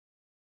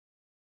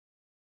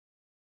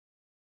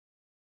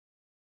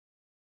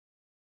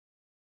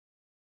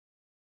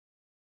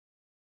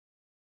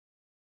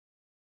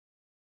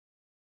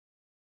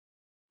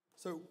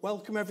So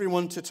welcome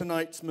everyone to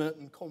tonight's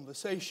Merton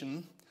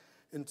Conversation,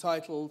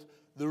 entitled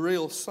The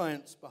Real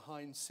Science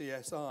Behind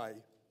CSI.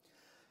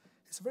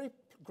 It's a very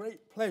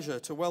great pleasure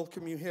to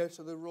welcome you here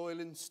to the Royal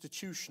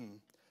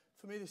Institution.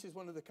 For me, this is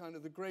one of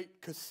the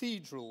great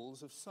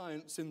cathedrals of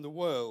science in the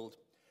world.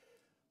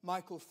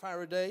 Michael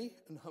Faraday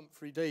and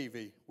Humphrey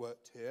Davy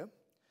worked here.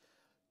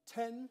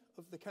 10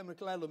 of the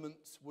chemical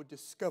elements were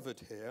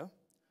discovered here.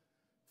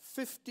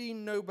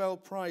 15 Nobel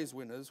Prize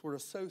winners were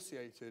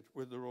associated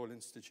with the Royal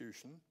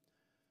Institution.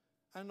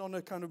 And on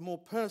a kind of more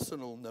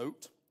personal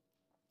note,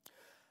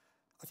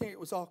 I think it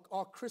was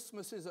our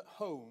Christmases at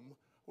home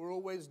were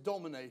always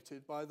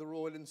dominated by the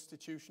Royal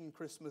Institution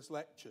Christmas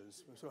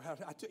lectures. So we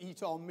had to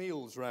eat our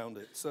meals round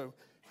it, so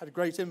it had a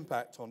great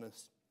impact on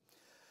us.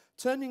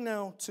 Turning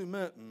now to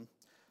Merton,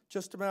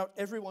 just about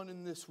everyone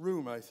in this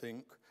room, I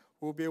think,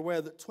 will be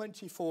aware that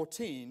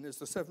 2014 is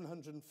the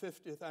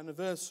 750th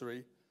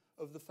anniversary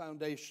of the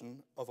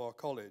foundation of our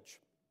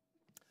college.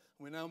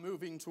 We're now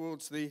moving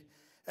towards the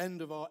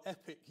end of our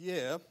epic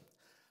year,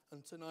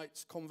 and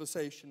tonight's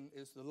conversation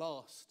is the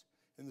last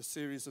in the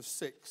series of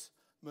 6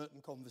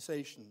 Merton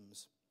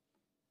Conversations.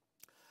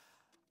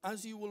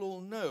 As you will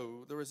all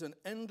know, there is an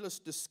endless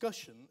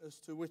discussion as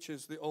to which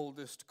is the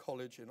oldest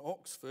college in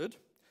Oxford.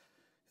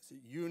 Is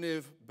it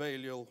Univ,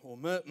 Balliol or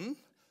Merton?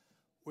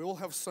 We all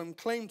have some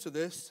claim to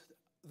this,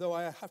 though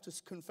I have to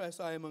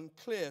confess I am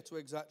unclear to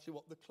exactly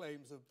what the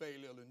claims of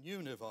Balliol and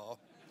Univ are.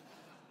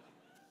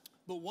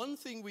 But one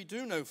thing we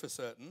do know for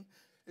certain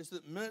is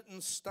that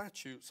Merton's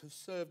statutes have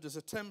served as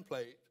a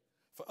template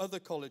for other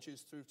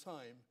colleges through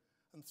time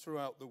and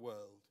throughout the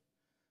world,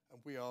 and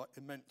we are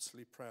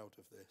immensely proud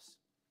of this.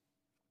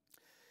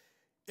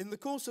 In the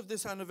course of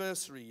this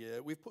anniversary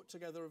year, we've put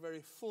together a very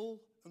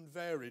full and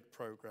varied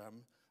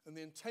programme, and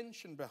the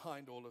intention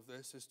behind all of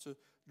this is to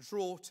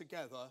draw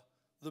together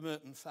the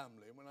Merton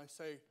family. And when I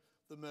say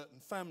the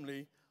Merton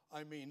family,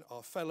 I mean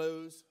our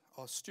fellows,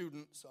 our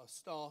students, our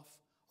staff,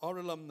 our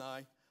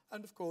alumni,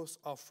 and of course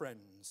our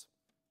friends.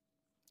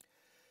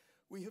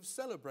 We have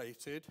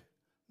celebrated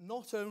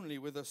not only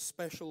with a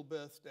special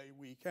birthday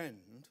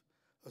weekend,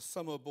 a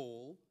summer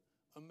ball,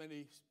 and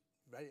many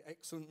very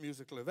excellent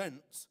musical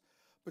events,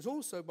 but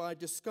also by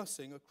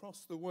discussing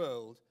across the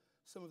world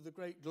some of the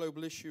great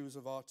global issues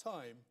of our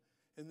time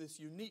in this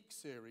unique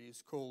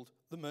series called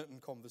the Merton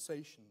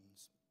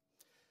Conversations.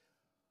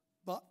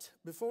 But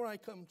before I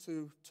come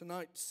to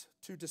tonight's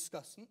 2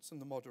 discussants and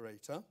the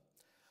moderator,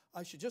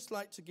 I should just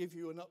like to give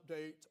you an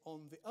update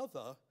on the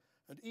other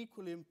and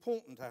equally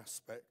important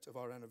aspect of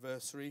our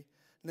anniversary,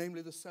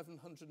 namely the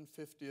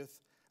 750th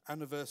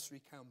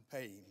anniversary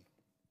campaign.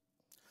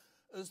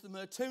 As the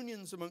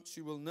Mertonians amongst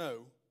you will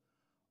know,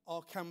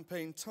 our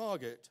campaign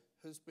target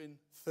has been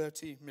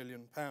 £30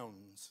 million.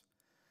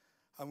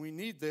 And we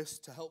need this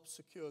to help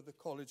secure the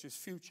college's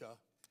future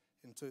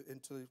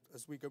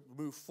as we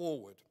move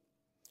forward.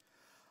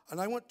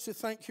 And I want to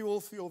thank you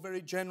all for your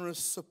very generous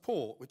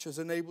support, which has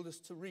enabled us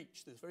to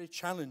reach this very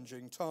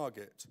challenging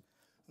target.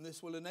 And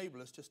this will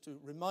enable us, just to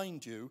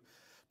remind you,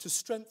 to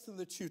strengthen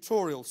the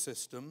tutorial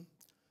system,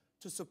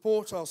 to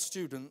support our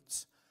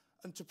students,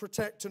 and to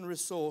protect and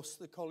resource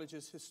the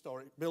college's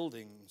historic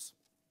buildings.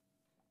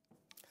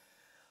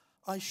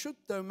 I should,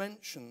 though,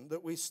 mention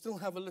that we still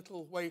have a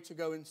little way to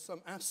go in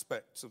some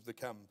aspects of the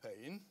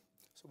campaign,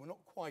 so we're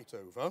not quite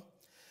over.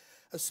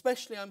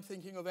 Especially I'm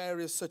thinking of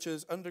areas such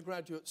as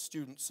undergraduate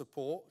student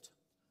support,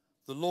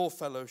 the Law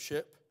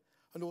Fellowship,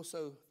 and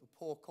also the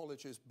poor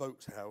college's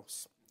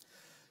boathouse.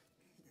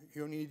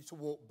 You only need to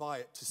walk by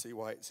it to see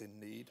why it's in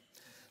need.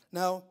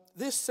 Now,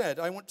 this said,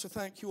 I want to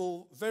thank you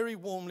all very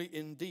warmly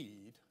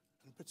indeed,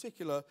 in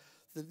particular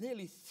the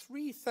nearly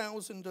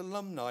 3,000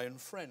 alumni and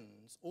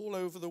friends all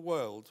over the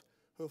world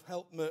who have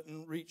helped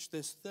Merton reach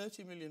this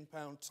 £30 million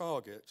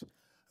target,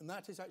 and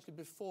that is actually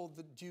before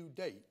the due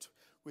date.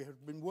 We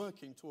had been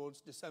working towards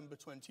December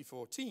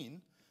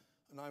 2014,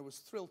 and I was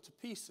thrilled to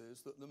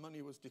pieces that the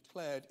money was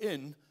declared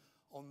in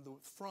on the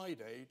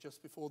Friday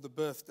just before the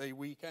birthday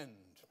weekend.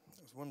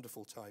 It was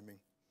wonderful timing.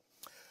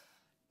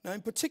 Now,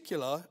 in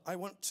particular, I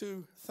want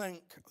to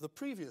thank the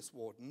previous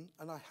warden,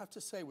 and I have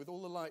to say, with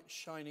all the lights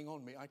shining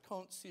on me, I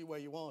can't see where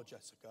you are,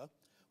 Jessica.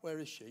 Where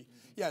is she?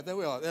 Yeah, there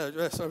we are.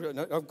 Yes,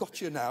 I've got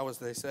you now, as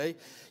they say.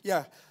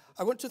 Yeah,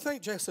 I want to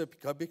thank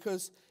Jessica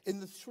because in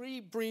the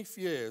 3 brief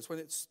years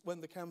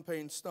when the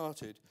campaign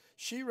started,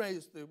 she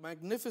raised the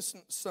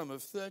magnificent sum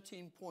of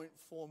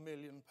 £13.4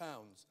 million.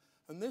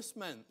 And this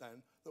meant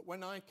then that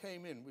when I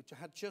came in, which I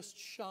had just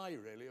shy,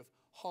 really, of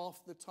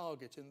half the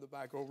target in the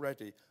bag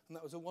already. And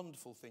that was a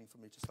wonderful thing for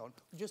me to start.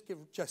 Just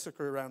give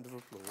Jessica a round of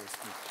applause.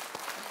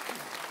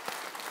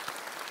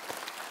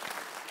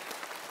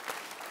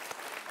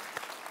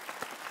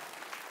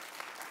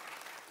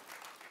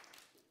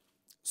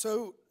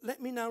 So let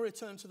me now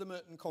return to the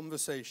Merton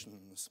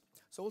Conversations.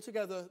 So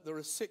altogether, there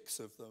are 6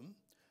 of them.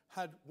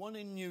 Had 1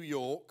 in New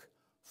York,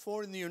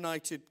 4 in the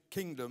United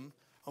Kingdom,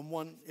 and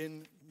 1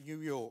 in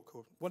New York,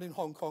 or 1 in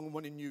Hong Kong and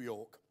 1 in New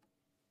York.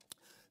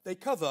 They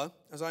cover,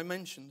 as I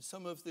mentioned,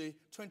 some of the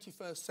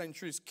 21st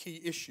century's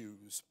key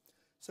issues,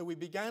 So we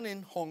began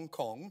in Hong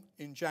Kong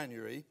in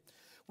January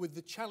with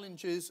the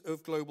challenges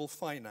of global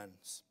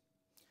finance.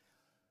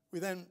 We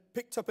then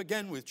picked up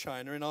again with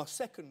China in our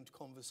second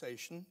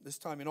conversation, this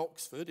time in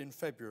Oxford in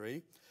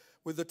February,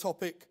 with the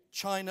topic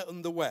China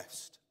and the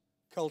West,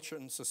 Culture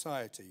and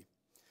Society.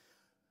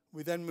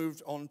 We then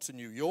moved on to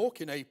New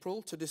York in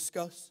April to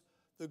discuss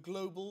the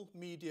global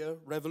media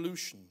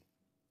revolution.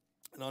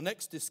 And our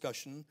next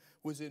discussion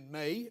was in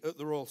May at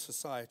the Royal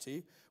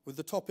Society, with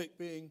the topic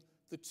being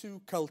the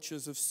two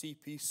cultures of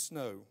C.P.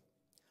 Snow.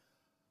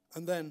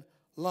 And then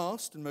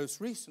last and most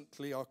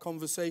recently, our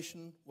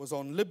conversation was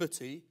on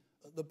liberty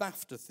at the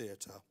BAFTA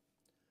Theatre.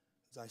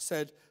 As I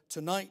said,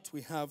 tonight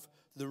we have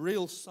the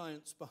real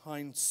science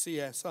behind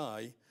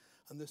CSI,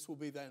 and this will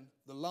be then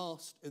the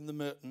last in the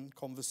Merton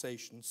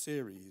Conversation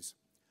series.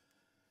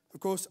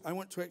 Of course, I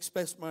want to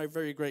express my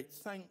very great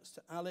thanks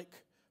to Alec,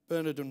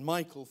 Bernard and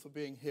Michael for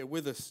being here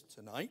with us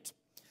tonight.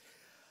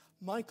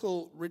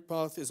 Michael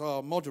Ridpath is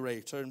our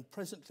moderator, and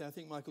presently I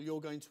think, Michael,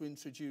 you're going to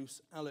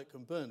introduce Alec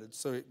and Bernard,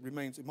 so it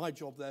remains, my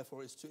job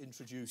therefore is to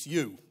introduce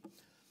you.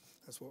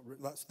 That's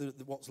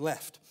what's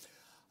left.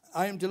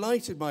 I am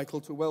delighted, Michael,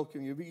 to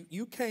welcome you.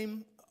 You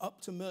came up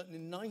to Merton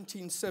in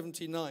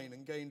 1979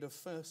 and gained a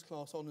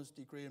first-class honours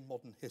degree in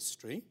modern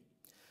history.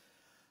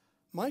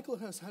 Michael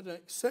has had an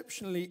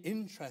exceptionally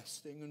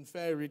interesting and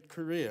varied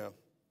career.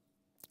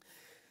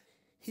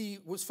 He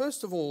was,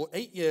 first of all,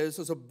 8 years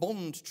as a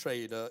bond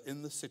trader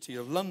in the City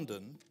of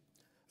London,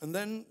 and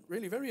then,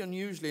 really very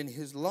unusually, in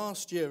his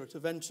last year at a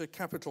venture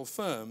capital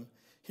firm,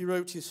 he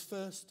wrote his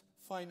first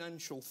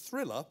financial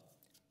thriller,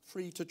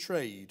 Free to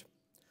Trade.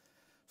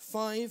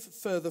 5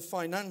 further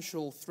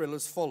financial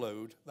thrillers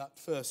followed that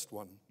first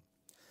one.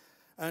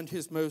 And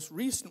his most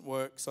recent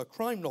works are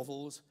crime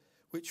novels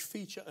which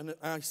feature an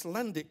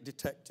Icelandic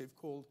detective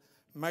called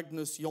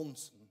Magnus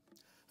Jonsson.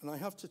 And I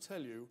have to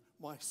tell you,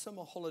 my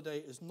summer holiday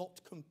is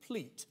not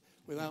complete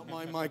without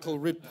my Michael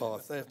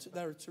Ridpath.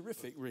 They're a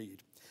terrific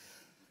read.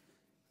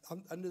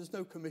 And there's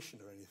no commission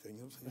or anything.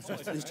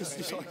 It's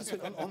just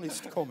an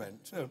honest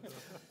comment. No.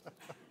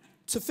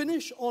 To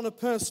finish on a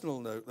personal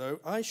note, though,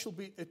 I shall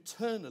be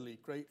eternally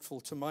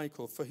grateful to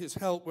Michael for his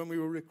help when we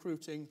were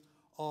recruiting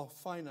our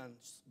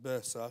finance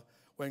bursar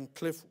when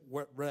Cliff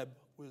Webb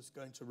was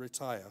going to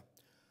retire.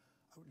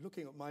 I'm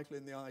looking at Michael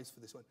in the eyes for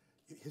this one.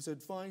 His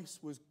advice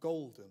was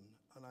golden,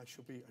 and I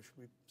shall be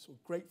sort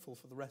of grateful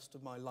for the rest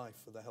of my life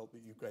for the help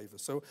that you gave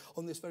us. So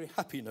on this very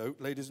happy note,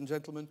 ladies and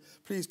gentlemen,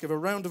 please give a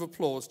round of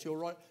applause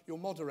to your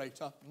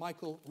moderator,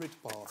 Michael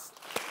Ridpath.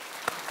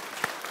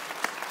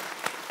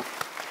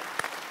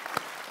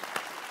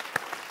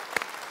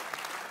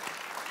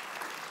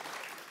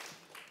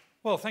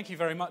 Well, thank you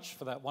very much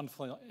for that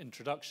wonderful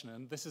introduction,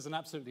 and this is an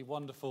absolutely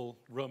wonderful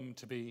room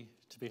to be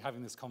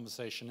having this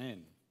conversation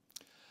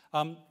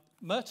in.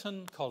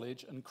 Merton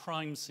College and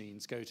crime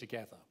scenes go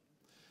together,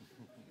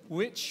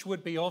 which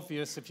would be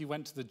obvious if you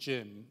went to the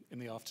gym in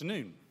the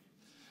afternoon.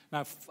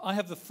 Now,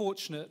 I'm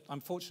fortunate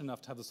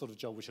enough to have the sort of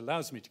job which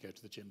allows me to go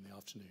to the gym in the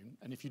afternoon,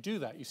 and if you do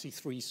that, you see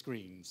 3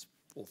 screens,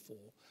 or 4.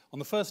 On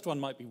the first one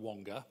might be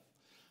Wonga.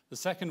 The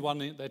second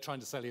one, they're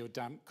trying to sell you a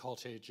damp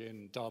cottage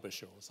in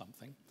Derbyshire or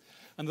something.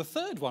 And the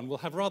third one will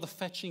have rather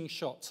fetching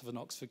shots of an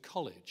Oxford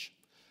college.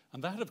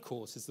 And that, of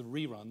course, is the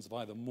reruns of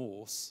either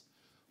Morse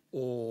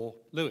or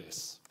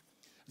Lewis.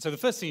 And so the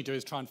first thing you do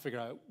is try and figure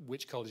out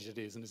which college it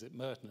is, and is it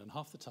Merton? And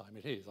half the time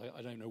it is.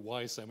 I don't know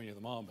why so many of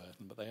them are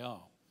Merton, but they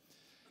are.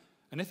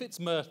 And if it's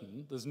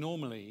Merton, there's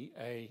normally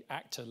an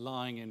actor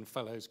lying in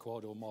fellows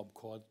quad or mob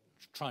quad,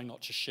 trying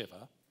not to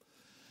shiver.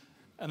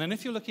 And then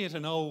if you're looking at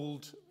an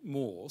old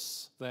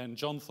Morse, then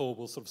John Thorpe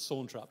will sort of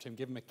saunter up to him,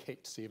 give him a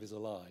kick to see if he's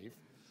alive,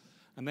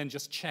 and then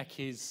just check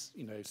his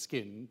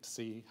skin to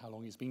see how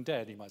long he's been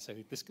dead. He might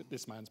say,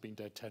 this man's been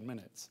dead 10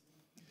 minutes.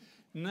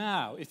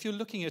 Now, if you're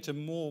looking at a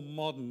more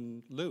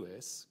modern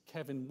Lewis,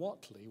 Kevin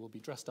Whatley will be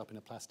dressed up in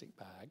a plastic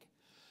bag,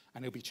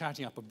 and he'll be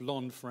chatting up a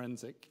blonde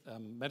forensic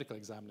medical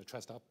examiner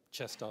chest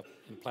up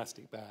in a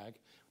plastic bag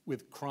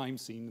with crime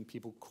scene and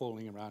people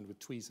crawling around with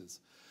tweezers.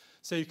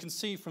 So you can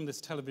see from this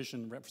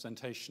television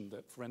representation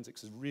that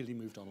forensics has really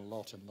moved on a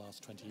lot in the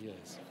last 20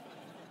 years.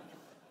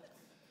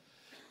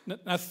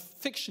 Now,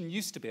 fiction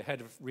used to be ahead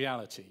of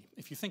reality.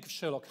 If you think of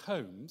Sherlock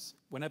Holmes,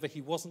 whenever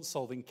he wasn't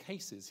solving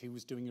cases, he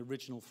was doing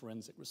original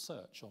forensic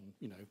research on,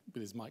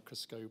 with his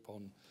microscope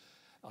on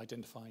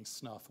identifying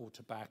snuff or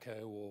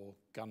tobacco or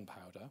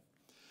gunpowder.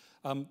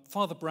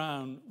 Father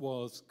Brown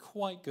was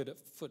quite good at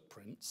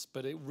footprints,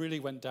 but it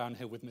really went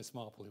downhill with Miss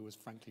Marple, who was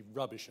frankly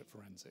rubbish at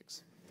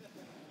forensics.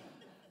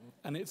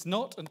 And it's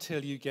not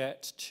until you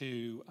get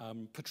to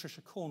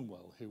Patricia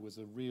Cornwell, who was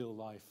a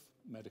real-life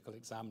medical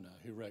examiner,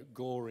 who wrote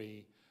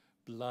gory,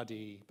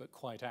 bloody, but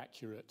quite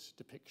accurate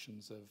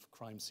depictions of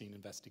crime scene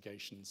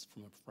investigations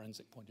from a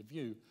forensic point of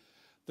view,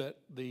 that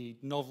the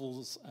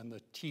novels and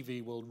the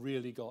TV world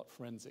really got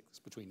forensics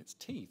between its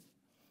teeth.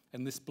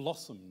 And this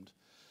blossomed,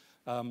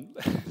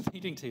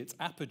 leading to its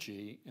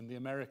apogee in the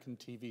American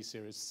TV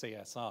series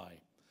CSI,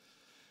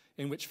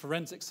 in which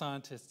forensic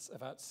scientists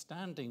of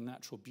outstanding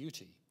natural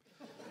beauty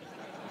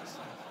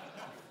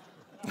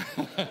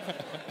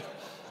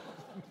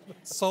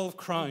solve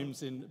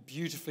crimes in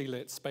beautifully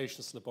lit,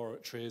 spacious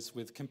laboratories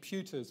with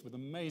computers with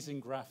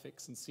amazing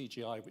graphics and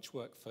CGI which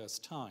work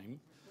first time.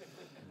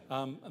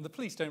 And the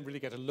police don't really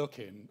get a look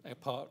in,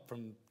 apart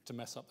from to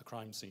mess up the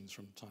crime scenes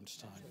from time to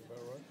time.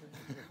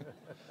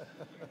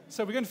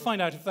 So we're going to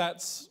find out if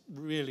that's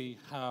really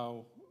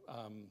how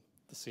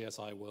the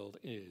CSI world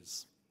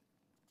is.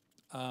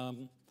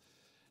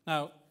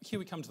 Now, here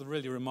we come to the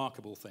really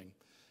remarkable thing.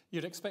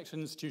 You'd expect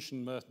an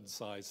institution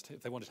Merton-sized,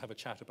 if they wanted to have a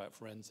chat about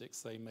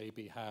forensics, they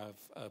maybe have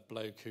a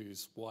bloke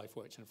whose wife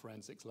worked in a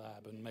forensics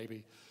lab and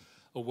maybe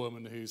a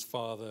woman whose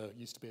father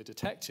used to be a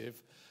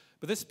detective.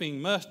 But this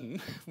being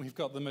Merton, we've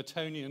got the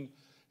Mertonian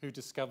who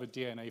discovered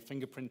DNA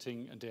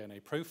fingerprinting and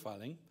DNA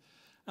profiling,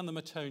 and the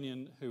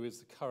Mertonian who is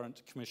the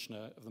current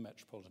commissioner of the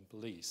Metropolitan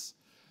Police.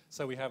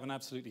 So we have an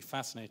absolutely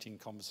fascinating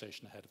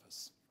conversation ahead of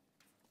us.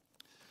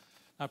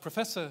 Now,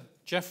 Professor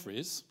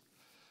Jeffries'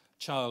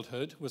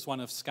 childhood was one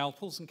of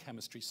scalpels and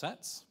chemistry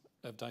sets,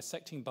 of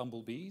dissecting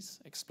bumblebees,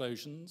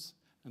 explosions,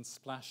 and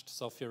splashed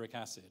sulfuric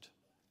acid.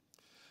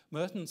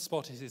 Merton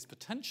spotted his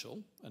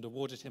potential and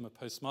awarded him a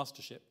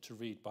postmastership to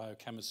read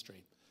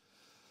biochemistry.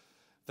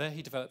 There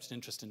he developed an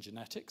interest in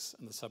genetics,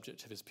 and the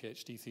subject of his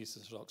PhD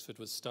thesis at Oxford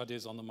was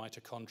studies on the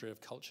mitochondria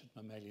of cultured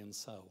mammalian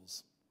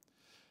cells.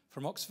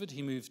 From Oxford,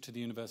 he moved to the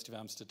University of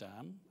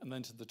Amsterdam, and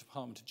then to the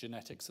Department of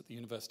Genetics at the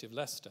University of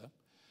Leicester,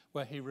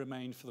 where he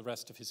remained for the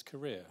rest of his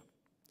career.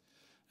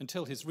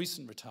 Until his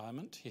recent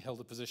retirement, he held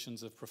the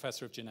positions of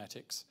Professor of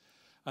Genetics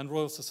and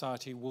Royal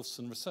Society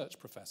Wolfson Research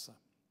Professor.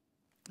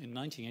 In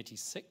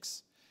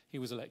 1986, he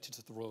was elected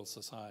to the Royal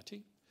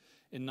Society.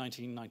 In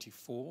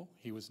 1994,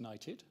 he was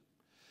knighted.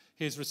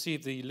 He has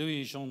received the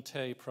Louis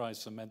Jeantet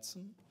Prize for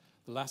Medicine,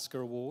 the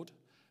Lasker Award,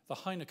 the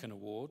Heineken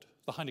Award,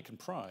 the Heineken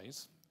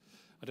Prize.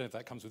 I don't know if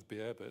that comes with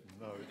beer, but...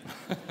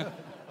 No.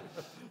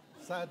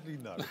 Sadly,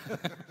 no.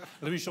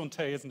 Louis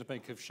Jeantet isn't a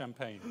maker of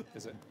champagne,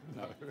 is it?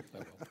 No.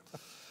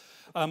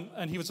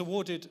 And he was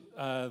awarded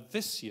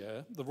this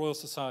year the Royal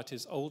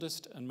Society's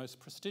oldest and most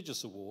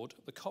prestigious award,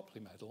 the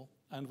Copley Medal,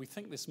 and we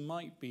think this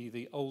might be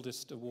the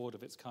oldest award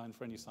of its kind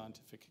for any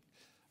scientific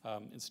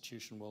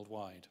institution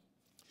worldwide.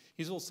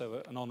 He's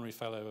also an honorary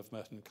fellow of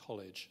Merton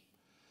College.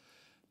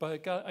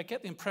 But I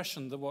get the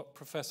impression that what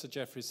Professor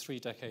Jeffries' 3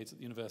 decades at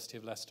the University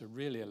of Leicester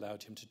really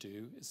allowed him to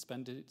do is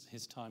spend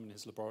his time in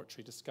his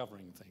laboratory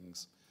discovering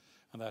things,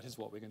 and that is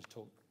what we're going to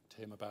talk to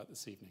him about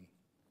this evening.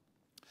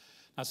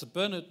 Now, Sir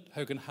Bernard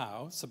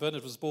Hogan-Howe. Sir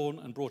Bernard was born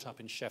and brought up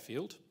in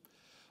Sheffield.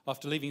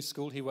 After leaving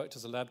school, he worked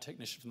as a lab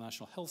technician for the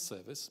National Health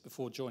Service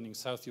before joining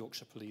South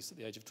Yorkshire Police at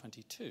the age of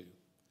 22.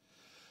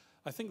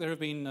 I think there have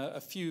been a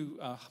few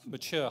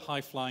mature,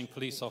 high-flying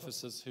police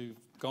officers who've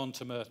gone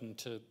to Merton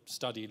to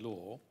study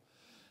law,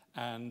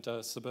 and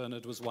Sir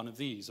Bernard was one of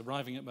these,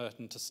 arriving at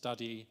Merton to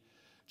study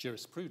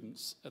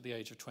jurisprudence at the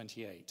age of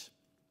 28.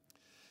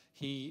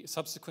 He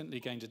subsequently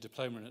gained a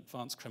diploma in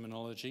advanced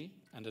criminology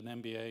and an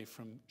MBA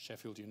from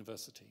Sheffield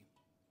University.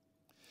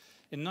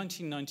 In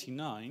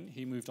 1999,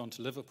 he moved on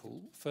to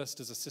Liverpool,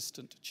 first as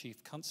Assistant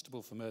Chief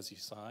Constable for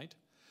Merseyside,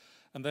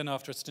 and then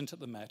after a stint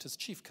at the Met as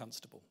Chief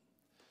Constable.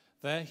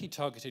 There he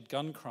targeted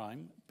gun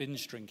crime,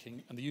 binge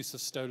drinking, and the use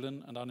of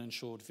stolen and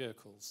uninsured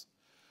vehicles.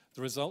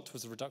 The result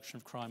was a reduction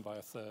of crime by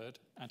 1/3,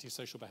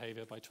 antisocial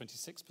behaviour by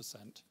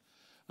 26%,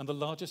 and the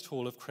largest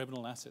haul of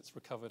criminal assets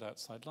recovered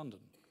outside London.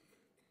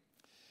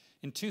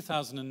 In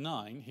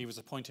 2009, he was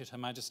appointed Her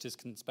Majesty's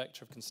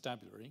Inspector of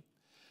Constabulary,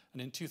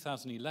 and in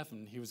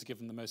 2011, he was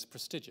given the most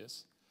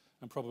prestigious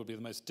and probably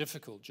the most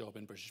difficult job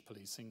in British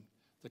policing,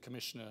 the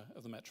Commissioner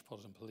of the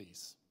Metropolitan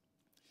Police.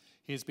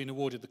 He has been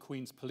awarded the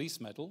Queen's Police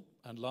Medal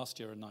and last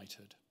year a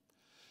knighthood.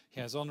 He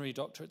has honorary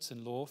doctorates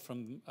in law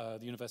from the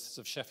Universities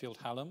of Sheffield,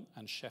 Hallam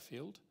and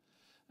Sheffield,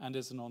 and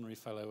is an honorary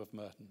fellow of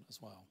Merton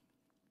as well.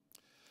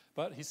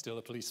 But he's still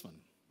a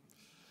policeman.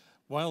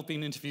 While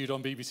being interviewed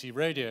on BBC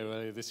Radio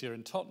earlier this year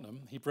in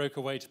Tottenham, he broke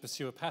away to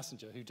pursue a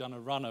passenger who'd done a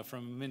runner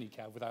from a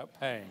minicab without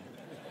paying.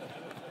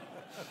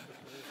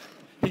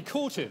 He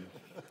caught him.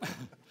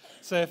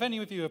 So if any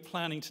of you are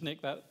planning to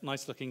nick that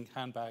nice-looking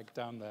handbag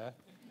down there,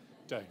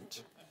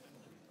 don't.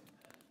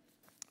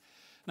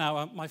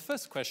 Now, my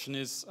first question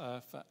is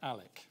for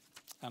Alec,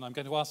 and I'm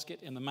going to ask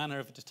it in the manner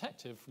of a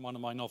detective from one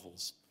of my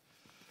novels.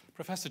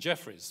 Professor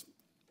Jeffries,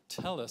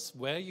 tell us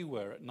where you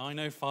were at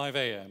 9:05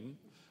 a.m.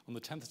 on the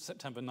 10th of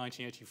September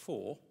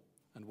 1984,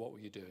 and what were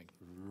you doing?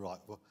 Right,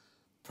 well,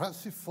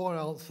 perhaps before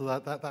I answer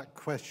that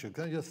question,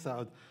 can I just say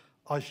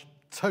I'm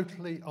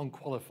totally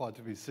unqualified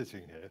to be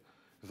sitting here,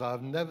 because I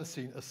have never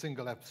seen a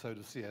single episode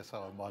of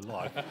CSI in my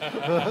life.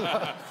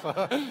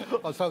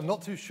 So I'm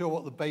not too sure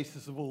what the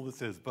basis of all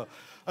this is. But,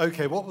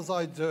 okay, what was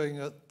I doing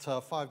at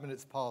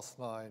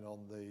 9:05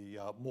 on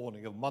the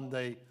morning of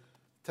Monday,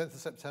 10th of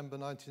September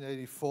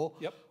 1984?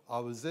 Yep. I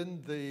was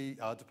in the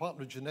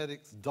Department of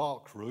Genetics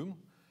dark room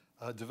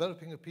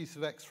developing a piece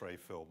of X-ray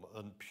film.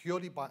 And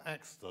purely by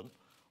accident,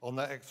 on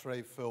that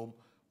X-ray film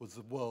was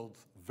the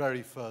world's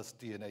very first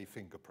DNA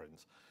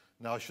fingerprint.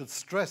 Now, I should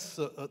stress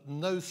that at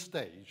no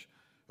stage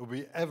will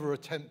be ever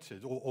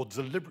attempted or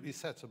deliberately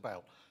set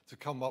about to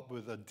come up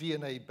with a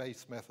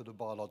DNA-based method of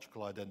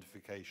biological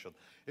identification.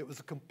 It was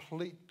a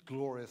complete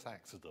glorious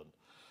accident.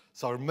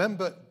 So I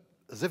remember,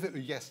 as if it were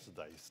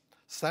yesterday,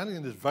 standing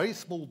in this very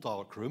small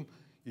darkroom,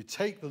 you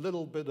take the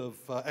little bit of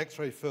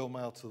X-ray film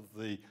out of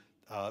the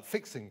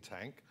fixing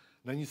tank,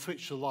 and then you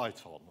switch the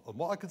light on. And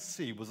what I could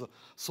see was a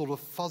sort of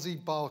fuzzy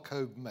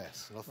barcode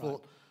mess. And I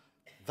thought,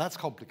 that's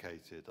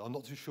complicated. I'm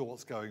not too sure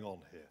what's going on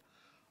here.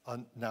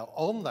 And now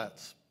on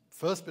that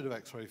first bit of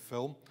X-ray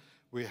film,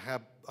 we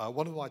had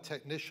one of my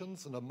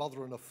technicians and a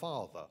mother and a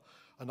father.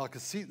 And I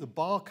could see the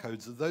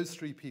barcodes of those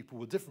three people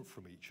were different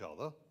from each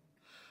other.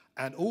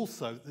 And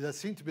also, there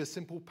seemed to be a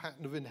simple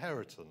pattern of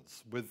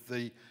inheritance with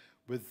the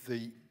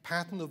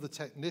pattern of the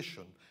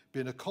technician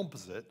being a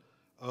composite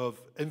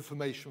of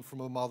information from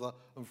a mother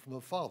and from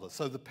a father.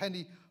 So the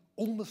penny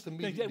almost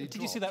immediately dropped.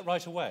 Did you see that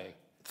right away?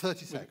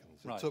 30 seconds.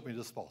 It took me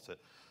to spot it.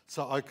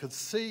 So I could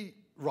see,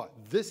 right,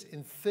 this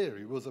in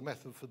theory was a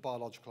method for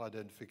biological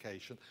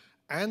identification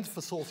and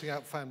for sorting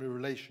out family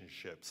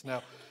relationships.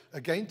 Now,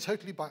 again,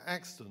 totally by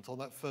accident, on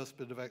that first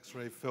bit of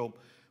X-ray film,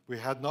 we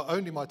had not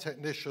only my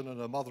technician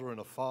and a mother and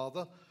a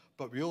father,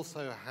 but we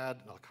also had,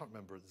 I can't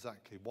remember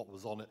exactly what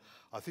was on it,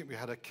 I think we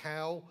had a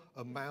cow,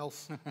 a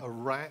mouse, a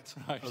rat,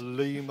 a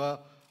lemur,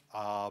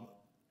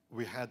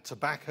 we had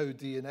tobacco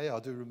DNA, I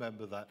do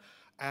remember that,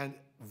 and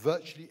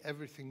virtually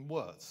everything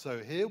worked. So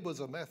here was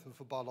a method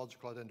for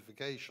biological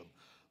identification,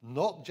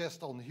 not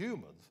just on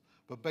humans,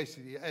 but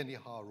basically any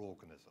higher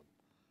organism.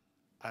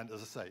 And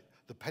as I say,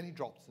 the penny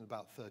dropped in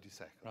about 30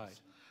 seconds.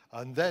 Right.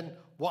 And then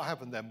what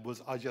happened then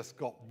was I just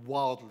got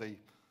wildly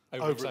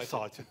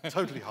overexcited.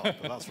 Totally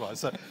hyper, that's right.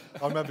 So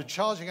I remember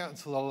charging out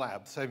into the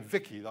lab, saying,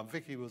 Vicky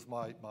was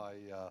my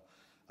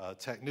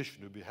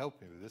technician who'd be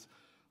helping me with this,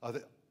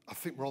 I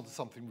think we're onto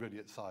something really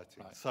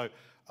exciting. Right. So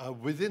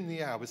within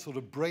the hour, we sort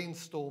of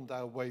brainstormed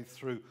our way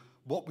through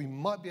what we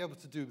might be able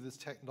to do with this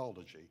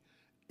technology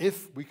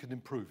if we can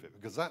improve it.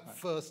 Because that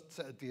first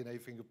set of DNA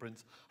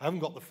fingerprints, I haven't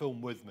got the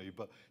film with me,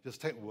 but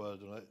just take the word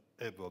on it,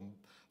 it was a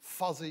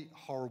fuzzy,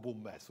 horrible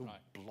mess, all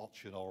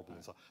blotchy and horrible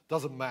and stuff.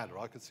 Doesn't matter,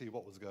 I could see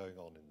what was going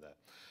on in there.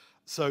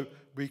 So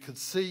we could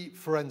see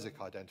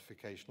forensic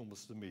identification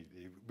almost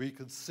immediately. We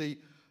could see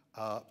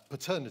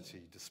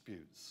paternity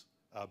disputes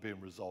being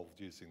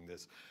resolved using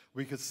this.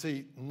 We could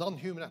see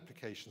non-human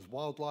applications,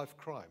 wildlife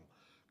crime,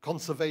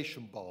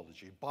 conservation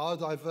biology,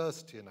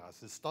 biodiversity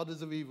analysis,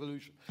 studies of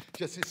evolution,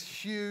 just this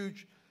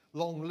huge,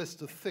 long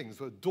list of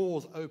things with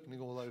doors opening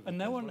all over. And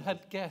no one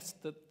had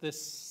guessed that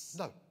this...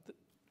 No.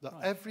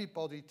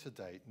 Everybody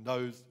today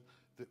knows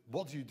that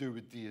what do you do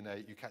with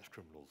DNA? You catch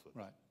criminals with.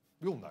 Right.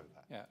 We all know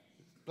that. Yeah.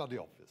 It's bloody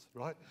obvious,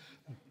 right?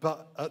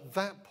 But at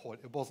that point,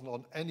 it wasn't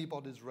on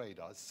anybody's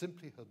radar. It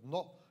simply had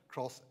not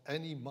crossed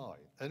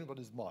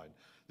anybody's mind,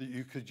 that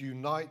you could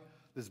unite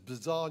this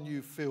bizarre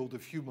new field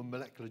of human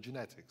molecular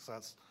genetics,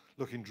 that's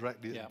looking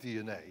directly at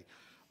DNA,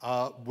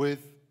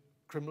 with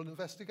criminal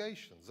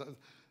investigations.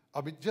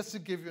 I mean, just to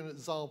give you an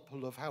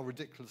example of how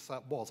ridiculous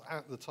that was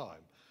at the time,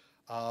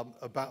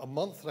 about a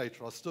month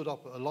later, I stood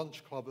up at a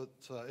lunch club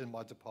in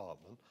my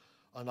department,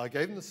 and I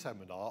gave them a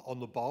seminar on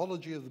the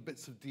biology of the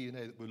bits of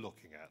DNA that we're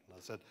looking at. And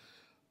I said,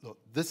 look,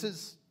 this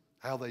is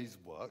how these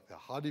work. They're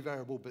highly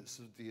variable bits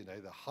of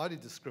DNA. They're highly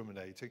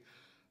discriminating.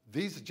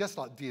 These are just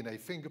like DNA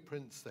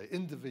fingerprints. They're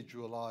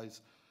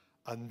individualized.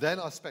 And then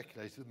I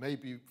speculated that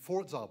maybe,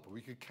 for example, we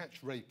could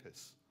catch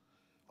rapists,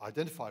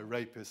 identify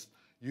rapists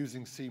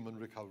using semen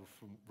recovered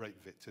from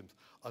rape victims.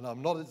 And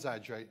I'm not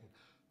exaggerating.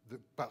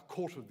 About a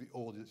quarter of the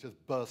audience just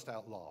burst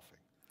out laughing.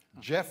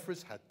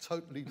 Jeffries had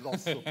totally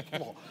lost the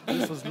plot.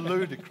 This was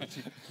ludicrous.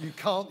 You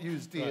can't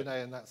use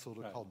DNA in that sort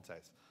of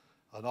context.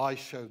 And I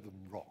showed them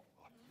wrong.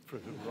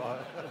 Right.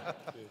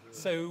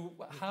 So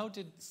how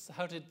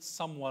did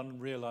someone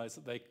realize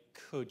that they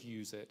could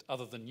use it,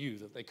 other than you,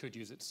 that they could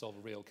use it to solve a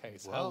real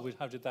case? Well,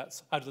 how did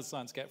the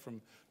science get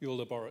from your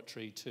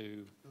laboratory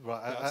to the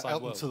outside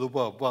out world? into the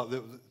world?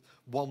 Well,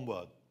 one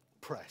word,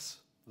 press.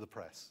 The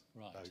press.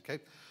 Right. Okay.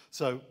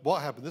 So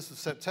what happened? This was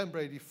September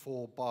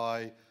 '84.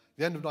 By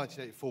the end of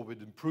 1984,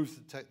 we'd improved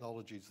the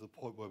technology to the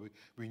point where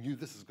we knew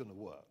this was going to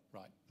work.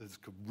 Right. This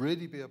could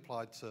really be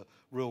applied to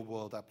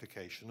real-world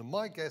application. And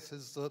my guess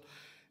is that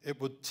it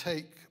would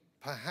take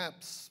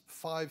perhaps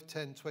 5,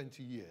 10,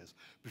 20 years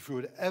before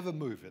we would ever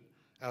move it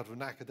out of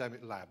an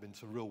academic lab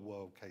into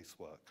real-world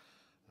casework.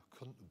 I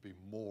couldn't have been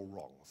more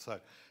wrong. So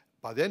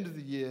by the end of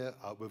the year,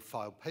 we've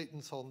filed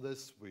patents on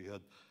this. We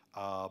had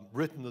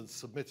written and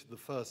submitted the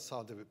first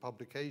scientific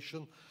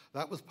publication.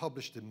 That was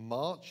published in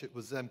March. It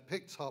was then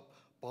picked up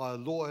by a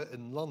lawyer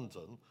in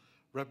London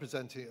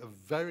representing a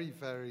very,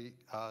 very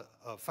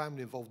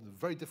family involved in a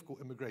very difficult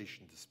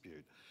immigration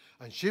dispute.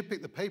 And she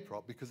picked the paper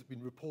up because it had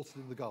been reported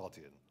in The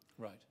Guardian.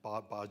 Right.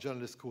 By a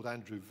journalist called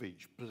Andrew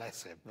Veach,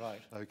 bless him.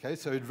 Right. Okay,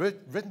 so he'd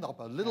written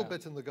up a little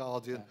bit in The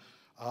Guardian,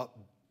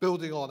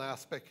 building on our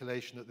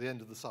speculation at the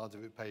end of the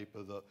scientific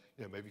paper that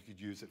maybe you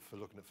could use it for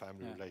looking at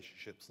family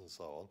relationships and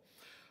so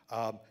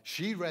on.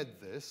 She read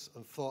this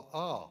and thought,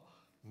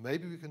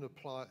 maybe we can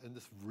apply it in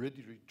this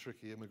really, really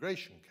tricky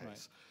immigration case.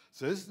 Right.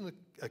 So this is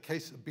a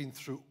case that had been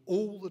through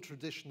all the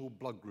traditional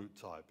blood group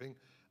typing,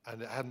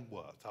 and it hadn't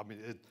worked. I mean,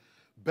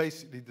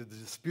 basically, the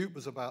dispute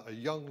was about a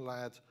young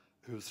lad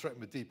who was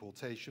threatened with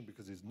deportation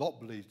because he's not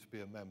believed to be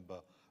a member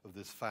of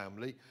this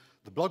family.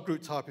 The blood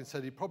group typing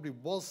said he probably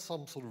was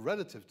some sort of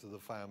relative to the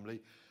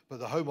family, but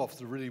the Home Office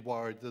were really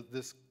worried that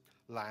this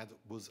lad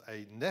was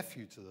a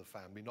nephew to the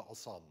family, not a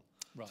son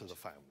to the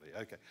family.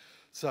 Okay.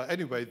 So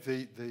anyway,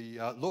 the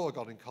lawyer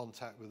got in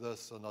contact with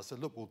us, and I said,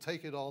 look, we'll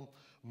take it on.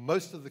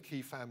 Most of the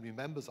key family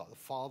members, like the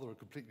father, are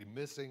completely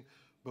missing,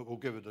 but we'll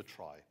give it a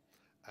try.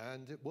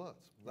 And it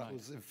worked. That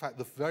was, in fact,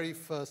 the very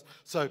first.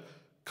 So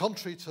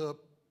contrary to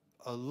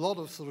a lot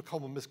of sort of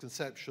common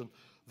misconception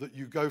that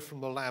you go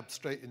from the lab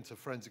straight into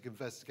forensic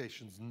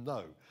investigations,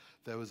 no.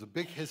 There was a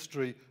big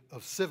history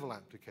of civil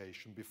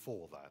application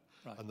before that.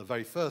 Right. And the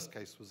very first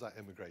case was that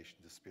immigration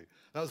dispute.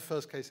 That was the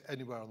first case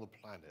anywhere on the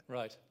planet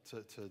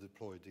to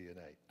deploy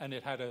DNA. And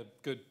it had a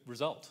good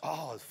result.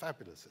 Oh, it was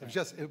fabulous. It was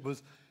just,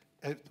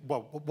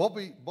 well,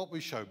 what we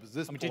showed was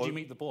this boy. Did you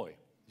meet the boy?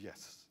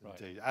 Yes,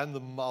 indeed. And the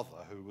mother,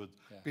 who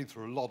had been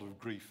through a lot of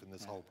grief in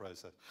this whole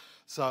process.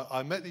 So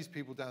I met these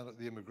people down at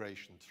the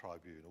Immigration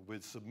Tribunal.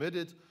 We'd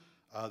submitted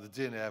the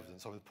DNA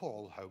evidence. I mean, the poor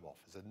old Home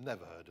Office had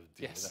never heard of DNA.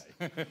 Yes.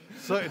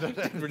 So it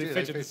didn't really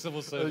fit in the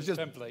civil service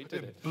template,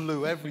 did it? It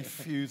blew every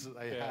fuse that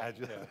they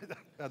had.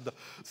 And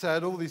so I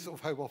had all these sort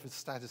of Home Office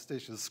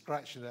statisticians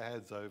scratching their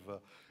heads over,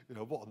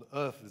 what on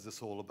earth is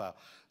this all about?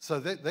 So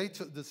they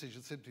took the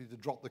decision simply to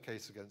drop the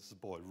case against the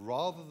boy,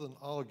 rather than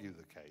argue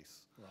the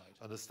case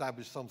and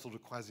establish some sort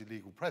of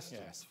quasi-legal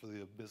precedence for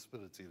the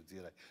admissibility of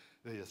DNA.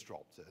 They just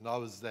dropped it. And I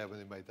was there when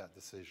they made that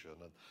decision.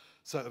 And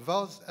so if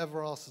I was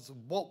ever asked,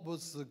 what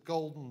was the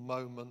golden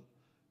moment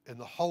in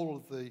the whole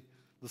of the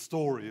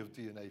story of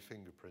DNA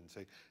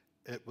fingerprinting,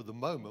 the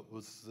moment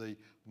was the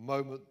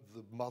moment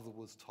the mother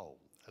was told.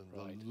 And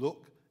the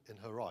look in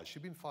her eyes.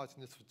 She'd been fighting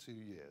this for 2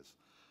 years.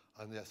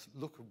 And this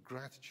look of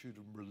gratitude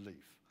and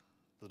relief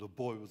that a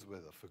boy was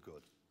with her for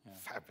good. Yeah.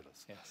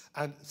 Fabulous. Yes.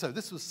 And so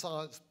this was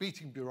science,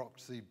 beating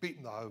bureaucracy,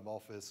 beating the Home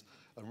Office,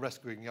 and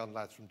rescuing young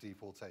lads from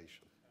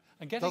deportation.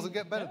 And doesn't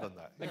get better than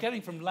that. And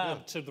getting from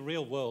lab to the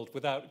real world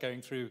without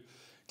going through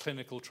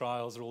clinical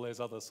trials or all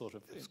those other sort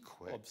of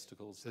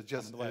obstacles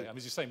in the way.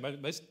 As you say,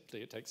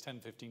 mostly it takes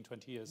 10, 15,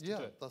 20 years to do it.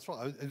 Yeah, that's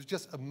right. It was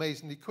just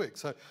amazingly quick.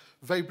 So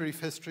very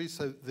brief history.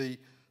 So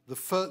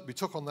we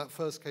took on that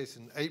first case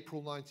in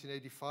April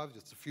 1985,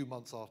 just a few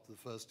months after the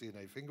first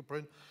DNA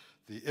fingerprint.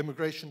 The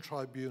Immigration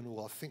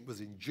Tribunal, I think, was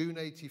in June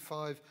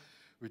 85.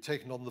 We'd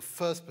taken on the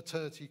first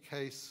paternity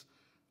case,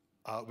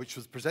 which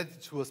was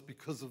presented to us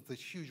because of the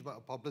huge amount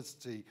of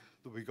publicity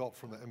that we got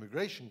from the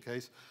immigration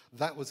case.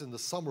 That was in the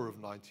summer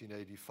of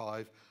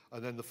 1985.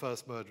 And then the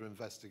first murder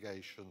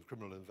investigation,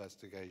 criminal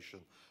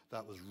investigation,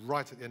 that was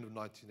right at the end of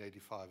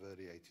 1985,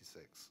 early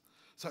 86.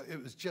 So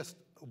it was just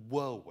a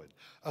whirlwind.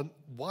 And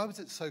why was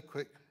it so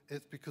quick?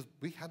 It's because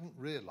we hadn't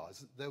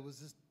realized that there was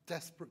this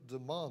desperate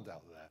demand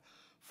out there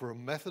for a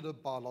method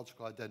of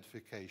biological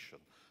identification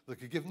that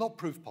could give not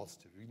proof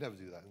positive, you never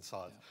do that in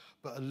science,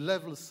 but a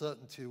level of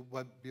certainty that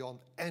went beyond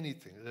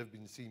anything that had ever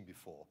been seen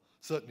before,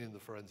 certainly in the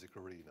forensic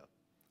arena.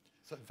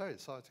 So very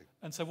exciting.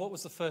 And so what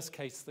was the first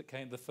case that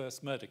came, the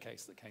first murder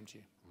case that came to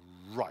you?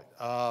 Right.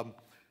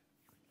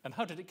 And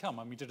how did it come?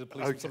 I mean, did the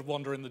police sort of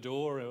wander in the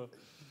door? Or?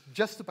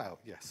 Just about,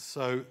 yes.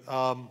 So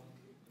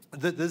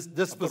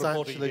this was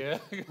actually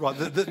right.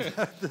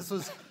 This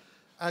was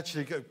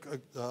actually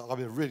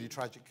a really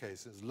tragic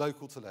case. It was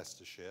local to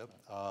Leicestershire.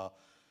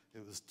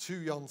 It was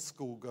 2 young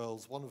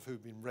schoolgirls, one of whom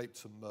had been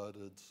raped and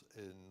murdered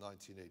in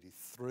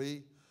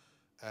 1983,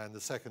 and the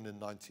second in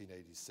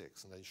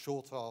 1986. And then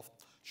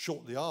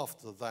shortly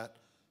after that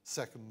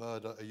second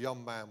murder, a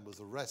young man was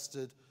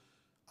arrested,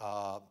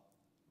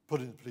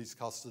 put into police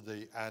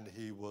custody, and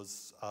he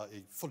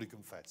fully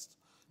confessed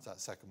to that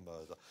second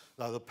murder.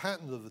 Now, the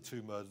pattern of the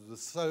 2 murders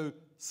was so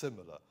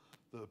similar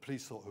that the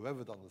police thought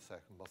whoever done the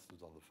second must have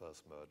done the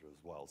first murder as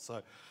well.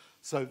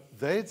 So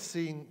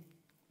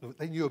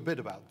they knew a bit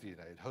about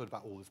DNA, they'd heard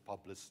about all this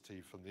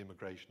publicity from the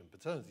immigration and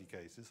paternity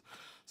cases.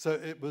 So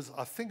it was,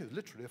 I think it was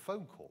literally a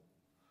phone call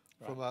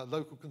from a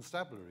local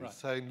constabulary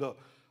saying, look,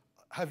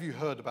 have you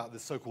heard about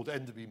this so-called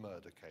Enderby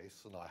murder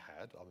case? And I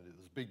had. I mean, it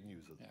was big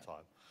news at the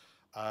time.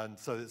 And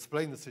so they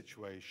explained the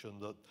situation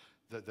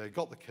that they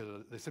got the killer,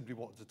 they simply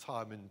wanted to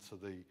tie him into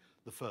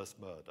the first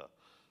murder.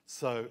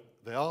 So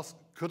they asked,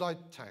 could I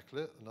tackle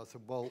it? And I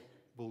said, well,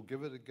 we'll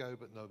give it a go,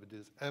 but nobody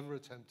has ever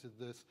attempted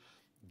this.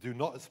 Do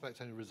not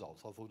expect any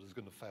results. I thought it was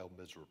going to fail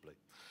miserably.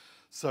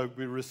 So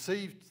we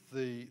received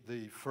the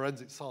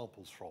forensic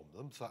samples from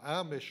them. So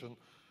our mission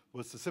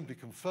was to simply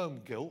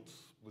confirm guilt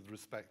with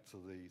respect to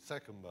the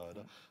second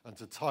murder and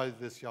to tie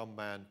this young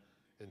man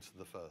into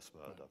the first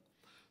murder.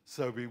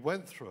 So we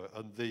went through it,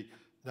 and the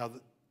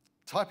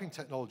typing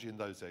technology in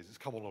those days has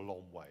come on a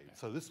long way.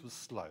 So this was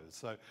slow.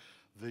 So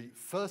the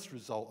first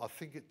result, I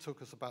think it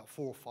took us about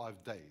 4 or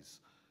 5 days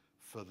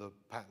for the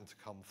pattern to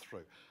come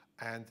through.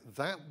 And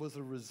that was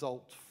a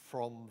result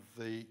from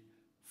the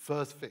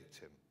first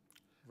victim.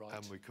 Right.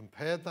 And we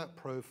compared that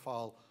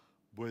profile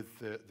with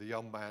the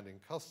young man in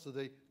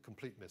custody,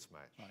 complete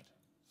mismatch. Right.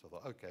 So I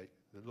thought, okay,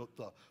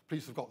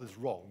 police have got this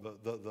wrong,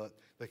 that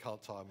they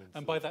can't tie him into.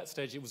 And by that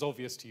stage, it was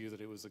obvious to you that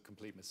it was a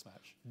complete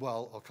mismatch.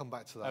 Well, I'll come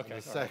back to that in a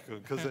all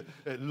second, because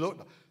it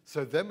looked.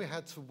 So then we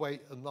had to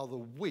wait another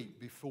week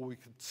before we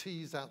could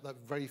tease out that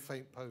very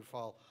faint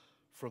profile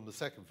from the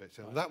second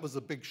victim. And that was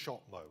a big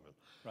shock moment,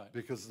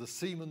 because the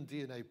semen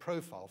DNA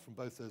profile from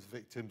both those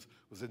victims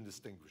was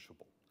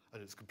indistinguishable.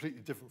 And it's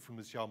completely different from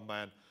this young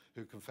man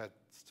who confessed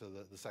to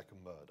the second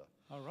murder.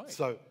 All right.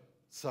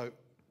 So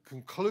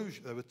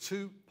conclusion, there were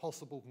two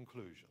possible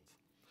conclusions.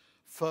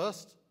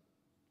 First,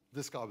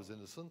 this guy was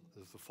innocent.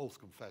 There's a false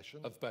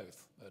confession. Of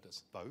both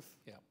murders. Both.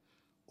 Yeah.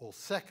 Or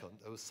second,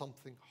 there was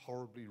something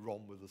horribly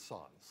wrong with the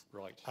science.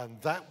 Right. And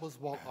that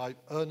was what I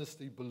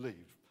earnestly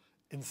believed,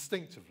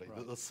 instinctively,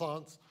 that the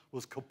science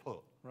was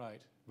kaput. Right.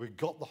 We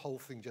got the whole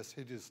thing just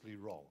hideously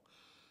wrong.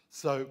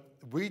 So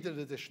we did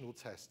additional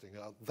testing.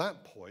 At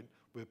that point,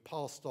 we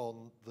passed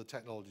on the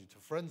technology to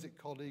forensic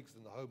colleagues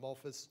in the Home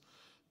Office.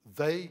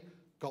 They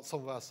got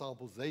some of our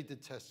samples. They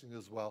did testing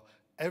as well.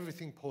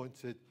 Everything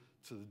pointed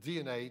to the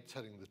DNA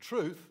telling the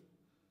truth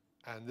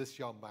and this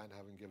young man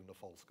having given a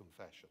false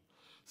confession.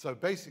 So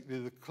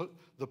basically,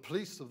 the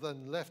police are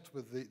then left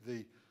with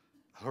the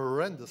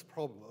horrendous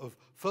problem of,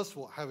 first of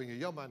all, having a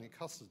young man in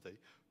custody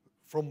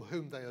from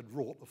whom they had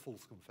wrought a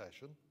false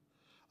confession.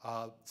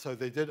 So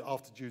they did,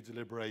 after due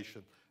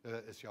deliberation,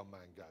 let this young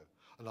man go.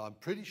 And I'm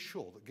pretty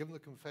sure that given the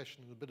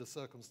confession and a bit of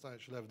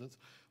circumstantial evidence,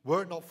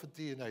 were it not for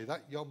DNA,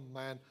 that young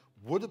man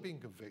would have been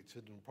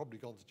convicted and probably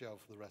gone to jail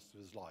for the rest of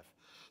his life.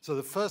 So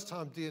the first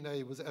time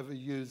DNA was ever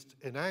used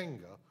in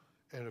anger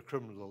in a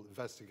criminal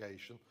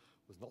investigation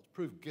was not to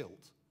prove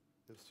guilt,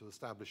 it was to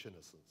establish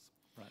innocence.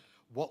 Right.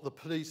 What the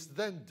police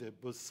then did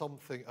was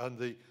something, and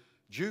the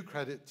due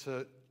credit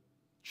to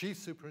Chief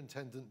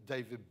Superintendent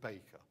David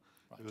Baker,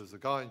 who was the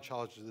guy in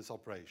charge of this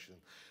operation.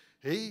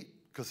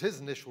 Because his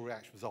initial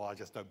reaction was, oh, I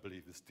just don't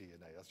believe this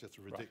DNA. That's just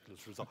a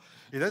ridiculous result.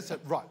 He then said,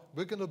 right,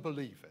 we're going to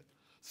believe it.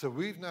 So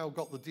we've now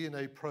got the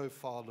DNA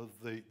profile of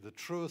the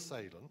true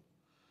assailant,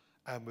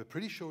 and we're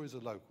pretty sure he's a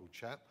local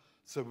chap.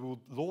 So we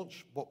will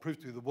launch what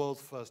proved to be the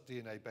world's first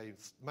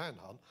DNA-based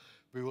manhunt.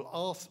 We will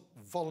ask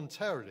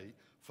voluntarily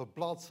for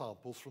blood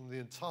samples from the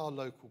entire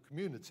local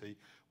community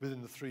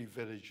within the 3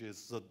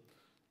 villages that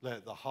lay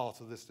at the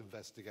heart of this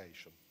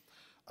investigation.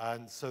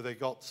 And so they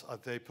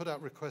put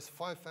out requests,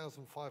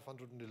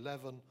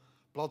 5,511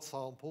 blood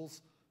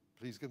samples,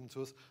 please give them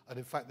to us. And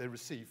in fact, they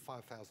received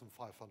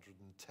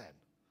 5,510.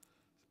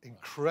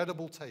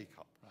 Incredible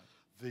take-up. Right.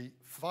 The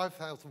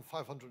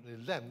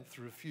 5,511th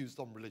refused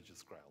on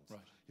religious grounds. Right.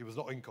 He was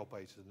not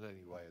inculpated in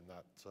any way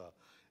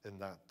in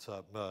that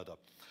murder.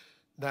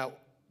 Now,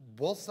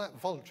 was that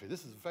voluntary?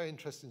 This is a very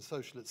interesting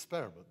social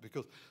experiment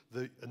because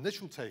the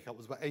initial take-up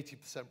was about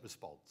 80%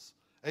 response.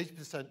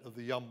 80% of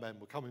the young men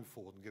were coming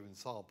forward and giving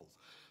samples.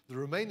 The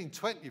remaining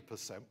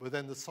 20% were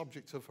then the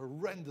subject of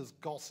horrendous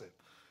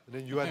gossip and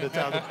innuendo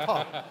down the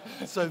pub.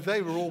 So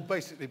they were all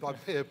basically by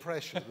peer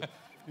pressure.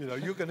 You know,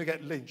 you're going to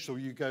get lynched or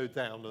you go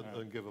down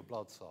and give a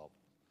blood sample.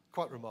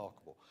 Quite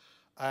remarkable.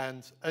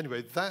 And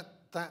anyway,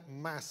 that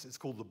mass is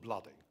called the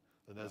blooding.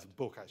 And there's a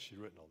book actually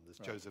written on this.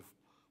 Joseph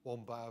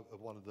Wambaugh,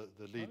 one of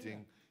the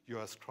leading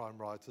US crime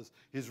writers,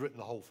 he's written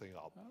the whole thing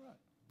up.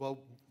 Well,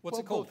 what's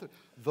it called?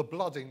 The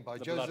Blooding by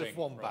Joseph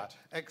Wambaugh,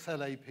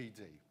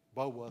 XLAPD.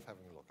 Well worth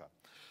having a look at.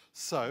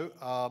 So,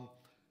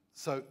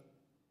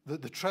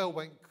 the trail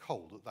went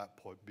cold at that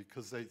point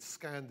because they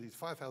scanned these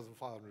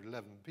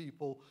 5,511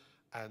 people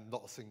and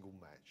not a single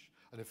match.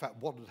 And in fact,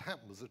 what had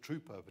happened was a true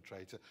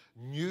perpetrator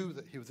knew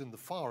that he was in the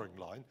firing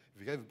line. If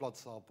he gave a blood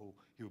sample,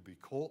 he would be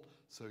caught.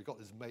 So he got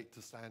his mate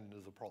to stand in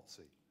as a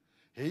proxy.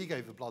 He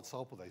gave the blood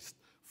sample. They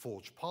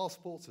forged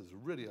passports. It was a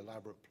really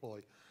elaborate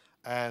ploy.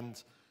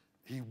 And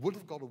he would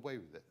have got away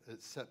with it,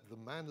 except the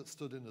man that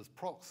stood in as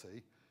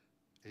proxy,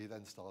 he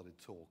then started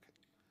talking.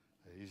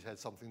 He said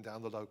something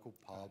down the local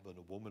pub, and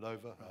a woman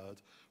overheard,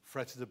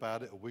 fretted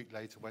about it. A week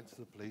later, went to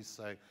the police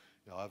saying,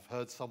 you know, I've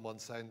heard someone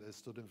saying they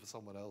stood in for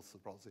someone else, the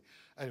proxy.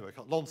 Anyway,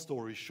 long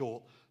story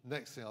short,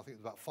 next thing, I think it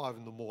was about 5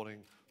 in the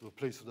morning, the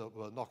police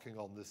were knocking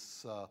on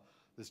this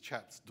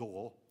chap's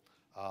door,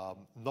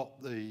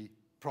 not the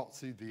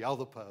proxy, the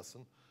other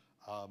person,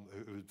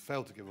 who had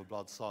failed to give a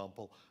blood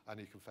sample, and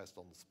he confessed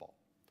on the spot.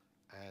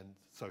 And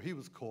so he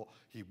was caught.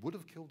 He would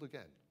have killed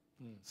again.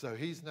 So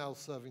he's now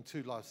serving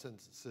 2 life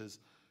sentences,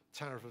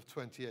 tariff of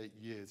 28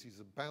 years.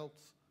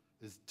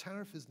 His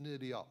tariff is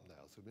nearly up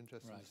now, so it'll be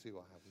interesting to see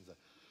what happens there.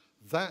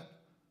 That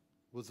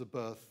was the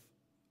birth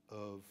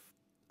of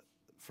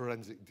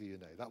forensic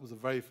DNA. That was the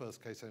very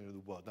first case in the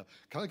world. Now,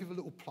 can I give a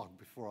little plug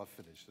before I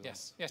finish?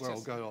 Yes. Where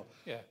I'll go on.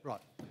 Yeah.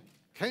 Right.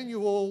 Can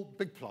you all,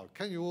 big plug,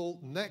 can you all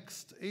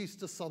next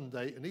Easter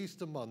Sunday and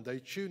Easter Monday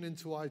tune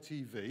into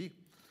ITV?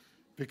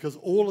 Because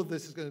all of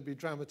this is going to be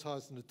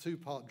dramatized in a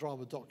 2-part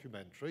drama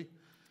documentary.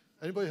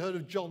 Anybody heard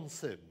of John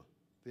Sim,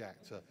 the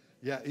actor?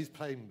 Yeah, he's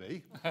playing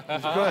me.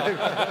 He's great.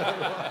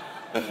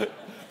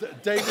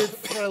 David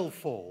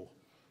Threlfall.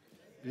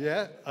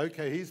 Yeah,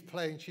 okay, he's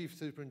playing Chief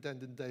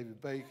Superintendent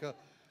David Baker.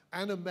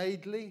 Anna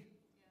Madeley?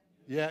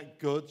 Yeah,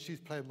 good, she's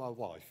playing my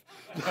wife.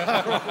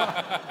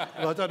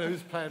 Well, I don't know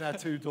who's playing our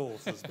two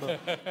daughters, but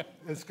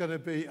it's going to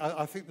be,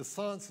 I think the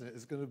science in it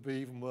is going to be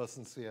even worse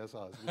than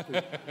CSI. It's going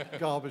to be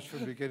garbage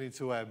from beginning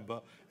to end,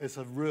 but it's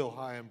a real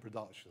high-end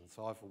production,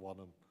 so I, for one,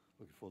 am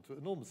looking forward to it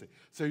enormously.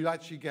 So you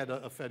actually get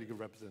a fairly good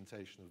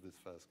representation of this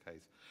first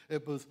case.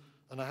 It was,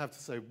 and I have to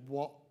say,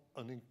 what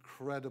an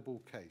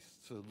incredible case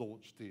to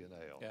launch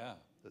DNA on. Yeah.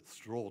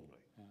 Extraordinary,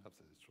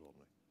 absolutely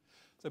extraordinary.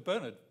 So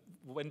Bernard,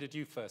 when did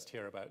you first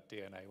hear about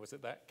DNA? Was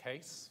it that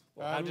case?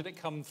 Or how did it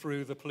come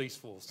through the police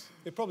force?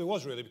 It probably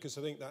was really, because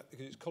I think that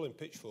it's Colin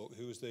Pitchfork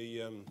who was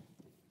the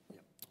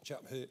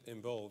chap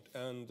involved,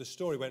 and the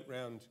story went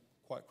round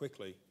quite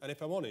quickly. And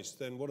if I'm honest,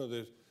 then one of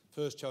the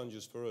first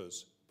challenges for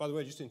us, by the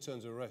way, just in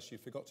terms of arrests, you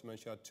forgot to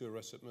mention I had 2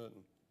 arrests at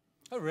Merton.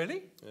 Oh,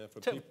 really? Yeah,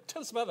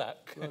 tell us about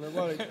that.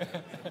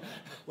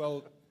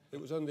 Well,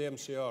 it was on the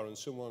MCR and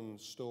someone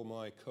stole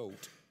my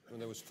coat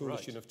and they was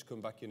foolish enough to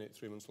come back in it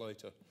 3 months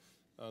later.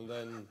 And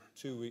then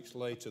 2 weeks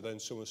later, then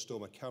someone stole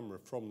my camera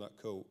from that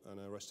coat and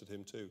I arrested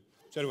him too.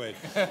 So anyway,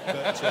 it's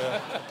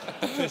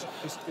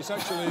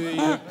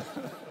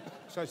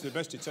actually the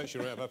best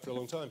detection rate I've had for a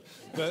long time.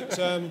 But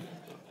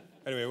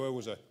anyway, where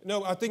was I?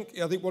 No, I think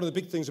one of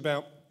the big things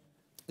about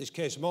this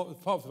case, apart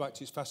from the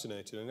fact it's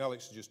fascinating, and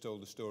Alex has just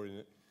told the story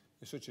in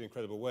such an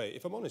incredible way.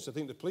 If I'm honest, I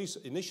think the police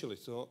initially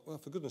thought, well,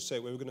 for goodness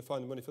sake, where are we going to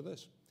find the money for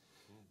this?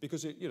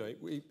 Because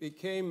it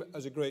came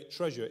as a great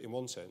treasure in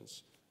one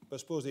sense, but I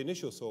suppose the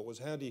initial thought was,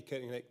 how do you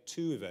connect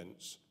 2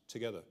 events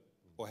together?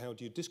 Or how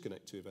do you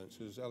disconnect 2 events?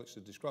 As Alex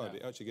had described,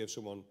 it actually gave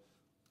someone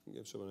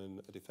in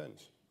a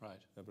defence.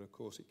 Right. But of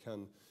course, it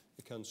can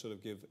sort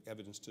of give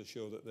evidence to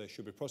show that they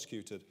should be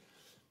prosecuted.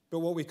 But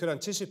what we could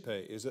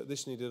anticipate is that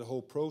this needed a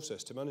whole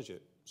process to manage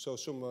it. So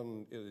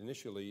someone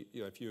initially,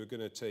 if you were going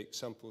to take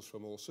samples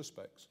from all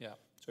suspects. Yeah.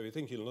 So if you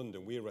think in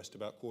London, we arrest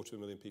about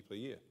 250,000 people a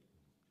year.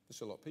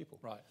 That's a lot of people.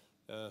 Right.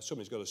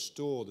 Somebody's got to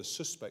store the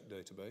suspect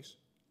database.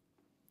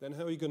 Then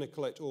how are you going to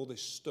collect all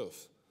this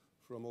stuff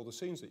from all the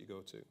scenes that you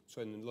go to?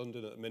 So in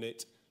London at the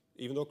minute,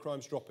 even though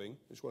crime's dropping,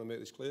 I just want to make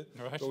this clear,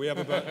 right. but we have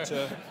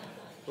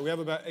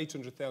about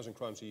 800,000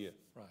 crimes a year.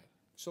 Right.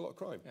 It's a lot of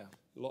crime, a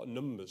lot of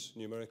numbers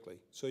numerically.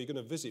 So you're going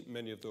to visit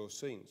many of those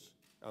scenes.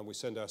 And we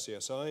send our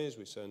CSIs,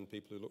 we send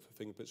people who look for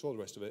fingerprints, all the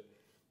rest of it.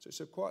 So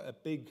it's quite a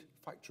big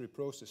factory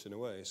process in a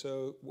way.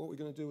 So what are we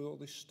going to do with all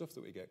this stuff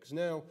that we get? Because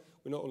now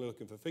we're not only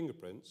looking for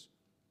fingerprints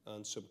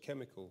and some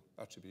chemical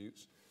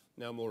attributes,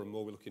 now more and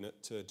more we're looking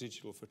at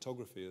digital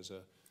photography as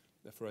a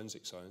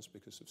forensic science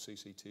because of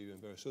CCTV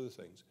and various other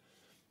things.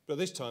 But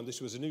this time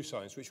this was a new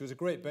science, which was a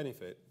great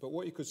benefit. But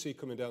what you could see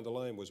coming down the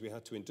line was we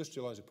had to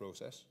industrialise the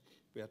process,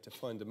 we had to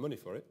find the money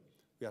for it,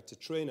 we had to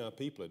train our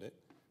people in it,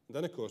 and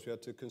then of course we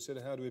had to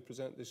consider how do we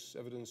present this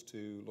evidence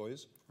to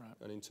lawyers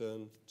and in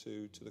turn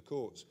to the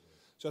courts.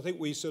 So I think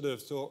we sort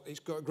of thought it's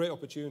got great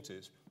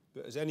opportunities,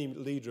 but as any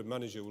leader and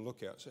manager will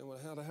look at, saying, well,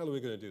 how the hell are we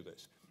going to do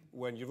this?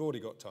 When you've already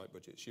got tight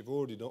budgets, you've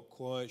already not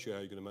quite sure how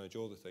you're going to manage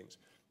all the things.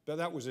 But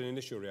that was an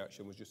initial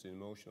reaction, was just an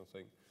emotional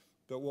thing.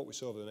 But what we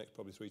saw over the next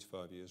probably 3 to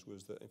 5 years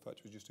was that, in fact,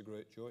 it was just a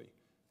great joy.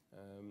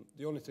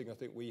 The only thing I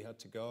think we had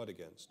to guard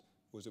against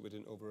was that we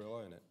didn't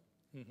over-rely on it.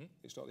 Mm-hmm.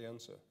 It's not the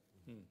answer.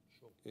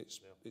 Sure.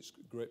 It's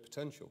great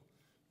potential.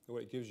 And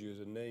what it gives you is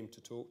a name to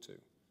talk to.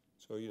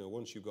 So,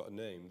 once you've got a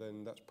name,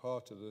 then that's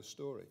part of the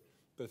story.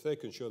 But if they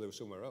can show they were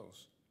somewhere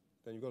else,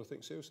 then you've got to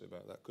think seriously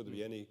about that. Could there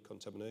be any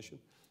contamination?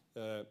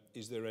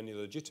 Is there any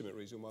legitimate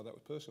reason why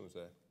that person was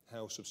there?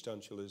 How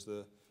substantial is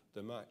the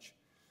match?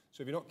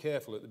 So if you're not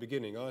careful at the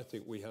beginning, I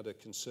think we had a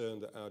concern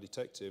that our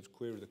detectives,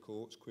 query the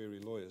courts, query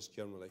lawyers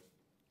generally,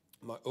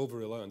 might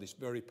over-rely on this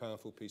very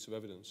powerful piece of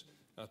evidence.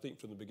 And I think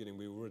from the beginning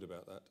we were worried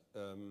about that.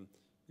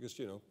 Because,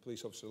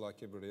 police officers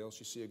like everybody else,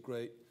 you see a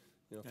great,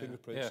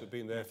 fingerprints have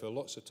been there for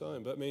lots of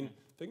time. But I mean,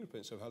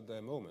 fingerprints have had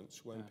their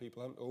moments when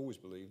people haven't always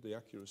believed the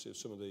accuracy of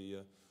some of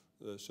the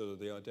sort of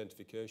the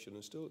identification,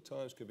 and still at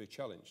times could be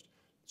challenged.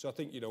 So I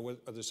think, when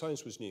the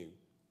science was new,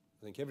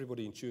 I think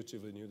everybody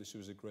intuitively knew this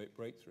was a great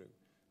breakthrough.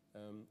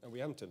 And we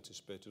hadn't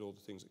anticipated all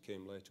the things that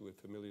came later with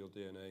familial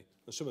DNA.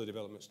 And some of the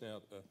developments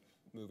now that are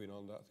moving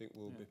on that I think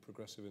will be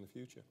progressive in the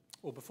future.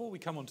 Well, before we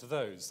come on to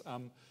those,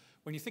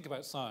 when you think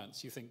about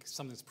science, you think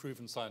something's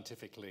proven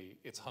scientifically,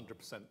 it's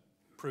 100%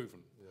 proven.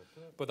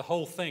 Yeah. But the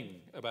whole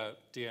thing about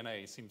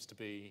DNA seems to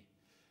be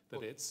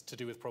that it's to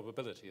do with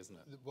probability, isn't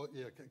it? Well,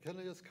 yeah, can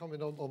I just come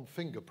in on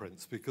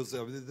fingerprints? Because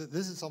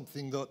this is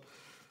something that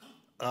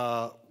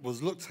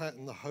was looked at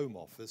in the Home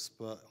Office,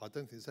 but I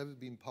don't think it's ever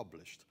been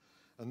published.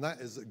 And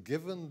that is that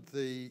given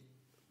the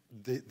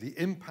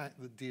impact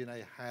that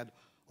DNA had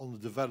on the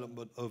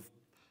development of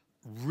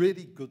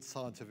really good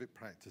scientific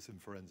practice in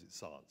forensic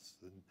science,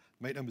 and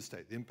make no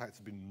mistake, the impact has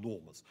been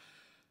enormous.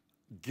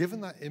 Given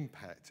that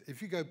impact,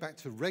 if you go back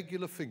to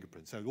regular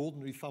fingerprints, so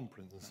ordinary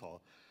thumbprint and so on,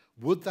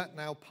 would that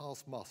now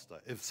pass muster?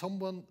 If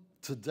someone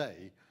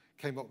today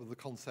came up with the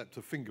concept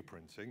of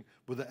fingerprinting,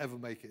 would it ever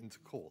make it into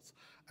courts?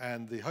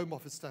 And the Home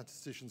Office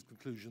statisticians'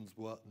 conclusions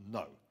were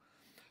no.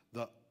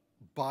 That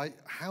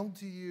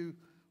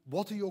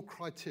what are your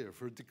criteria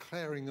for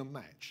declaring a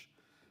match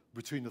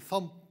between a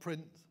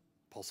thumbprint,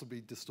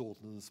 possibly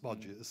distorted and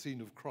smudgy at a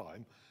scene of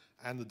crime,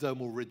 and the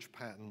dermal ridge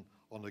pattern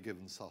on a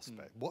given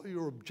suspect? What are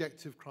your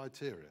objective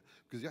criteria?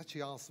 Because you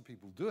actually ask the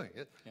people doing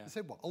it, they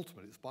say, well,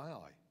 ultimately it's by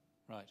eye.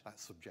 Right.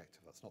 That's subjective,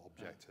 that's not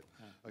objective.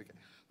 Yeah. Okay.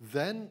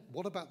 Then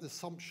what about the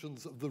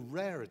assumptions of the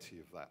rarity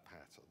of that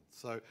pattern?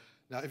 So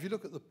now if you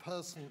look at the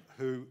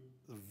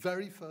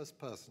very first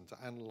person to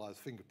analyze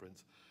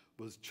fingerprints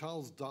was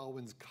Charles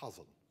Darwin's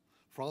cousin,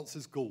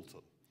 Francis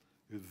Galton,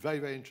 who was very,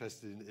 very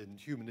interested in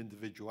human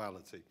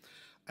individuality.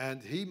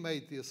 And he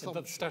made the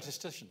assumption... The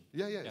statistician.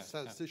 Yeah,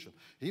 statistician.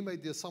 Yeah. He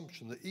made the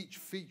assumption that each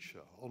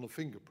feature on a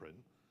fingerprint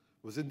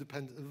was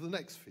independent of the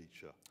next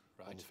feature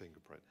on the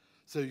fingerprint.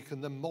 So you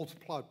can then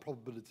multiply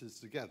probabilities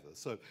together.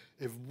 So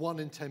if 1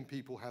 in 10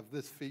 people have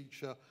this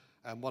feature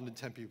and 1 in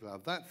 10 people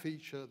have that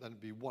feature, then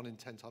it'd be 1 in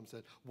 10 times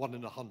 10, 1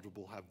 in 100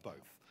 will have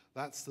both.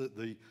 That's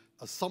the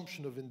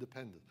assumption of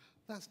independence.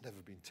 That's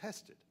never been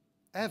tested,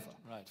 ever,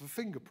 for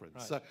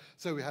fingerprints. Right.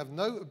 So we have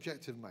no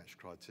objective match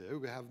criteria.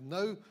 We have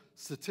no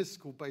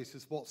statistical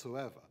basis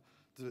whatsoever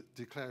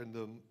declaring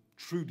them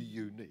truly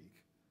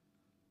unique.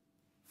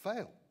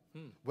 Fail.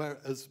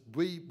 Whereas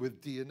we,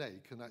 with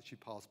DNA, can actually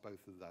pass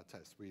both of our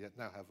tests. We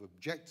now have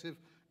objective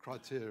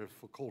criteria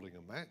for calling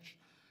a match.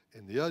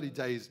 In the early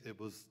days, it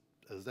was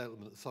there's an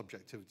element of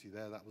subjectivity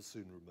there. That was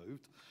soon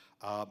removed.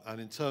 And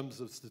in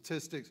terms of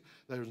statistics,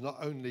 there is not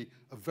only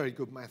a very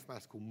good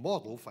mathematical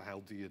model for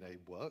how DNA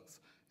works,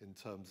 in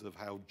terms of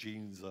how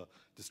genes are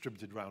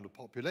distributed around a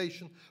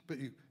population, but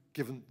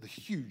given the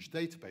huge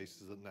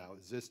databases that now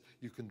exist,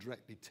 you can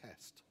directly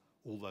test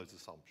all those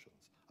assumptions,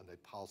 and they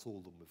pass all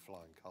of them with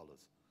flying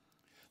colours.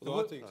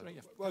 Well,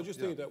 I just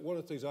think that one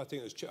of the things I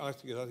think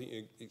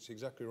it's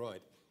exactly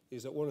right,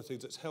 is that one of the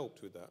things that's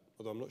helped with that,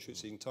 although I'm not sure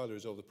it's entirely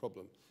resolved the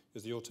problem,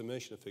 is the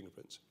automation of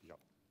fingerprints. Yep.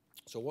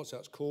 So what's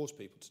that's caused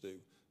people to do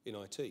in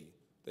IT,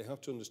 they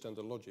have to understand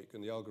the logic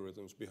and the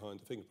algorithms behind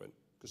the fingerprint,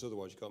 because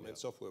otherwise you can't make the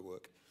software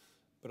work.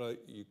 But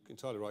you're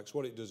entirely right, because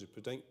what it does is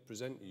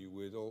present you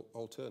with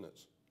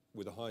alternates,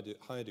 with a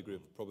higher degree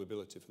of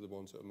probability for the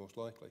ones that are most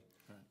likely.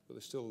 Right. But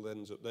there still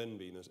ends up then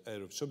being an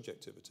air of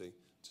subjectivity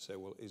to say,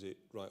 well, is it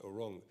right or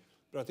wrong?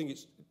 But I think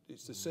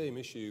it's the same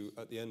issue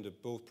at the end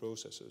of both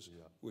processes,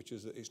 which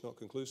is that it's not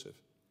conclusive.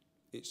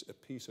 It's a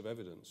piece of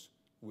evidence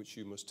which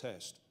you must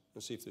test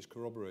and see if there's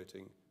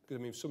corroborating. Because,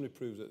 I mean, if somebody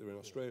proves that they're in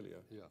Australia,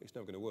 it's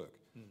never going to work.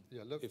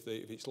 Yeah, look. If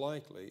it's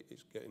likely,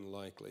 it's getting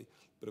likely.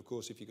 But, of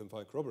course, if you can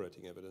find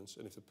corroborating evidence,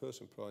 and if the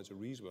person provides a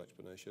reasonable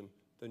explanation,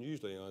 then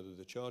usually either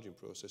the charging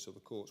process or the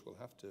courts will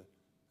have to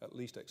at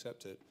least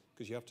accept it,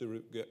 because you have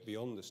to get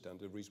beyond the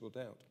standard of reasonable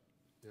doubt.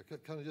 Yeah,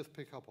 can I just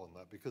pick up on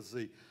that? Because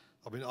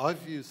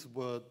I've used the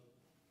word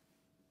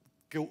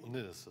guilt and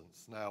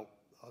innocence. Now,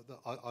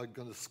 I'm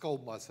going to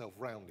scold myself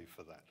roundly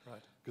for that.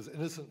 Right. Because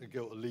innocent and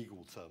guilt are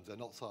legal terms. They're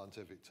not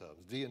scientific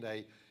terms.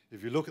 DNA,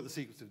 if you look at the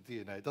sequence of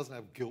DNA, it doesn't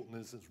have guilt and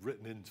innocence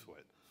written into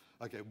it.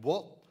 Okay,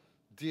 what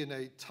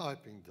DNA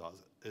typing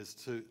does is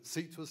to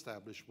seek to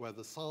establish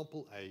whether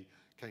sample A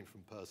came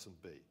from person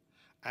B.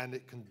 And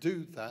it can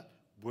do that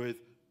with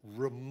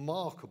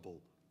remarkable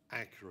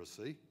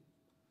accuracy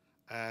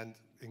and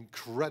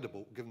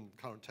incredible, given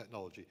current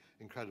technology,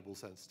 incredible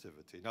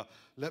sensitivity. Now,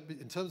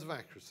 in terms of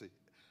accuracy,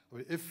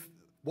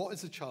 what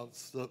is the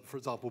chance that, for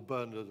example,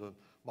 Bernard and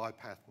my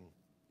pattern,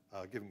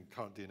 given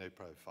current DNA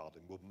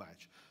profiling, will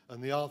match?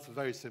 And the answer,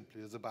 very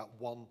simply, is about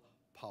 1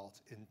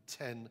 part in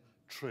 10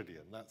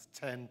 trillion. That's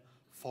 10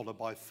 followed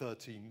by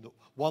 13,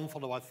 1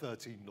 followed by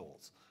 13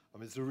 noughts. I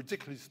mean, it's a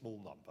ridiculously small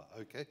number,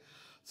 okay?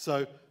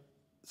 So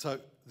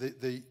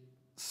the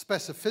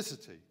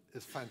specificity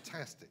is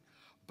fantastic,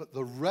 but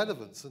the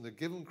relevance in a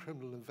given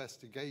criminal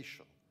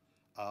investigation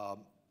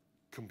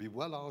can be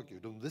well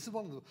argued. And this is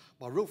one of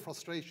my real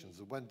frustrations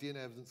of when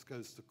DNA evidence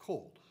goes to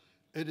court.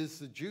 It is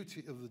the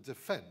duty of the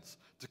defense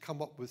to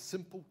come up with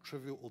simple,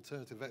 trivial,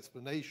 alternative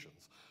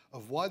explanations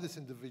of why this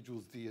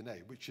individual's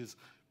DNA, which is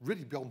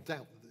really beyond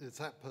doubt that it's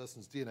that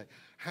person's DNA,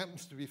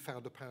 happens to be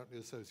found apparently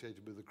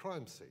associated with the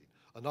crime scene.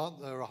 And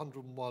aren't there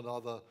 101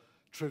 other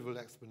trivial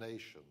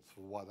explanations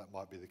for why that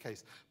might be the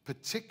case,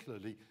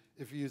 particularly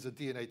if you use a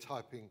DNA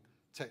typing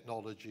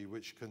technology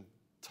which can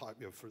type,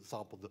 for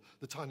example,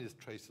 the tiniest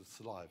trace of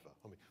saliva.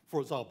 I mean, for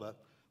example,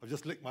 I've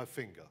just licked my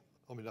finger.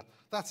 I mean,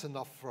 that's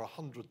enough for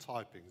 100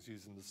 typings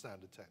using the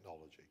standard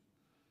technology.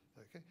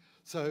 Okay?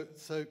 So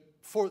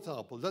for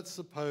example, let's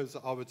suppose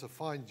I were to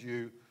find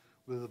you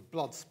with a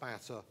blood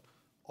spatter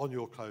on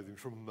your clothing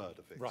from a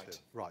murder victim.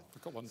 Right.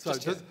 I've got one. So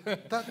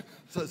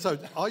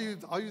are you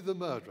the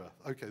murderer?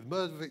 Okay, the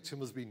murder victim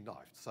has been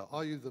knifed. So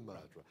are you the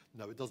murderer?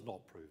 No, it does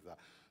not prove that.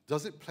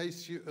 Does it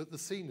place you at the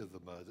scene of the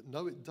murder?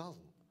 No, it doesn't.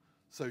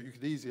 So you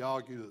could easily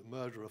argue that the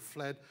murderer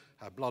fled,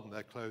 had blood on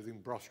their clothing,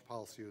 brushed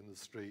past you in the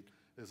street.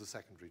 There's a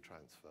secondary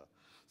transfer.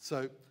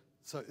 So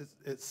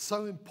it's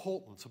so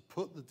important to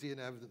put the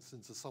DNA evidence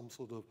into some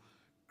sort of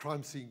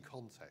crime scene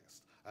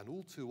context. And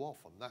all too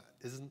often, that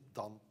isn't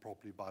done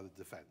properly by the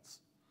defense.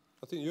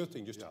 I think the other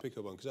thing, just to pick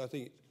up on, because I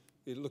think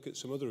you look at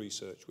some other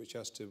research which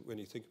has to, when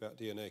you think about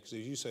DNA, because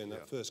as you say in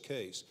that first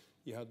case,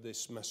 you had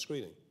this mass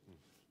screening.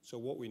 So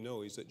what we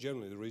know is that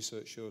generally the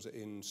research shows that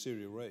in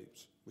serial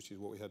rapes, which is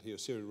what we had here,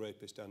 serial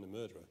rapist and a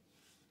murderer,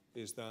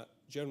 is that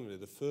generally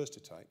the first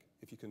attack,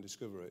 if you can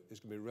discover it, is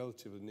going to be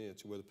relatively near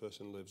to where the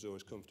person lives or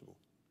is comfortable.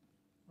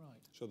 Right.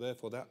 So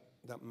therefore that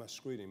mass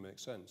screening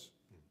makes sense.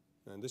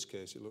 Now in this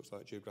case, it looks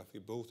like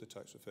geographically both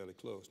attacks were fairly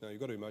close. Now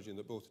you've got to imagine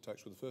that both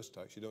attacks were the first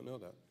attacks. You don't know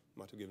that.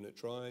 Might have given it a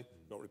try,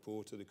 not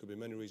reported. There could be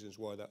many reasons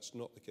why that's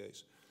not the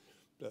case.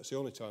 But that's the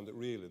only time that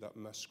really that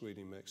mass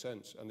screening makes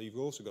sense. And you've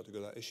also got to go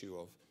to that issue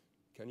of,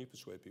 can you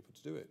persuade people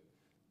to do it?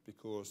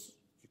 Because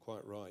you're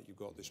quite right, you've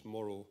got this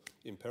moral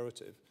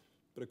imperative.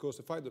 But of course,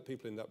 the fact that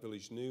people in that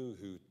village knew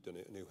who'd done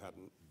it and who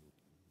hadn't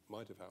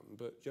might have happened.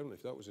 But generally,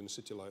 if that was in a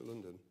city like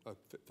London, a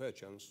fair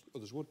chance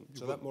others wouldn't.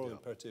 So that moral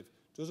imperative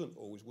doesn't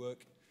always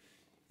work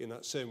in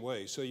that same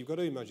way. So you've got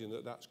to imagine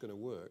that that's going to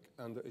work,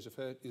 and that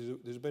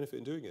there's a benefit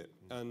in doing it.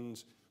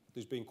 And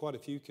there's been quite a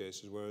few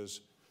cases,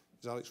 whereas,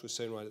 as Alex was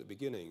saying right at the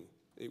beginning,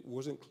 it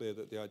wasn't clear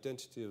that the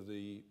identity of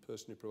the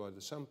person who provided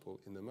the sample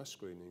in the mass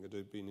screening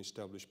had been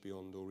established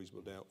beyond all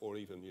reasonable doubt, or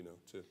even, it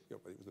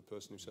was the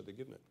person who said they'd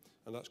given it.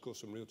 And that's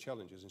caused some real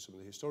challenges in some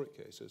of the historic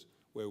cases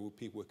where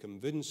people were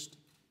convinced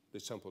they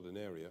sampled an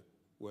area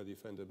where the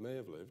offender may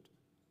have lived.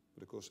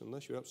 But of course,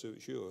 unless you're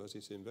absolutely sure, as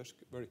it's in the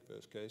very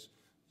first case,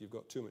 you've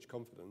got too much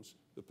confidence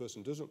the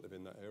person doesn't live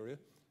in that area,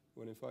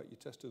 when in fact you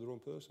tested the wrong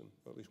person,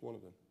 or at least one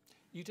of them.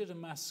 You did a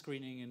mass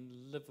screening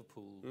in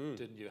Liverpool,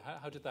 didn't you?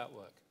 How did that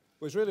work?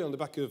 Well, it's really on the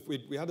back of,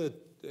 we have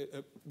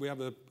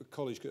a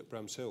college at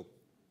Bramshill,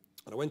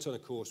 and I went on a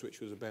course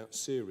which was about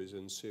series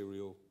and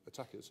serial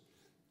attackers,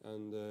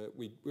 and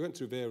we went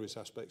through various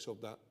aspects of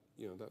that,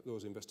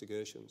 those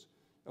investigations,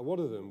 and one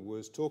of them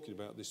was talking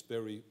about this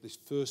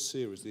first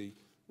series, the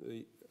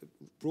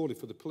broadly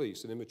for the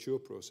police, an immature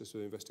process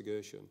of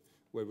investigation,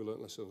 where we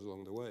learnt lessons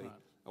along the way. Right.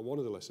 And one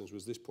of the lessons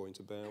was this point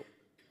about,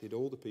 did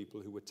all the people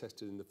who were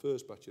tested in the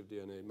first batch of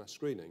DNA mass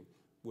screening,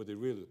 were they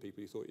really the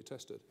people you thought you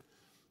tested?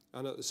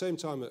 And at the same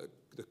time at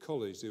the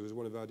college, there was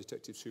one of our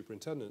detective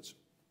superintendents,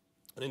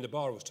 and in the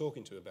bar I was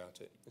talking to about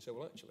it. I said,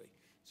 well, actually,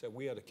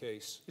 we had a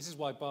case. This is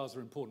why bars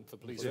are important for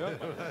police. Yeah,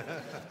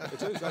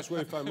 it is. That's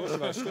where we found most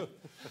of our stuff.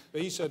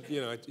 But he said,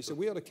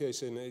 we had a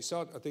case in, I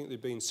think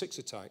there'd been 6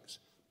 attacks.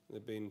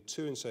 There'd been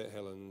 2 in St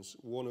Helens,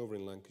 1 over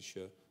in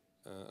Lancashire,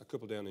 a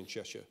couple down in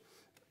Cheshire.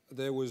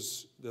 There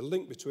was the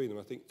link between them.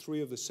 I think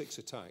 3 of the 6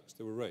 attacks,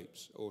 there were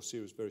rapes or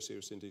very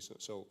serious indecent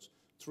assaults.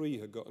 3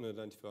 had got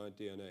unidentified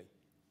DNA.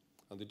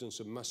 And they'd done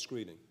some mass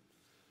screening.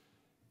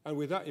 And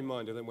with that in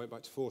mind, I then went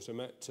back to force. I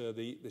met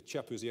the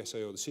chap who was the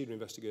SAO, the Senior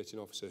Investigating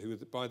Officer, who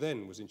by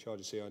then was in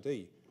charge of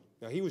CID.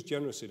 Now, he was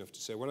generous enough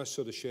to say, when I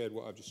sort of shared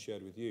what I've just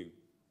shared with you,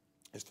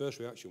 his first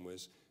reaction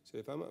was, he said,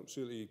 if I'm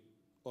absolutely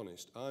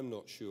honest, I'm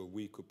not sure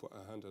we could put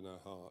our hand on our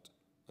heart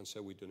and say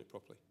we'd done it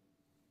properly,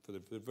 for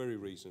the very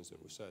reasons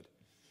that were said.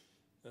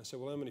 And I said,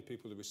 well, how many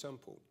people did we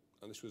sample?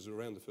 And this was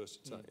around the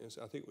first attack.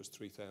 I think it was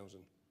 3,000.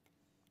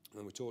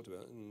 And we talked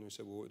about it, and we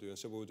said, well, what do we do? I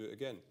said, well, we'll do it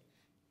again.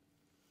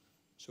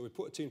 So we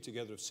put a team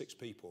together of 6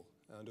 people,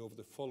 and over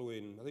the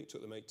following, I think it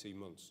took them 18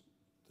 months,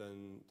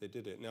 then they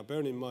did it. Now,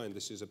 bearing in mind,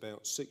 this is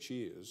about 6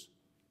 years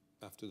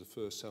after the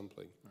first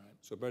sampling. Right.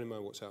 So bearing in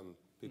mind what's happened.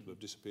 People have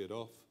disappeared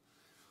off,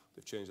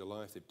 they've changed their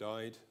life, they've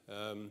died.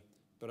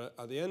 But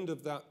at the end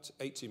of that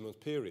 18-month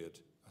period,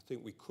 I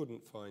think we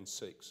couldn't find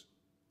 6.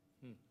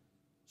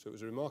 So it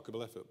was a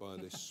remarkable effort by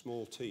this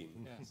small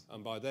team. Yes.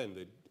 And by then,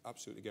 they'd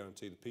absolutely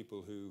guaranteed the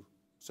people who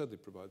said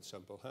they'd provide the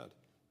sample had.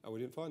 And we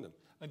didn't find them.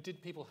 And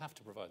did people have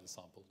to provide the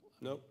sample?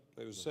 No,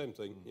 it was the same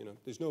thing.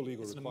 There's no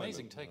legal requirement. It's an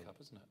amazing take-up,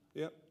 isn't it?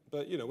 Yeah,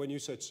 but when you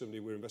say to somebody,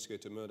 we're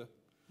investigating a murder,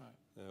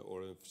 right,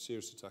 or a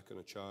serious attack on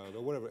a child,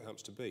 or whatever it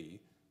happens to be,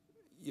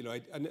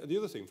 and the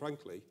other thing,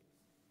 frankly,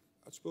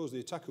 I suppose the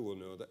attacker will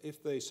know that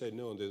if they say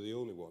no and they're the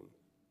only one,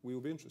 we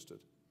will be interested.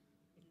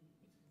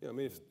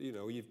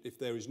 If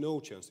there is no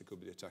chance they could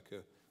be the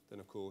attacker, then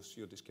of course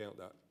you'll discount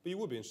that. But you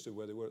would be interested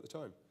where they were at the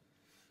time.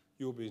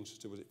 You'll be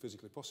interested, was it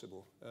physically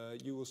possible?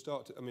 You will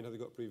start to, have they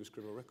got a previous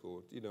criminal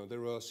record?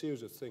 There are a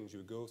series of things you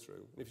would go through.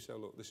 And if you say,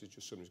 look, this is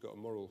just someone who's got a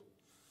moral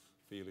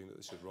feeling that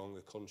this is wrong,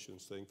 a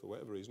conscience thing for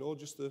whatever reason, or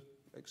just the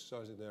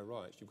exercising their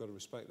rights, you've got to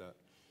respect that.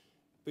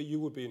 But you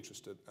would be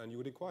interested and you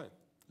would inquire.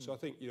 So I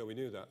think, we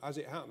knew that. As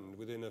it happened,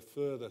 within a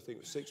further, I think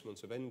it was 6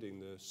 months of ending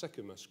the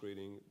second mass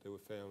screening, they were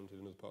found in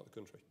another part of the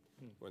country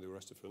when they were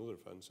arrested for another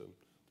offence and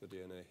the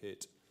DNA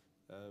hit.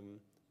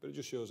 But it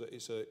just shows that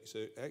it's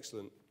an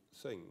excellent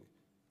thing.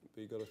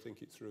 But you've got to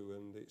think it through,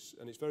 and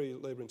it's very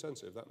labour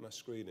intensive. That mass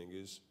screening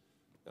is,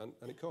 and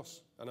it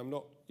costs. And I'm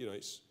not,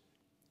 it's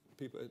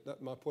people.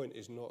 My point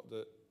is not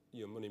that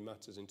money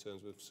matters in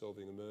terms of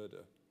solving a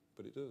murder,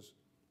 but it does,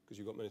 because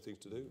you've got many things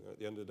to do. At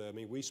the end of the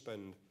day, we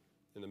spend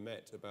in the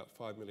Met about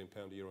 £5 million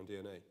a year on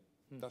DNA.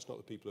 That's not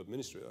the people who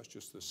administer it. That's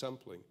just the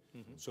sampling.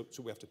 So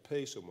we have to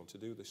pay someone to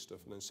do this stuff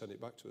and then send it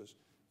back to us.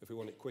 If we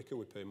want it quicker,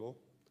 we pay more.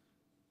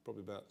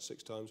 Probably about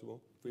 6 times more.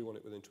 If we want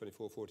it within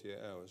 24, 48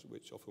 hours,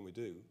 which often we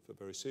do for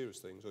very serious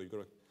things, or you've got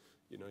to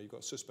You know, you've got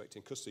a suspect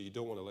in custody you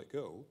don't want to let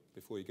go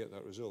before you get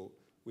that result.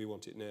 We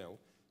want it now,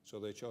 so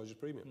they charge a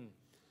premium.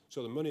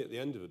 So the money at the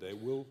end of the day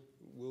will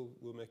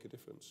make a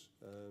difference.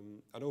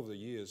 And over the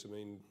years, I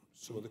mean,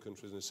 some other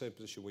countries in the same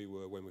position we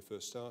were when we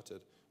first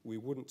started, we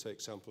wouldn't take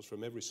samples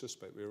from every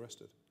suspect we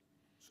arrested.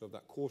 So of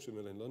that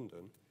 250,000 in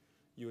London,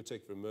 you would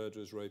take it from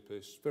murderers,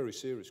 rapists, very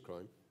serious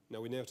crime.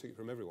 Now we now take it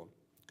from everyone,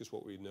 because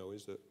what we know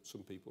is that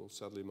some people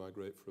sadly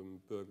migrate from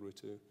burglary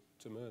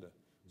to murder.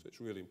 So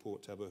it's really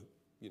important to have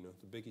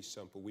the biggest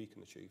sample we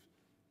can achieve.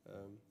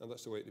 And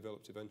that's the way it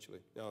developed eventually.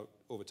 Now,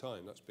 over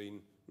time, that's been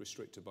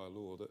restricted by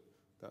law, that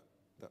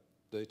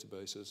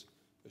database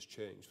has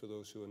changed for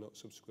those who are not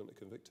subsequently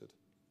convicted,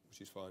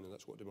 which is fine, and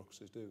that's what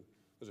democracies do.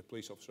 As a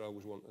police officer, I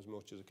always want as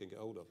much as I can get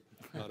hold of.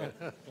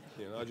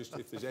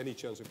 If there's any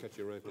chance of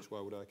catching a rapist, why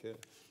would I care?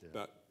 Yeah.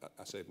 But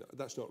I said, no,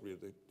 that's not really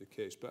the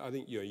case. But I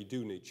think you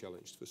do need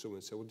challenge for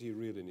someone to say, well, do you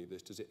really need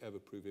this? Does it ever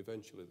prove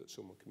eventually that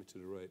someone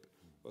committed a rape?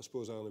 Well, I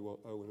suppose I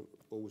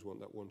always want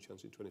that one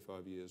chance in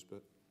 25 years,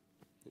 but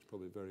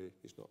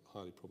it's not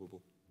highly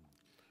probable.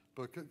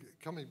 But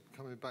coming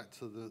back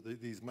to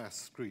these mass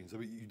screens, I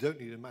mean, you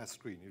don't need a mass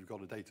screen, you've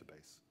got a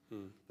database.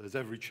 There's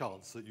every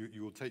chance that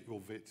you will take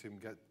your victim,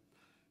 get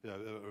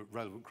a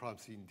relevant crime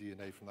scene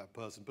DNA from that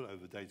person, put it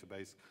over the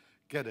database,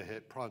 get a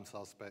hit, prime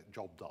suspect,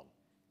 job done,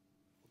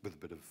 with a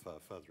bit of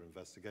further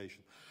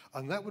investigation.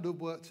 And that would have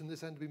worked in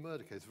this Enderby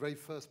murder case, the very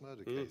first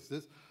murder case.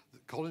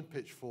 Colin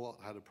Pitchford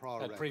had a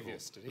prior record.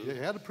 Previous, did he? Yeah, he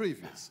had a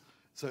previous.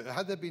 So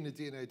had there been a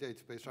DNA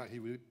database, right, he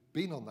would have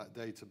been on that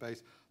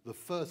database. The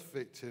first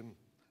victim,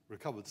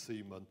 recovered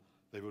semen,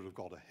 they would have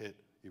got a hit,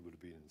 he would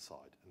have been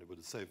inside, and it would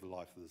have saved the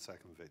life of the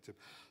second victim.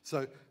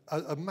 So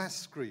a mass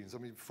screens, I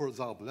mean, for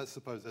example, let's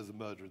suppose there's a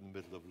murder in the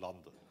middle of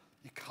London.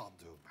 You can't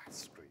do a mass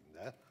screen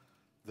there.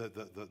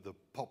 The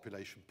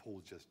population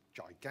pool is just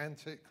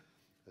gigantic.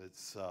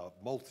 It's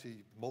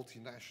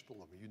multinational.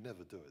 I mean, you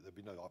never do it. There'd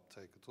be no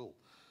uptake at all.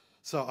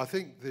 So I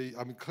think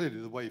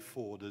clearly the way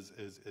forward is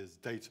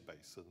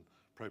database and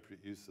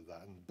appropriate use of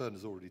that. And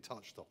Bernard's already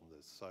touched on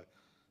this. So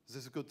is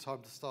this a good time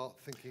to start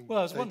thinking? Well,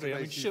 I was wondering,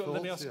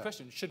 let me ask a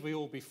question. Should we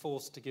all be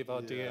forced to give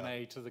our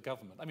DNA to the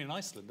government? I mean, in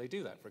Iceland, they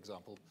do that, for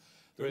example.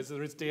 There is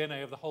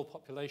DNA of the whole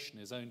population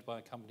is owned by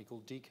a company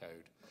called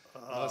Decode.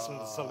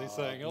 Iceland is suddenly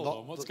saying, hold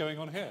on, what's going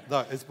on here?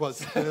 No,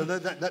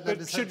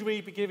 but should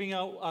we be giving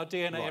out our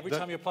DNA every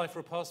time you apply for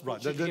a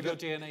passport? Should you give your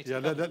DNA to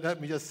the government? Let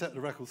me just set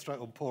the record straight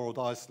on poor old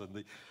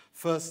Iceland.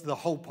 The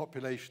whole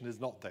population is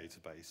not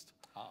databased.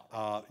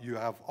 You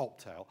have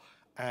opt-out.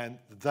 And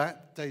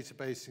that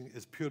databasing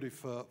is purely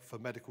for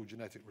medical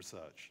genetic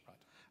research.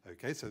 Right.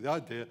 Okay, so the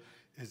idea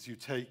is you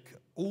take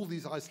all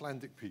these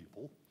Icelandic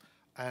people,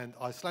 and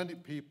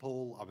Icelandic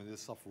people, I mean, they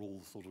suffer all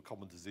the sort of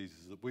common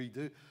diseases that we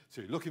do.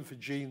 So you're looking for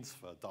genes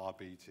for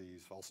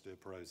diabetes, for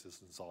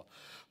osteoporosis, and so on.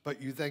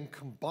 But you then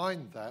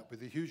combine that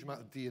with a huge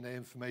amount of DNA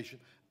information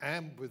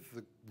and with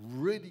the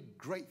really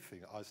great thing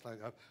at Iceland,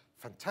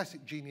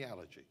 fantastic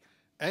genealogy.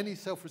 Any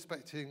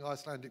self-respecting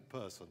Icelandic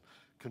person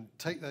can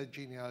take their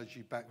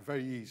genealogy back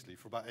very easily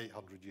for about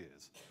 800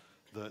 years.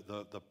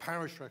 The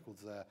parish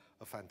records there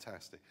are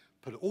fantastic.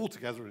 Put it all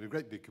together in a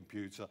great big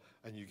computer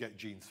and you get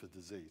genes for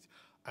disease.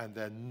 And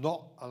they're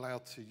not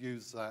allowed to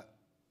use that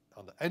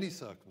under any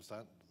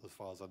circumstance, as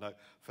far as I know,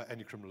 for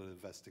any criminal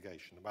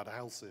investigation, no matter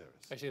how serious.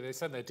 Actually, they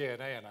send their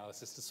DNA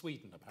analysis to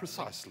Sweden, apparently.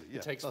 Precisely, yeah.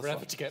 It takes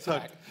forever to get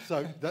back.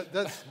 So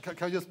can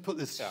I just put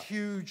this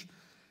huge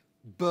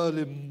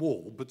Berlin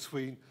Wall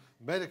between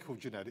medical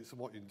genetics and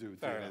what you can do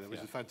with DNA, which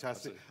is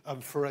fantastic,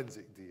 and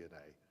forensic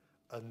DNA.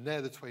 And there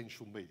the twain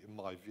shall meet, in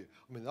my view.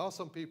 I mean, there are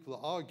some people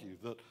that argue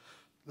that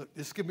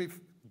this give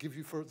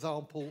you, for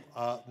example,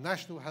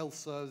 National Health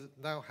Service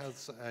now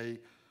has a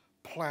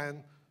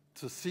plan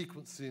to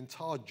sequence the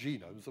entire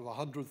genomes of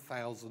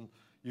 100,000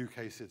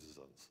 UK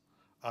citizens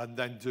and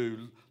then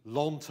do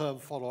long-term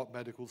follow-up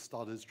medical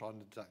studies trying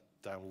to track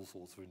down all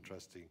sorts of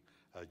interesting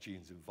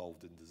genes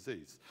involved in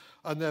disease.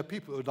 And there are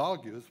people who would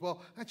argue as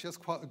well, actually that's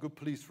quite a good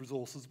police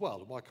resource as well,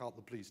 and why can't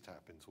the police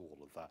tap into all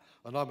of that?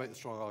 And I make the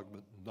strong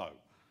argument, no,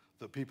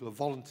 that people are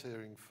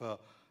volunteering for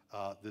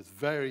this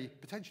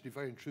potentially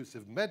very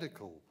intrusive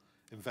medical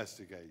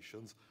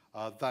investigations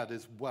that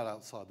is well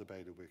outside the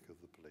bailiwick of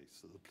the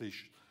police. That the police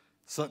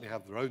certainly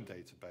have their own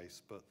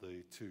database, but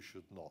the two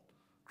should not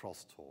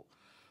cross-talk.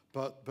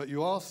 But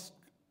you ask,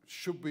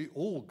 should we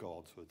all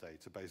go onto a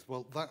database?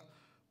 Well, that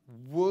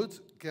would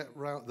get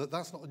round,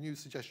 that's not a new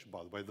suggestion,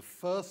 by the way. The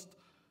first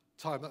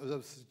time that was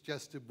ever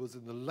suggested was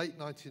in the late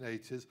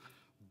 1980s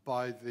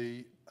by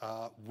the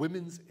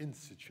Women's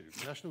Institute,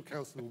 National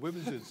Council of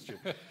Women's Institute,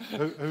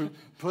 who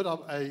put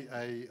up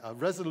a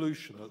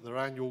resolution at their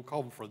annual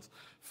conference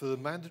for the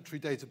mandatory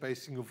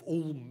databasing of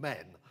all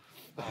men.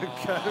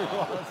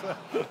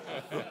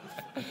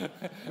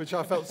 Which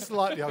I felt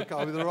slightly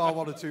uncomfortable. I mean, there are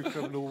one or two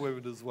criminal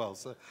women as well.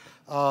 So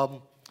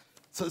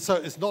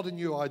it's not a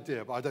new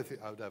idea, but I don't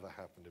think that would ever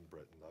happen in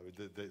Britain. I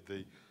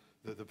mean,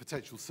 the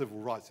potential civil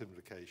rights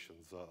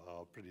implications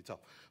are pretty tough.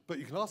 But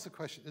you can ask the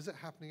question, is it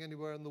happening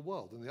anywhere in the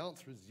world? And the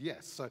answer is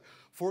yes. So,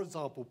 for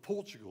example,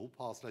 Portugal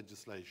passed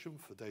legislation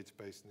for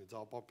databasing the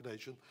entire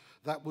population.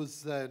 That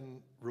was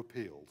then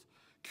repealed.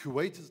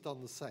 Kuwait has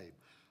done the same.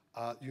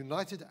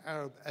 United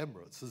Arab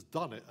Emirates has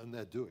done it, and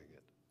they're doing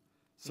it.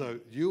 So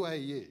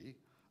UAE,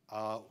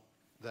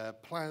 their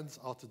plans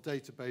are to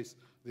database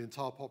the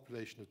entire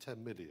population of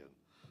 10 million.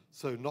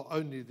 So not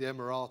only the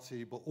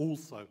Emirati, but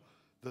also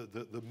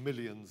the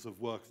millions of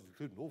workers,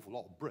 including an awful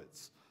lot of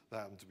Brits that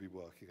happen to be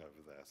working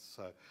over there.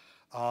 So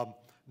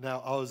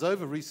now I was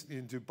over recently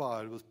in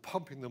Dubai and was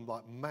pumping them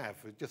like mad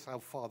for just how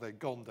far they'd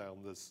gone down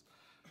this,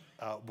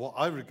 what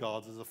I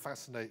regard as a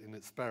fascinating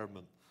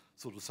experiment,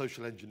 sort of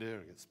social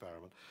engineering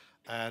experiment.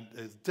 And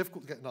it's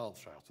difficult to get an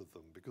answer out of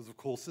them because, of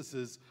course, this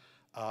is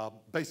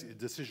basically a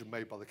decision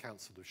made by the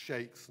Council of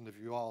Sheikhs. And if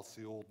you ask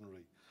the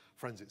ordinary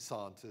forensic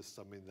scientists,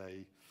 I mean,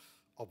 they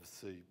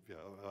obviously,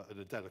 are in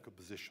a delicate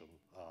position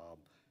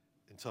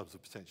in terms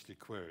of potentially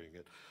querying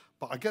it.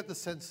 But I get the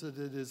sense that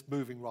it is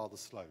moving rather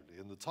slowly,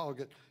 and the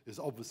target is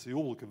obviously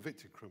all the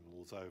convicted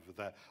criminals over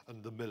there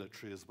and the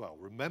military as well.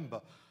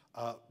 Remember,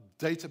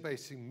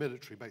 databasing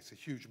military makes a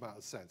huge amount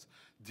of sense.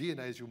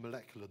 DNA is your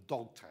molecular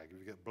dog tag if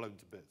you get blown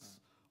to bits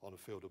on a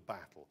field of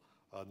battle.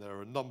 And there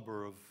are a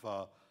number of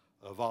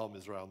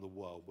armies around the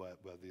world where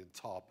the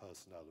entire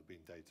personnel have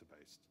been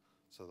databased.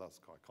 So that's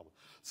quite common.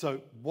 So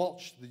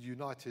watch the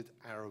United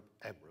Arab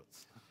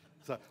Emirates.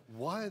 So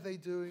why are they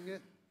doing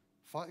it?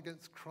 Fight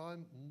against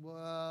crime?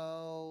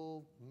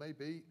 Well,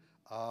 maybe.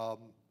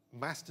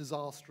 Mass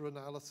disaster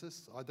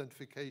analysis,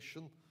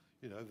 identification.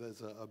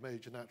 There's a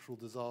major natural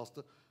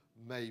disaster.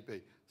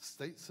 Maybe.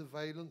 State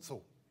surveillance?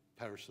 Oh,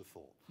 perish the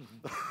thought.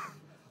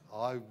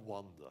 I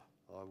wonder.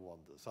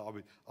 So, I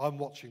mean, I'm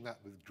watching that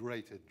with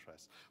great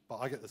interest. But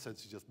I get the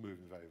sense it's just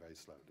moving very, very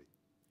slowly.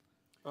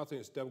 I think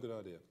it's a damn good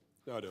idea.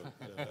 No, I don't.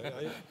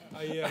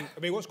 I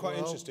mean, what's quite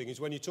interesting is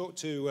when you talk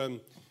to,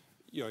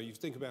 you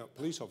think about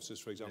police officers,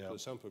 for example, a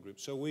sample group.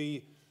 So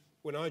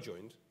when I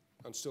joined,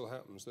 and still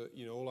happens, that,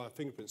 all our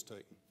fingerprints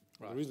taken.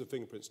 Right. The reason the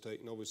fingerprints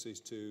taken, obviously, is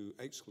to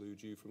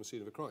exclude you from the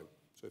scene of a crime.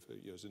 So if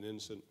as an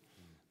innocent,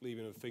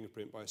 leaving a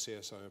fingerprint by a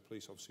CSI or a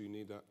police officer, you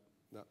need that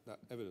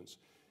evidence.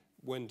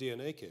 When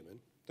DNA came in,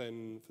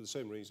 then for the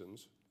same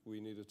reasons,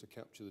 we needed to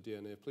capture the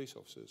DNA of police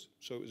officers.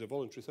 So it was a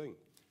voluntary thing,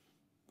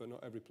 but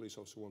not every police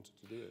officer wanted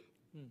to do it.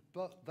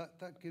 But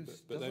that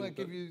gives, doesn't that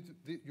give you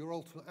your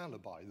ultimate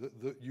alibi,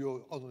 that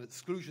you're on an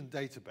exclusion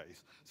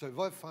database? So if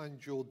I find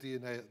your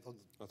DNA...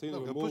 I think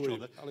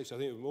Alex, I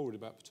think they were more worried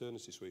about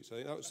paternity suites. I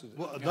think that was the...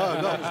 Well,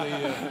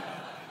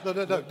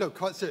 no,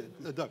 quite serious.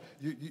 No,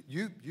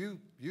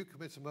 you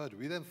commit a murder.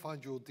 We then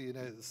find your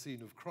DNA at the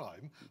scene of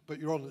crime, but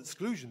you're on an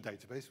exclusion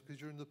database because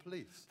you're in the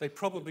police. They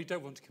probably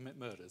don't want to commit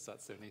murders,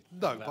 that's the only...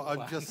 No, but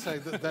I'm just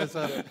saying that there's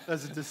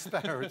a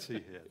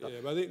disparity here. Yeah,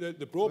 but I think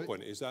the broad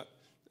point is that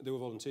they were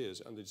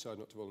volunteers and they decided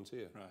not to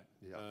volunteer. Right.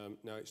 Yeah.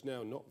 Now, it's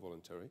now not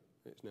voluntary,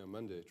 it's now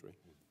mandatory.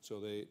 So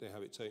they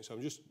have it taken. So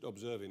I'm just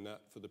observing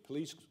that for the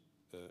police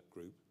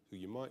group, who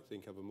you might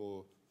think have a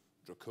more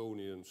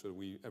draconian, sort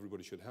of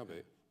everybody should have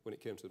it, when it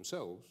came to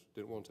themselves,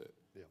 didn't want it.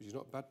 Yeah. Which is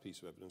not a bad piece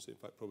of evidence. In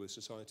fact, probably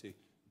society,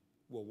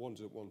 one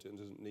doesn't want it and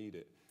doesn't need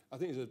it. I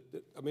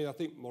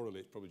think morally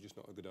it's probably just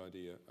not a good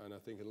idea. And I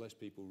think unless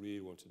people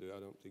really want to do it,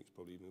 I don't think it's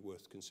probably even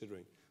worth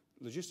considering.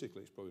 Logistically,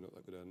 it's probably not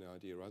that good an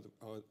idea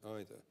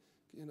either.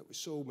 With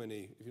so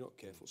many, if you're not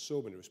careful,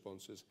 so many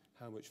responses,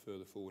 how much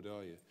further forward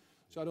are you?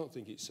 So I don't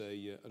think it's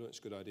a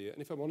good idea.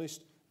 And if I'm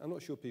honest, I'm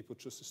not sure people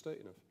trust the state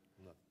enough.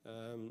 No.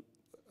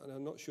 And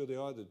I'm not sure they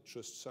either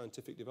trust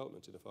scientific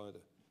development enough either.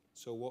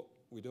 So what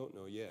we don't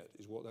know yet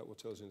is what that will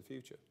tell us in the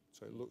future.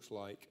 So it looks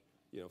like,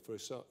 for a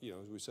start,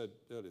 as we said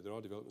earlier, there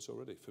are developments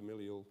already.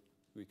 Familial,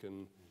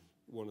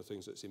 one of the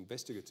things that's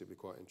investigatively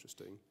quite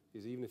interesting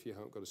is even if you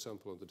haven't got a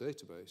sample on the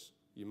database,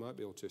 you might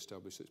be able to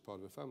establish that it's part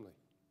of a family.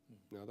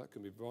 Now, that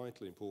can be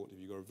vitally important.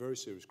 If you've got a very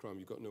serious crime,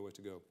 you've got nowhere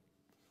to go.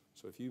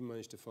 So if you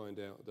manage to find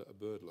out that a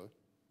burglar,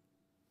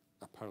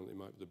 apparently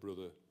might be the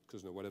brother,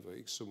 cousin or whatever,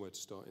 it's somewhere to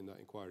start in that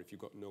inquiry if you've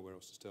got nowhere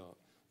else to start.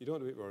 You don't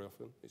do it very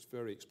often. It's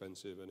very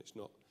expensive and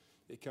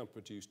it can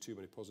produce too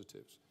many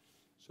positives.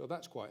 So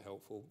that's quite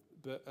helpful.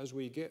 But as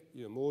we get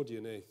more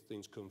DNA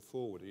things come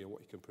forward,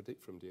 what you can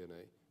predict from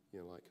DNA,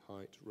 like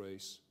height,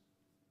 race,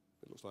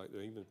 it looks like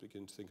they're even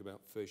beginning to think about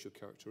facial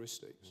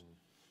characteristics.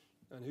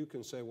 And who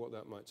can say what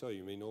that might tell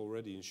you? I mean,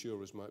 already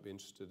insurers might be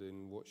interested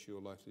in what's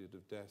your likelihood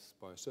of death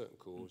by a certain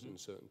cause in a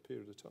certain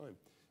period of time.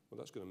 Well,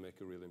 that's going to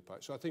make a real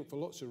impact. So I think for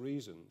lots of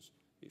reasons,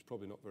 it's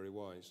probably not very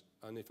wise.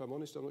 And if I'm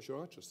honest, I'm not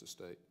sure I trust the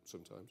state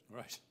sometimes.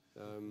 Right.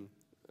 And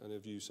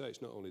if you say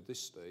it's not only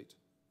this state,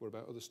 what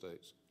about other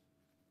states?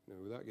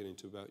 Without getting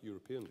into about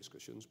European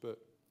discussions, but,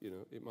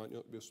 it might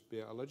not just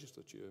be our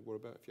legislature. What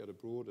about if you had a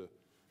broader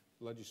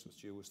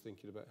legislature was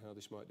thinking about how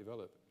this might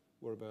develop?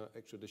 What about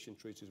extradition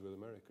treaties with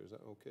America? Is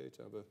that okay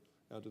to have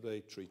how do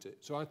they treat it?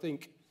 So I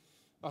think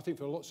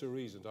for lots of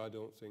reasons, I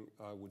don't think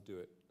I would do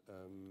it.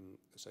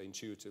 Say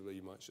intuitively,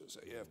 you might say,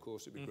 yeah, of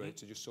course, it'd be great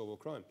to just solve all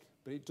crime.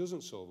 But it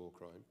doesn't solve all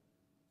crime.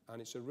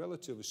 And it's a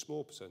relatively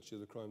small percentage of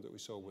the crime that we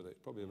solve with it,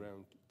 probably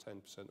around 10%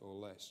 or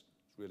less.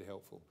 It's really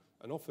helpful.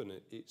 And often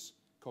it's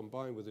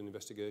combined with an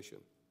investigation.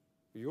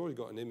 If you've already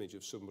got an image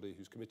of somebody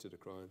who's committed a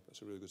crime,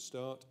 that's a really good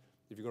start.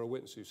 If you've got a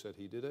witness who said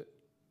he did it,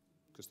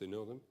 because they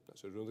know them,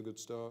 that's another good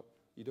start.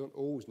 You don't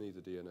always need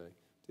the DNA.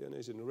 DNA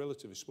is in a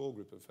relatively small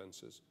group of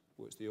offences,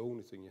 where it's the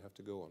only thing you have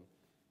to go on,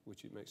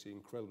 which it makes it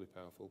incredibly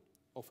powerful.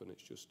 Often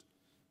it's just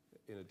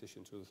in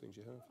addition to other things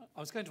you have. I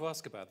was going to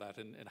ask about that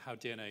and how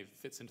DNA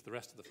fits into the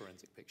rest of the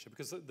forensic picture,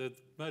 because the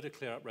murder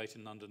clear-up rate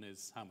in London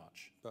is how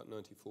much? About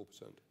 94%.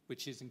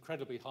 Which is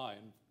incredibly high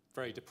and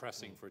very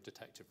depressing for a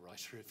detective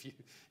writer if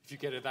you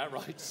get it that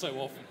right so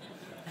often.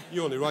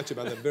 You only write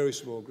about that very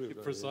small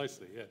group.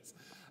 Precisely, yes.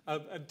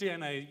 And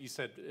DNA, you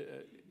said,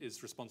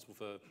 is responsible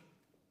for,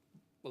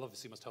 well,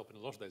 obviously must help in a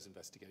lot of those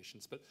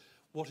investigations, but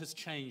what has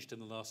changed in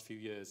the last few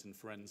years in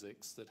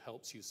forensics that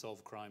helps you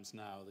solve crimes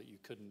now that you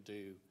couldn't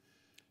do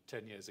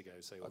 10 years ago,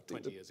 say, or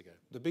 20 years ago?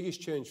 The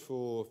biggest change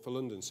for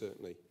London,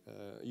 certainly,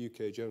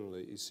 UK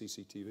generally, is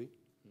CCTV.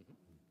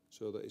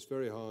 So that it's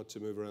very hard to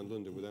move around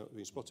London without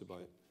being spotted by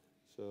it.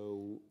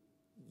 So,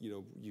 you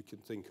know, you can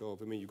think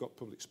of, I mean, you've got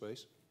public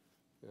space.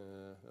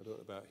 I don't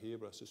know about here,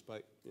 but I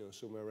suspect, you know,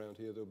 somewhere around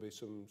here there'll be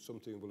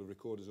something will have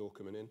recorders all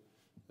coming in.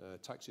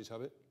 Taxis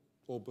have it.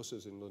 All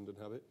buses in London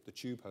have it. The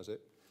tube has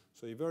it.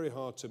 So you're very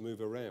hard to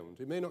move around.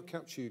 It may not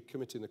capture you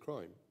committing the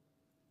crime,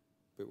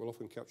 but it will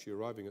often capture you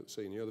arriving at the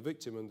scene. You know, the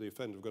victim and the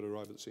offender have got to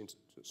arrive at the scene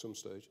at some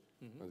stage,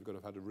 and they've got to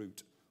have had a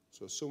route.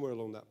 So somewhere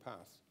along that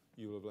path,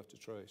 you will have left a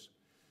trace.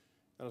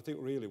 And I think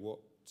really what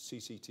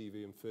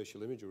CCTV and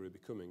facial imagery are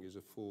becoming is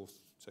a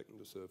second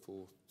or third,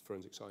 fourth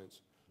forensic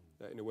science,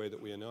 in a way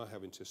that we are now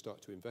having to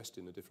start to invest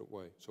in a different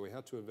way. So we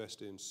had to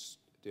invest in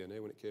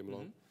DNA when it came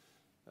along,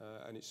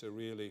 and it's a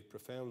really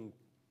profound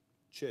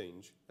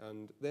change,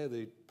 and they're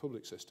the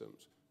public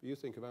systems. But you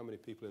think of how many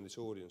people in this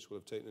audience will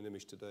have taken an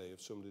image today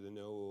of somebody they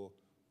know or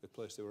the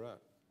place they were at.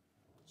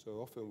 So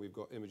often we've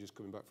got images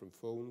coming back from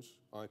phones,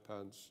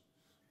 iPads,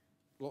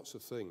 lots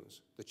of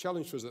things. The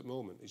challenge for us at the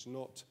moment is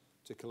not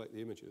to collect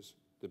the images.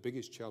 The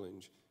biggest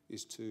challenge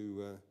is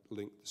to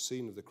link the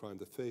scene of the crime,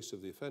 the face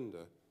of the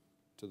offender,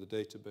 to the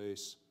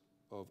database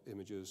of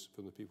images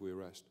from the people we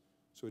arrest.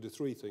 So we do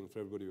three things for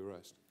everybody we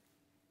arrest.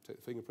 We take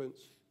the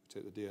fingerprints,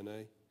 we take the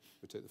DNA,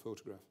 we take the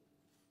photograph.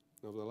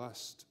 And over the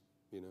last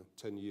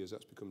 10 years,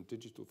 that's become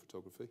digital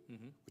photography,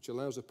 which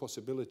allows a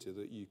possibility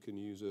that you can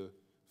use a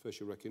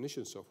facial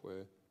recognition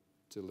software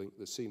to link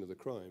the scene of the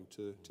crime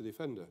to the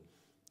offender.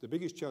 The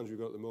biggest challenge we've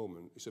got at the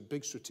moment is a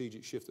big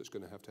strategic shift that's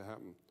going to have to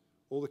happen.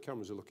 All the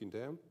cameras are looking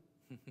down.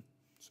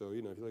 So,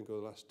 you know, if you think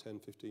of the last 10,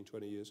 15,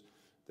 20 years,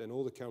 then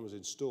all the cameras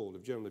installed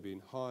have generally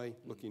been high,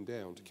 looking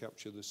down to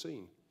capture the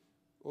scene.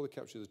 Or they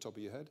capture the top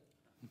of your head.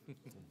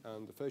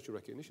 And the facial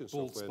recognition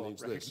software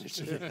needs this.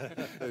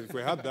 If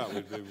we had that,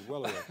 we'd be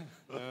well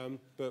aware.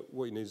 But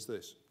what you need is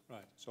this.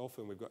 Right. So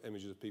often we've got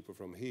images of people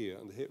from here,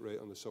 and the hit rate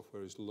on the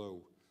software is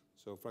low.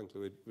 So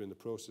frankly, we're in the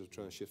process of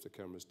trying to shift the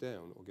cameras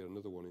down or get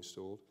another one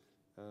installed.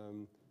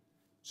 But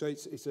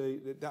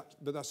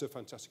that's a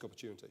fantastic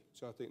opportunity.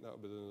 So I think that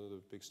will be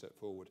another big step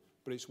forward.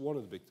 But it's one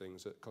of the big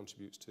things that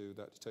contributes to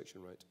that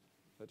detection rate.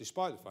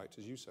 Despite the fact,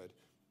 as you said,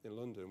 in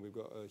London we've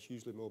got a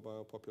hugely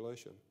mobile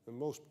population,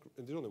 and there's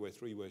only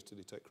three ways to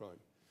detect crime.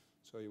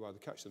 So you either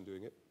catch them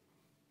doing it,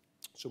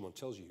 someone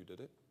tells you who did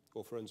it,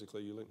 or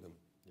forensically you link them.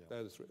 Yeah.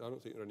 They're the three. I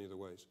don't think there are any other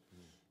ways.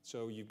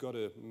 So you've got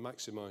to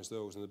maximise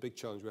those, and the big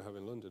challenge we have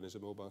in London is a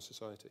mobile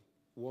society.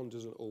 One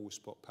doesn't always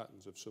spot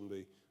patterns of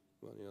somebody.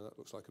 Well, you know, that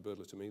looks like a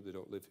burglar to me. They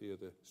don't live here.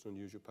 It's an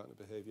unusual pattern of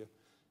behaviour.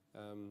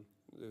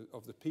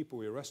 Of the people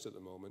we arrest at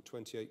the moment,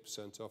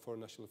 28% are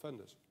foreign national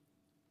offenders.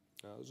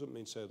 That doesn't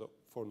mean say that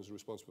foreigners are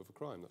responsible for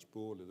crime. That's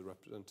broadly the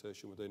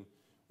representation within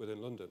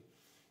London.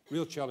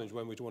 Real challenge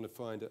when we want to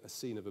find a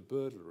scene of a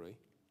burglary,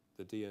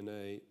 the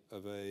DNA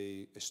of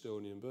a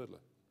Estonian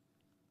burglar,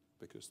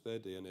 because their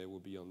DNA will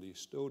be on the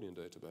Estonian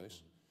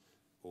database,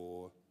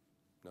 or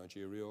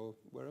Nigeria, or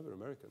wherever,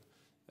 American.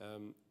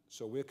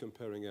 So we're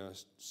comparing our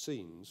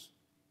scenes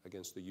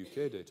against the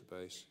UK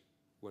database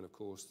when, of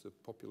course, the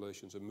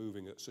populations are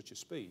moving at such a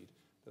speed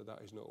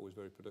that is not always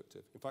very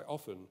productive. In fact,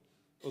 often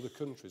other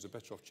countries are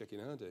better off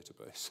checking our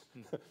database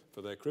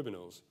for their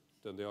criminals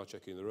than they are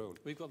checking their own.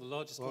 We've got the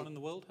largest one in the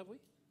world, have we?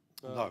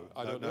 No,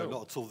 I don't know.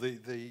 Not at all.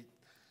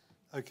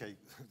 Okay,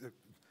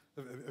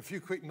 a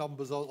few quick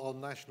numbers on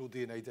national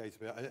DNA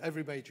database.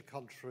 Every major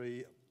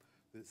country,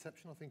 with the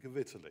exception, I think, of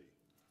Italy,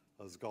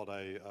 has got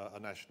a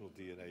national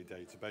DNA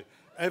database.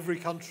 Every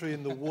country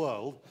in the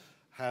world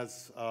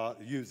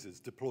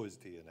deploys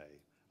DNA.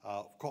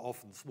 Quite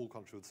often, small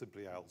countries would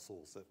simply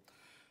outsource it.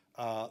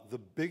 The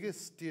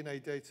biggest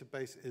DNA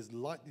database is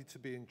likely to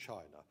be in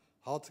China.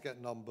 Hard to get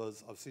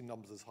numbers. I've seen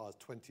numbers as high as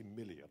 20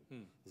 million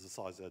as the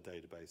size of their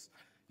database.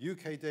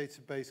 UK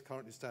database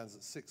currently stands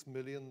at 6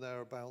 million,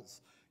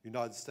 thereabouts.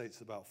 United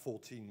States about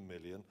 14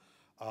 million.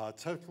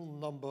 Total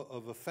number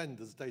of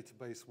offenders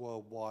database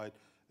worldwide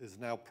is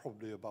now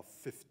probably above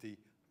 50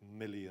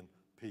 million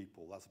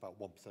people. That's about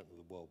 1% of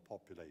the world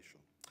population.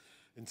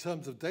 In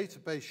terms of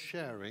database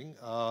sharing,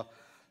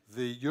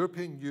 The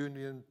European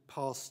Union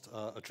passed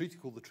a treaty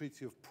called the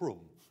Treaty of Prüm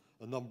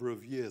a number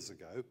of years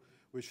ago,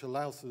 which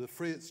allows for the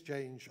free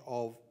exchange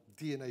of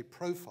DNA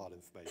profile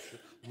information,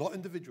 not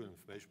individual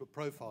information, but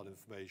profile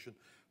information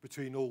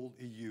between all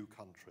EU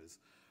countries.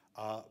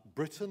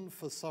 Britain,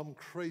 for some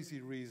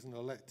crazy reason,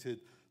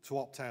 elected to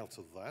opt out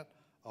of that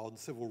on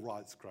civil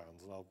rights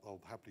grounds, and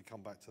I'll happily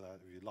come back to that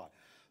if you like.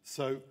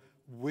 So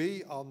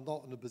we are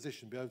not in a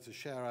position to be able to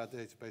share our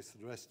database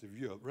with the rest of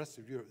Europe. The rest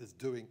of Europe is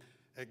doing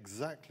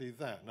exactly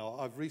that. Now,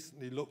 I've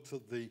recently looked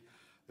at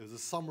there's a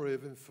summary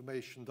of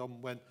information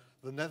done when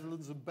the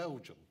Netherlands and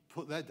Belgium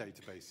put their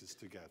databases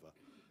together,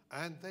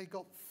 and they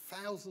got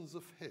thousands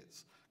of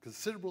hits,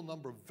 considerable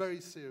number of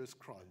very serious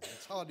crimes,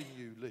 entirely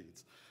new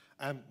leads.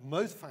 And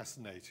most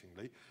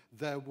fascinatingly,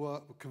 there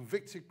were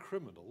convicted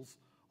criminals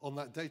on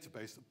that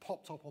database that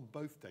popped up on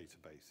both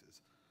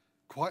databases,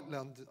 quite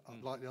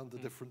likely under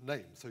different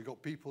names. So you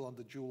got people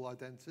under dual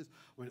identities.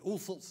 I mean, all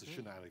sorts of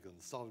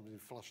shenanigans started being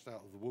flushed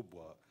out of the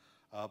woodwork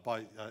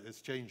by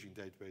exchanging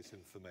database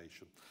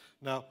information.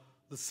 Now,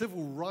 the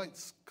civil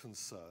rights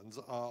concerns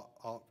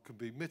can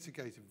be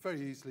mitigated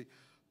very easily,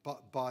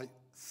 but by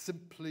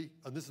simply,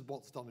 and this is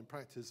what's done in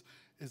practice,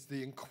 is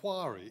the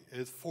inquiry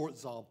is, for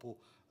example,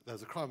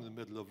 there's a crime in the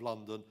middle of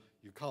London,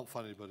 you can't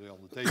find anybody on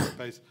the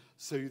database,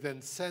 so you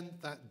then send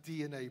that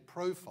DNA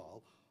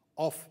profile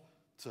off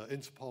to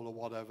Interpol or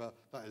whatever,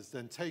 that is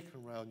then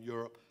taken around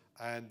Europe,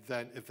 and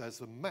then if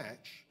there's a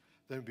match,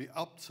 then it'll be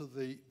up to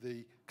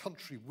the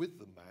country with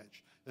the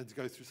match then to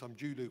go through some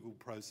due legal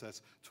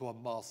process to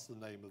unmask the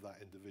name of that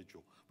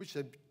individual, which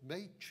they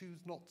may choose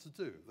not to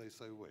do if they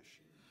so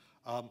wish.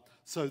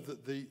 So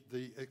that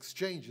the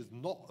exchange is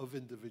not of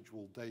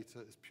individual data,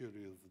 it's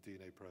purely of the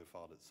DNA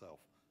profile itself.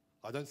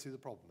 I don't see the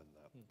problem in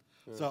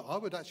that. So I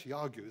would actually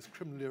argue it's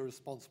criminally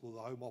irresponsible of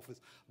the Home Office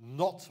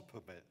not to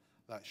permit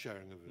that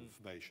sharing of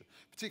information,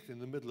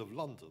 particularly in the middle of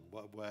London,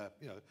 where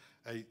you know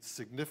a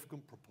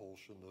significant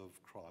proportion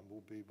of crime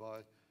will be by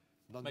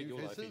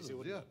non-UK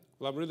citizens. Yeah.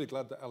 Well, I'm really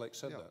glad that Alec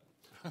said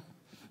that.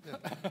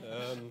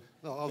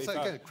 No, I'll say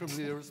again,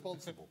 criminally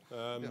irresponsible.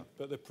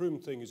 But the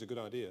Prüm thing is a good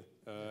idea.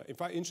 In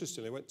fact,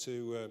 interestingly, I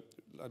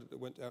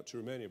went out to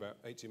Romania about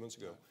 18 months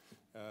ago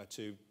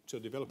to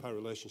develop our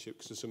relationship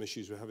because of some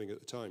issues we're having at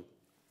the time.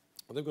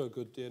 And they've got a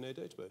good DNA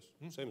database,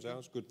 same as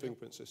ours, good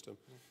fingerprint system.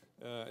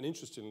 And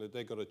interestingly,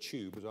 they got a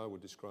tube, as I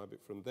would describe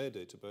it, from their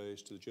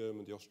database to the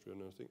German, the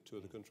Austrian, and I think 2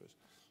 other countries.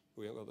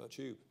 We haven't got that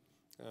tube.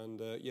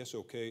 And yes,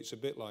 okay, it's a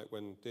bit like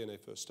when DNA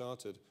first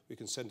started. We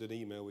can send an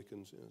email, we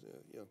can,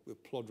 we'll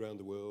plod around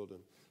the world and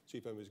see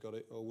if anybody's got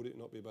it. Or would it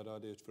not be a bad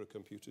idea for a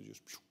computer to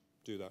just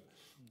do that?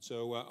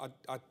 So,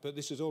 but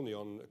this is only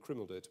on a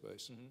criminal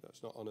database.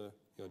 That's not on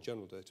a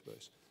general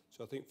database.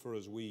 So I think for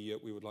us, we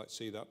would like to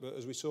see that. But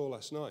as we saw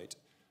last night,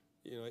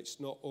 it's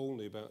not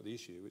only about the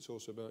issue; it's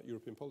also about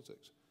European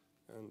politics,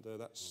 and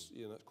that's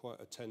that's quite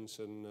a tense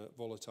and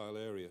volatile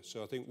area.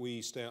 So I think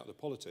we stay out of the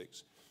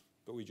politics.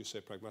 But we just say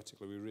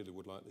pragmatically, we really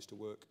would like this to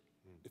work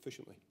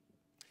efficiently.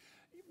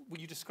 When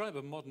you describe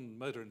a modern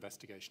murder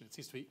investigation, it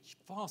seems to be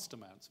vast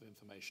amounts of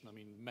information. I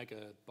mean,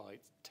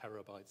 megabytes,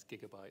 terabytes,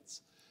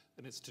 gigabytes,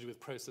 and it's to do with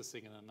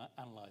processing and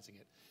analysing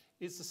it.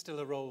 Is there still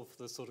a role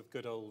for the sort of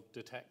good old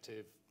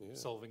detective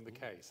solving the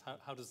case?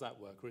 How does that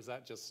work, or is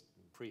that just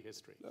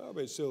prehistory? No,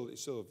 but it's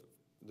still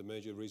the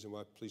major reason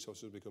why police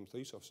officers become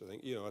police officers.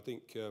 I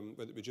think,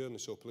 whether it be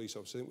journalists or police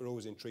officers, I think we're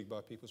always intrigued by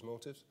people's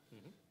motives.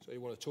 So you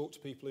want to talk to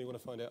people, you want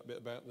to find out a bit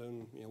about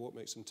them, what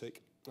makes them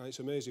tick. And it's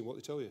amazing what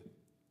they tell you.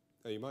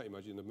 Now, you might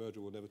imagine the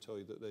murderer will never tell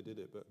you that they did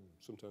it, but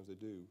sometimes they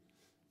do.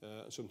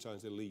 And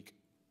sometimes they leak.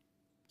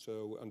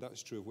 So, and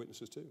that's true of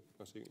witnesses too.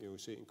 I think we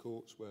see it in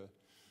courts where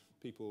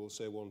people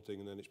say one thing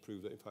and then it's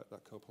proved that in fact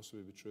that can't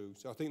possibly be true.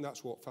 So I think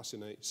that's what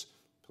fascinates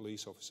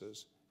police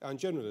officers. And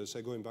generally, as I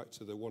say, going back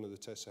to one of the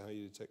tests of how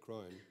you detect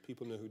crime,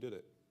 people know who did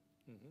it.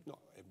 Not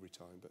every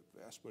time, but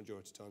the vast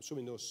majority of the time.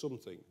 Somebody knows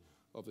something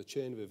of the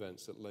chain of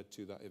events that led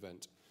to that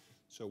event.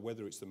 So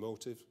whether it's the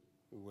motive,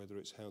 whether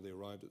it's how they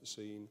arrived at the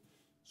scene,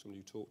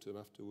 somebody who talked to them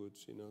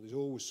afterwards, there's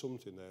always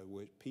something there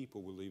where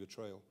people will leave a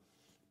trail.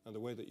 And the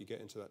way that you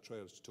get into that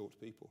trail is to talk to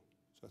people.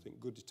 So I think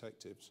good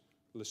detectives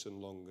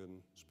listen long and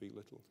speak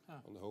little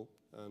on the whole,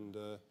 and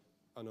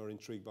are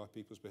intrigued by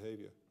people's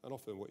behaviour. And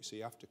often what you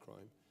see after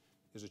crime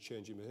is a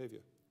change in behaviour.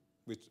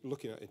 We're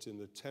looking at it in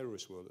the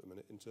terrorist world at the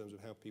minute in terms of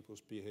how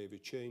people's behaviour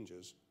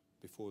changes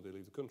before they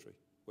leave the country,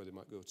 where they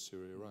might go to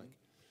Syria or Iraq.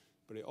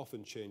 But it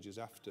often changes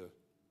after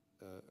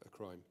a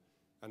crime.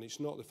 And it's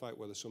not the fact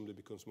whether somebody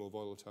becomes more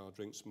volatile,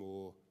 drinks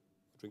more,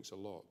 drinks a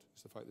lot.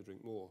 It's the fact they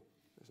drink more.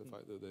 It's the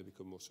fact that they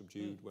become more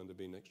subdued when they're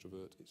being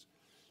extroverted.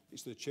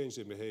 It's the change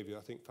in behaviour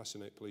I think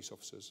fascinate police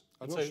officers.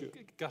 So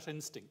gut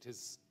instinct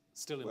is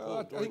still well,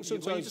 important. I think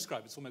sometimes the way you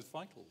describe it's almost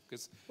vital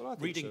because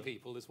reading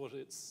people is what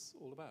it's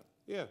all about.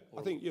 Yeah,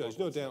 I think there's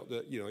no doubt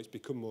that it's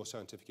become more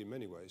scientific in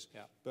many ways.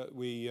 Yeah. But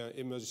we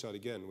in Merseyside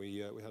again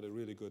we had a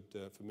really good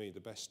for me the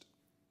best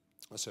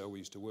SL we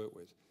used to work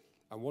with,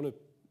 and one of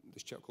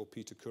this chap called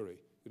Peter Curry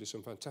who did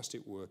some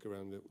fantastic work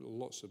around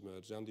lots of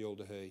murders. Andy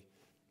Alderhay,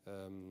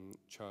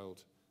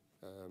 child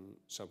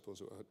samples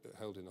that were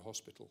held in the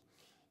hospital.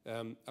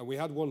 And we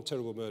had one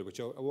terrible murder, which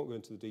I won't go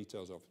into the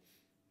details of,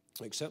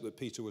 except that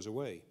Peter was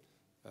away.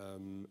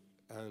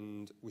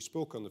 And we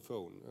spoke on the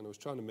phone, and I was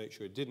trying to make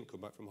sure he didn't come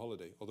back from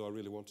holiday, although I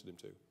really wanted him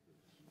to,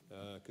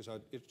 because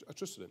I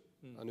trusted him.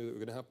 I knew that we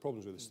were going to have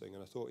problems with this thing,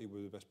 and I thought he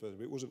was the best person.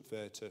 But it wasn't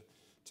fair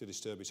to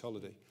disturb his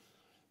holiday.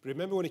 But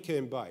remember when he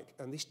came back,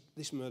 and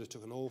this murder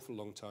took an awful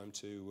long time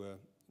to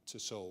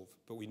solve,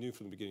 but we knew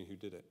from the beginning who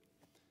did it.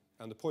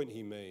 And the point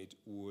he made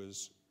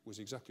was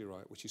exactly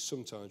right, which is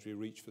sometimes we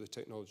reach for the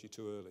technology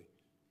too early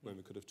when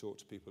we could have talked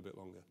to people a bit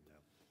longer.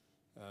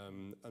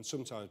 And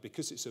sometimes,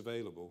 because it's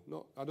available,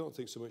 I don't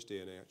think so much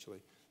DNA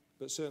actually,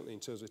 but certainly in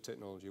terms of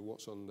technology,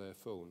 what's on their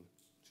phone,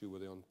 who were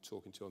they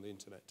talking to on the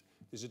internet,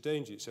 there's a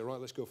danger. You say, right,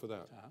 let's go for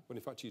that. When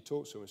in fact you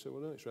talk to someone and say,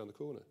 well, no, it's around the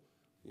corner.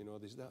 You know,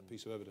 there's that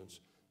piece of evidence.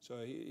 So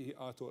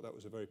I thought that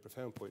was a very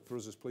profound point for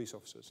us as police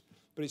officers.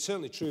 But it's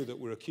certainly true that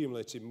we're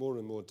accumulating more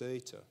and more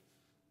data.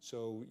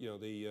 So, you know,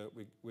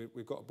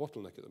 we've got a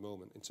bottleneck at the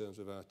moment in terms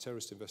of our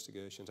terrorist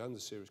investigations and the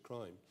serious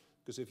crime.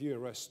 Because if you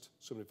arrest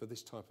somebody for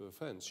this type of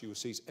offence, you will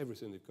seize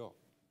everything they've got.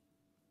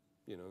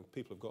 You know,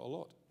 people have got a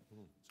lot.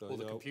 So, all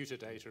the computer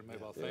data and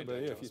mobile phone but,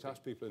 data. if you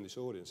ask people in this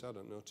audience, I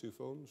don't know, 2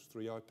 phones,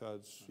 3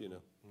 iPads, you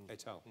know,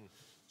 et al.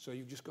 So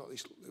you've just got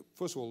this,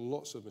 first of all,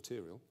 lots of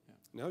material.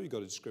 Now you've got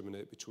to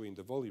discriminate between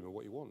the volume of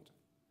what you want.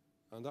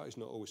 And that is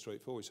not always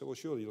straightforward. So, well,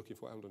 surely you're looking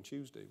for what happened on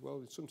Tuesday.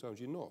 Well, sometimes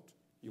you're not.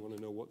 You want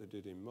to know what they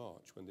did in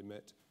March when they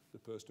met the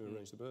person who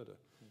arranged the murder.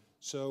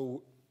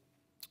 So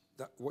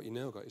what you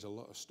now got is a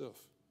lot of stuff.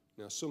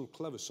 Now, some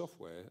clever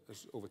software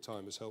over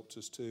time has helped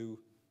us to,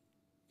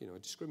 you know,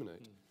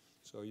 discriminate.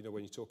 So, you know,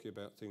 when you're talking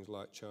about things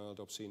like child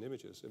obscene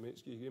images, I mean,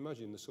 you can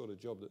imagine the sort of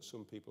job that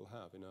some people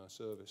have in our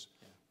service,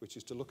 which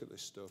is to look at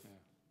this stuff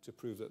to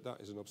prove that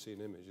that is an obscene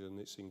image and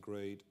it's in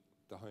grade,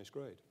 the highest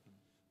grade.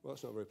 Well,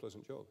 that's not a very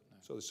pleasant job.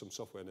 So there's some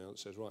software now that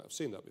says, right, I've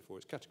seen that before,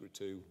 it's category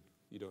 2,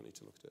 you don't need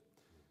to look at it.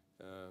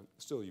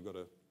 Still, you've got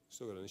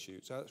an issue.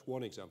 So that's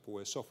one example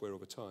where software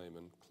over time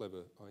and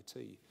clever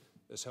IT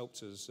has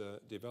helped us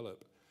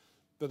develop.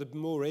 But the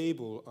more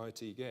able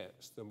IT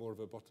gets, the more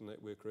of a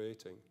bottleneck we're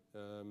creating.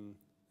 And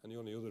the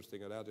only other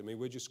thing I'd add, I mean,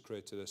 we just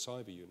created a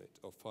cyber unit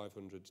of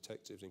 500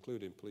 detectives,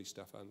 including police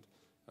staff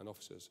and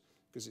officers,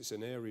 because it's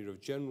an area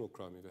of general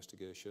crime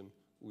investigation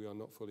we are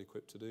not fully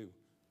equipped to do.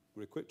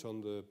 We're equipped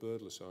on the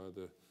burglar side,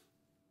 the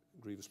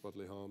grievous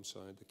bodily harm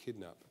side, the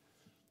kidnap.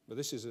 But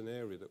this is an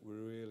area that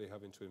we're really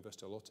having to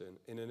invest a lot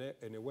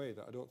in a way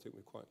that I don't think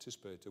we quite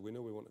anticipated. We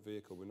know we want a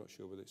vehicle, we're not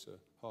sure whether it's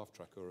a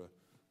half-track or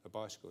a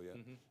bicycle yet,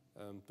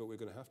 but we're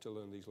going to have to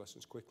learn these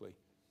lessons quickly.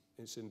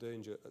 It's in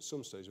danger at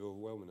some stage of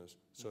overwhelming us,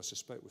 so I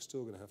suspect we're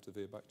still going to have to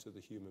veer back to the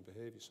human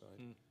behaviour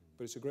side,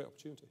 but it's a great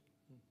opportunity.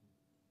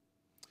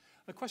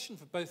 A question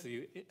for both of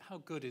you, how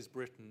good is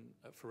Britain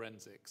at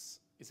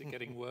forensics? Is it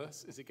getting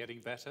worse? Is it getting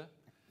better?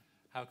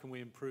 How can we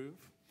improve?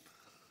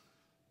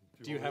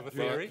 Do you have a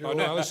theory? Oh,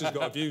 no, Alice has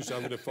got a view, so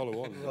I'm going to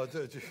follow on.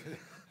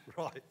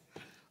 Right.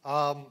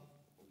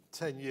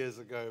 10 years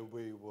ago,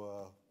 we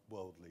were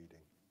world leading.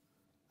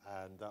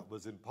 And that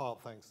was in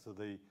part thanks to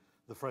the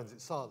Forensic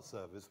Science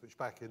Service, which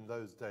back in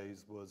those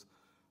days was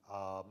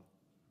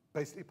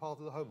basically part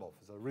of the Home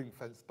Office, a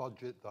ring-fenced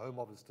budget. The Home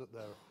Office took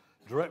their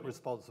direct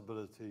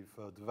responsibility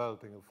for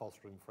developing and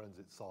fostering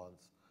forensic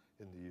science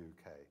in the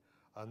UK.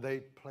 And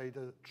they played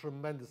a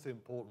tremendously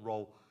important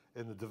role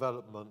in the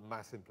development,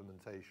 mass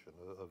implementation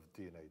of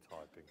DNA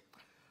typing.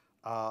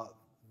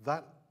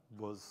 That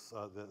was,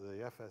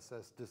 the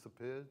FSS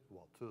disappeared,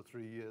 2 or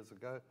 3 years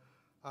ago.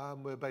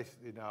 We're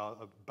basically now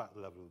about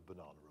the level of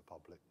Banana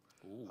Republic.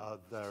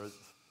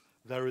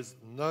 There is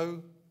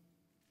no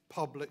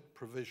public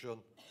provision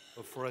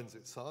of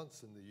forensic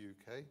science in the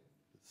UK.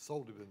 It's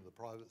solely within the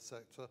private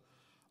sector,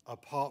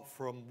 apart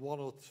from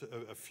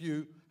a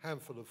few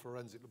handful of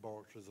forensic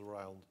laboratories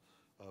around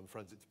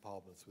forensic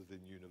departments within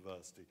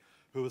university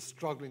who are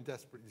struggling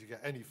desperately to get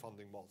any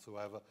funding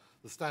whatsoever.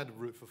 The standard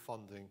route for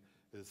funding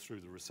is through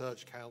the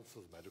research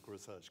councils, Medical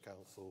Research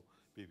Council,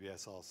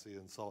 BBSRC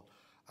and so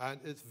on. And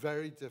it's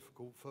very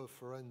difficult for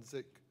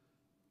forensic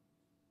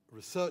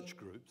research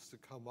groups to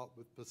come up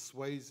with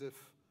persuasive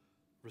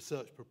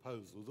research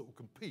proposals that will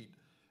compete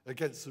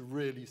against the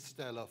really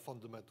stellar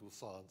fundamental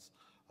science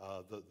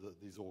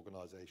that these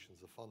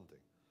organizations are funding.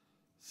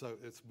 So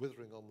it's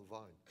withering on the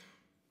vine.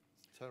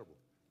 It's terrible.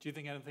 Do you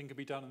think anything could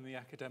be done in the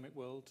academic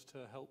world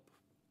to help?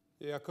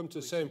 Yeah, I come to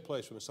the same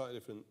place from a slightly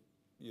different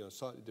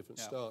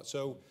start.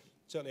 So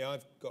certainly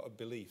I've got a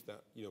belief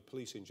that, you know,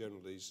 police in general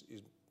is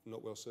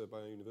not well served by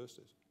our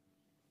universities.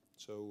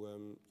 So,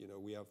 you know,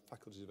 we have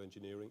faculties of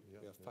engineering,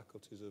 we have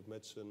faculties of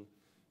medicine,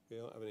 we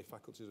don't have any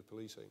faculties of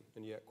policing,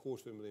 and yet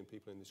 250,000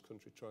 people in this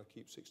country try to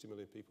keep 60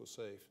 million people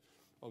safe.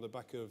 On the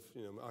back of,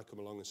 you know, I come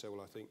along and say,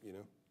 well, I think, you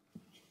know,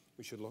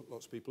 we should lock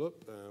lots of people up,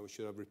 we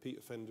should have repeat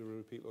offender,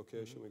 repeat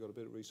location, we've got a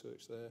bit of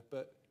research there,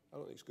 but I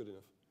don't think it's good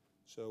enough.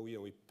 So, you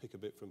know, we pick a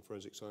bit from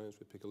forensic science,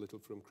 we pick a little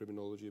from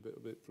criminology, a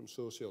bit from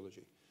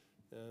sociology.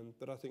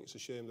 But I think it's a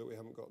shame that we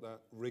haven't got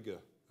that rigour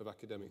of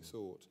academic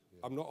thought.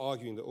 I'm not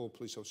arguing that all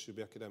police officers should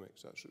be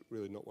academics, that's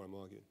really not what I'm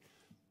arguing.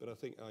 but I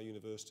think our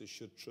universities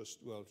should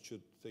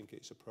should think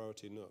it's a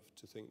priority enough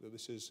to think that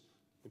this is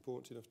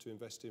important enough to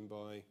invest in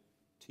by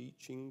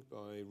teaching,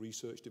 by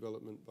research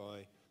development,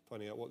 by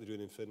finding out what they're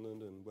doing in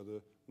Finland and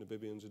whether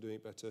Namibians are doing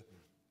it better,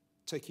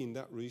 taking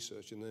that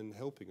research and then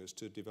helping us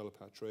to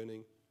develop our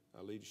training,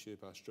 our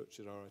leadership, our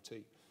structure, our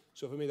IT.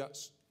 So for me,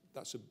 that's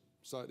a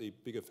slightly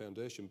bigger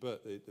foundation,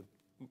 but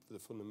the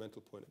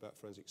fundamental point about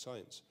forensic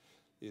science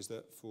is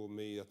that for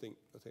me, I think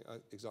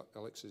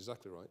Alex is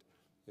exactly right,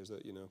 is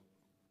that, you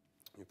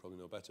probably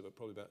know better, but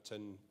probably about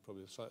 10,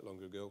 probably slightly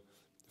longer ago,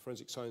 the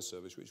Forensic Science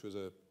Service, which was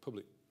a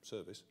public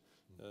service,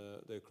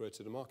 they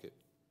created a market.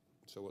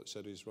 So what it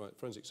said is, right,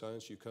 forensic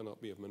science, you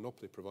cannot be a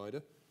monopoly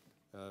provider,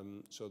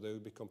 so there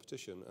would be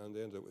competition, and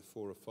they ended up with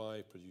 4 or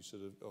 5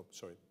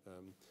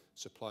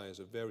 suppliers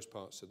of various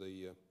parts of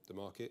the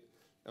market,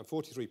 and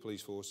 43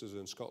 police forces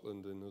in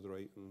Scotland and another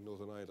 8 in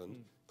Northern Ireland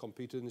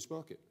competed in this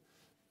market.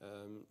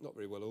 Not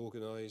very well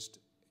organised.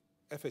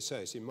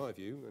 FSS, in my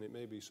view, and it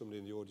may be somebody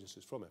in the audience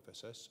is from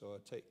FSS, so I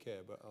take care,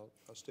 but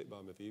I'll stick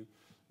by my view,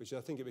 which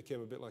I think it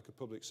became a bit like a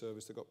public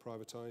service that got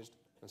privatised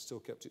and still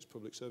kept its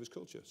public service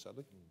culture,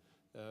 sadly.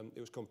 It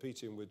was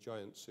competing with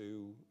giants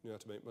who knew how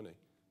to make money.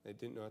 They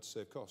didn't know how to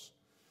save costs.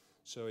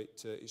 So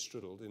it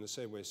struggled. In the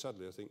same way,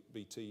 sadly, I think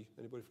BT,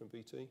 anybody from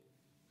BT?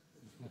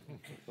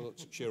 I'll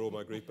not share all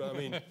my grief, but I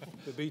mean,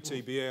 the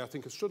BT, BA, I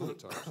think have struggled at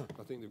times.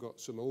 I think they've got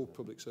some old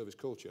public service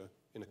culture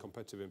in a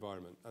competitive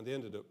environment, and they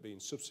ended up being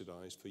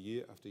subsidised for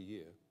year after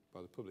year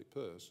by the public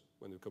purse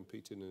when they were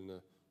competing in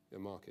a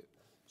market.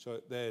 So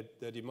their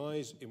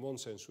demise, in one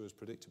sense, was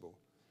predictable.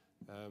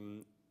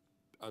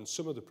 And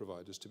some of the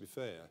providers, to be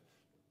fair,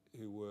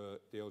 who were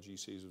the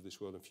LGCs of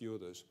this world and a few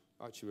others,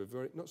 actually were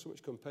very, not so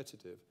much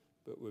competitive,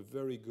 but were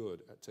very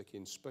good at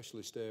taking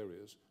specialist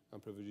areas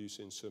and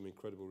producing some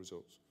incredible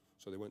results.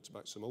 So they went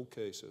back some old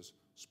cases,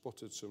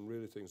 spotted some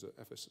really things that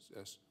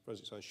FSS,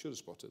 Forensic Science, should have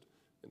spotted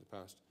in the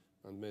past,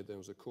 and made them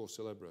as a core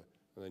célèbre,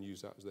 and then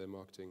used that as their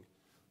marketing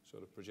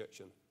sort of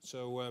projection.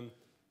 So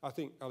I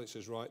think Alex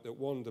is right that,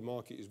 one, the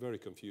market is very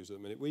confused at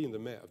the minute. We in the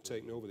Met have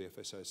taken over the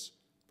FSS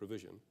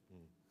provision.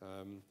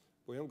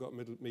 We haven't got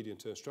a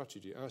medium-term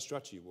strategy. Our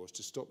strategy was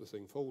to stop the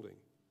thing folding.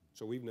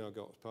 So we've now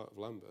got, as part of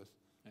Lambeth,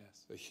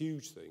 a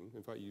huge thing.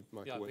 In fact,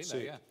 Michael went to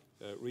see it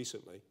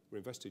recently. We're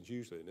investing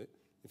hugely in it.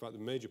 In fact, the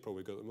major problem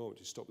we've got at the moment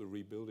is stop the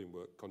rebuilding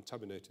work,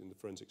 contaminating the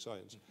forensic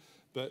science.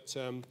 But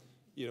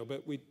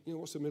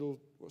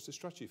what's the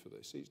strategy for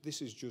this?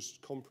 This is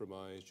just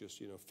compromise, just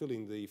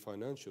filling the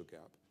financial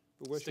gap.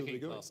 But where should we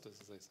go? Plasters,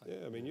 as they say.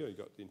 Yeah, I mean, you've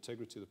got the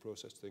integrity of the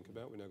process to think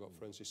about. We've now got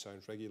forensic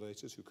science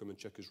regulators who come and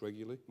check us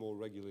regularly, more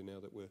regularly now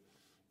that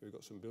we've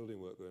got some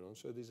building work going on.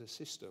 So there's a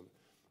system.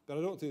 But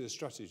I don't think there's a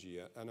strategy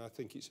yet, and I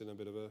think it's in a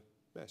bit of a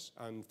mess.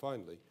 And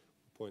finally,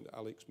 the point that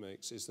Alex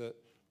makes is that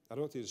I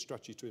don't think there's a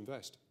strategy to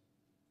invest.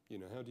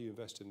 How do you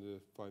invest in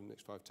the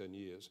next 5, 10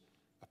 years,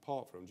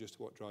 apart from just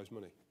what drives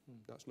money?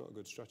 That's not a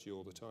good strategy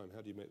all the time. How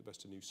do you make the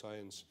best of new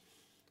science?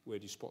 Where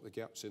do you spot the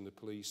gaps in the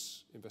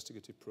police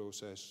investigative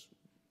process?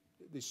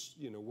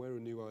 Where are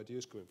new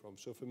ideas coming from?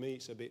 So for me,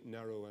 it's a bit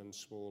narrow and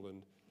small,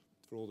 and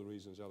for all the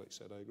reasons Alex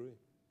said, I agree.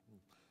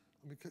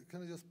 I mean,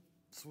 can I just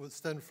sort of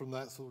extend from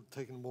that, sort of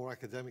taking a more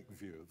academic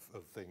view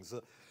of things?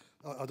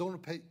 I don't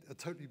want to paint a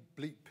totally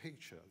bleak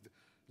picture.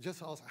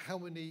 Just ask how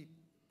many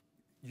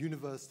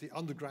university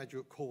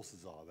undergraduate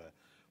courses are there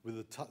with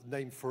the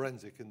name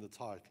forensic in the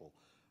title?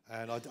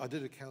 And I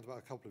did a count about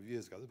a couple of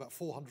years ago. There's about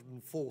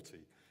 440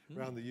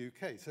 around the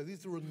UK. So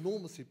these are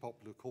enormously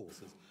popular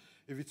courses.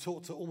 If you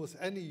talk to almost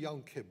any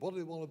young kid, what do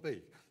they want to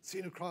be?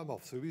 Senior crime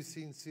officer. We've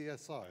seen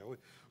CSI.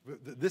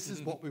 This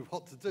is what we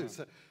want to do.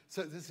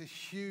 So there's a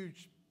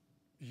huge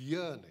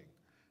yearning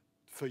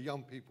for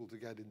young people to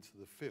get into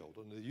the field,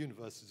 and the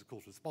universities, of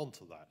course, respond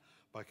to that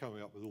by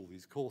coming up with all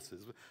these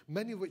courses,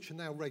 many of which are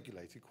now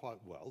regulated quite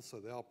well, so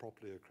they are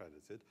properly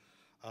accredited.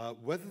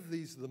 Whether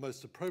these are the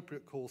most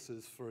appropriate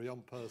courses for a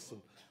young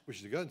person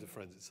wishing to go into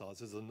forensic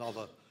science is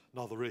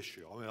another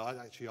issue. I mean, I'd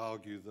actually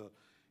argue that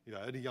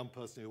any young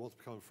person who wants to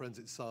become a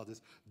forensic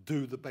scientist,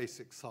 do the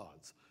basic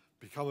science,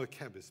 become a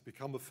chemist,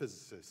 become a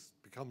physicist,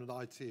 become an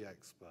IT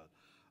expert,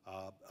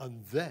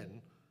 and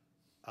then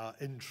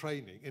in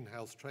training,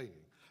 in-house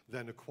training,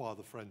 then acquire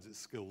the forensic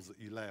skills that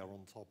you layer on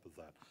top of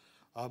that.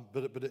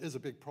 But it is a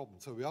big problem.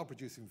 So we are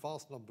producing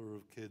vast number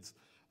of kids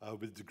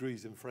with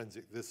degrees in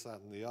forensic, this,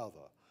 that, and the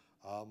other.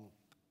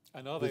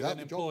 And are they then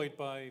employed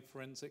by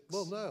forensics?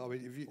 Well, no. I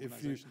mean,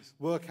 if you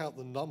work out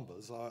the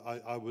numbers,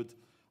 I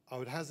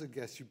would hazard a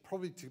guess you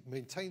probably, to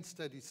maintain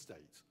steady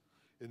state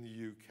in the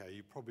UK,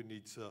 you probably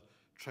need to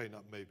train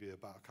up maybe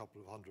about a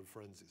couple of hundred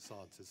forensic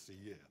scientists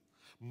a year.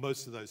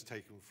 Most of those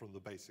taken from the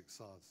basic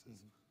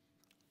sciences.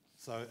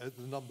 So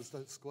the numbers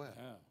don't square.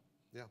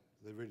 Yeah,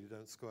 they really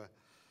don't square.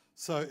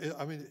 So,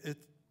 I mean,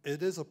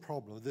 it is a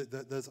problem.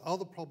 There's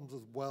other problems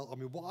as well. I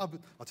mean, I'll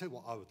tell you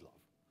what I would love,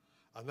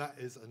 and that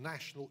is a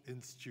National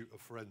Institute of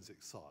Forensic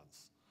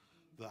Science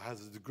that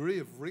has a degree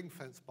of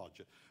ring-fence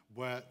budget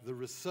where the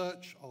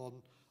research on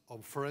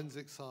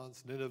forensic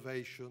science and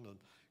innovation and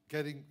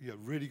getting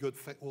really good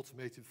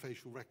automated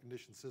facial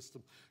recognition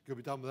system going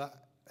to be done without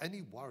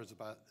any worries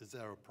about, is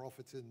there a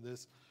profit in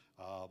this?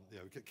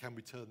 Can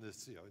we turn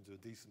this into a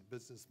decent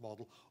business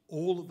model?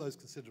 All of those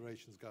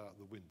considerations go out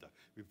the window.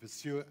 We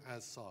pursue it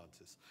as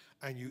scientists.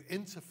 And you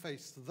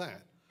interface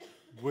that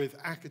with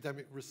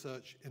academic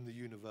research in the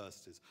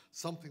universities,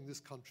 something this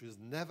country has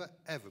never,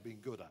 ever been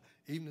good at,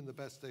 even in the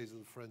best days of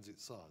the forensic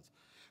science.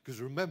 Because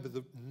remember,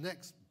 the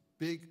next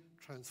big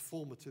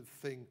transformative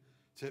thing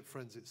to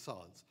forensic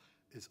science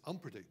is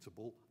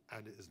unpredictable,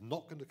 and it is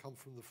not going to come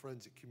from the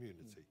forensic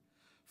community.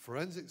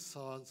 Forensic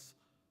science,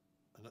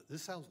 and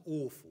this sounds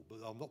awful, but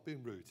I'm not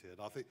being rude here,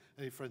 and I think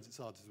any forensic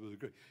scientist will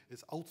agree,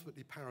 it's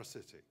ultimately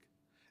parasitic.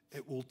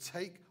 It will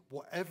take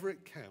whatever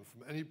it can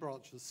from any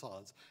branch of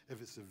science.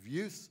 If it's of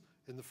use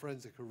in the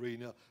forensic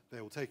arena,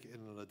 they will take it in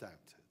and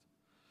adapt it.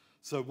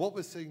 So what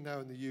we're seeing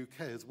now in the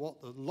UK is what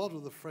a lot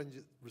of the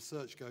forensic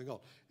research going on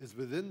is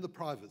within the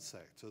private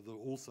sector, that are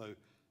also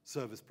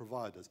service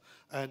providers.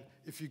 And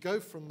if you go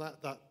from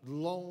that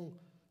long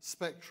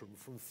spectrum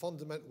from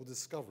fundamental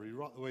discovery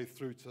right the way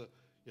through to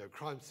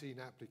crime scene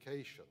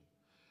application,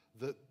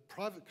 that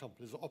private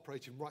companies are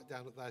operating right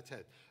down at that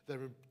end.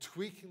 They're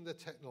tweaking the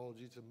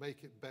technology to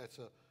make it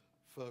better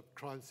for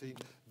crime scene.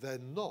 They're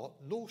not,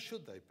 nor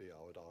should they be,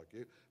 I would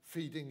argue,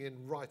 feeding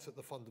in right at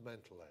the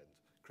fundamental end,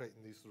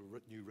 creating these sort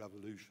of new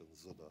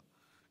revolutions that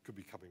could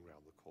be coming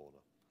around the corner.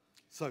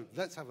 So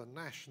let's have a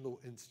National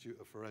Institute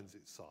of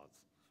Forensic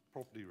Science,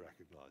 properly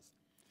recognised.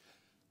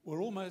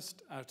 We're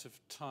almost out of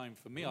time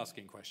for me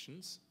asking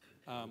questions.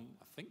 I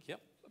think, yep.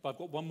 But I've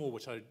got one more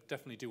which I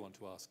definitely do want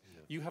to ask.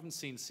 Yeah. You haven't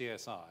seen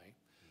CSI,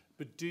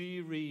 but do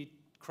you read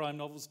crime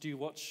novels? Do you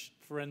watch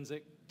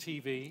forensic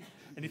TV?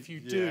 And if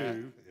you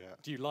do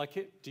you like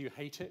it? Do you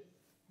hate it?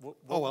 What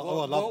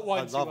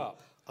winds you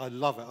up? I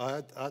love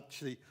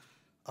it.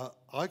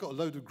 I got a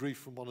load of grief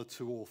from one or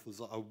two authors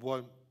that I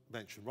won't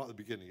mention right at the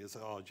beginning. It's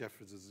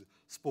Jeffries has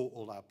spoilt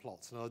all our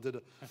plots. And I did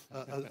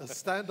a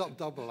stand-up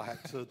double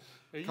act at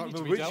can't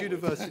remember which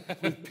university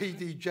with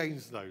P.D.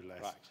 James, no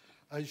less. Right.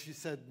 And she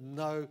said,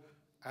 no,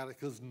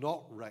 Alec has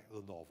not wrecked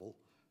the novel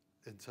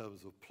in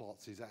terms of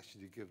plots. He's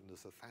actually given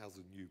us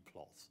 1,000 new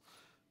plots,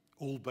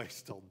 all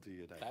based on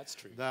DNA. That's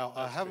true. Now,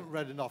 I haven't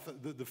read enough.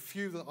 The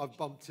few that I've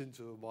bumped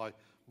into in my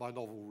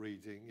novel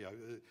reading,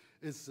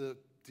 is the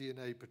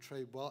DNA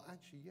portrayed well?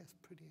 Actually, yes,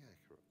 pretty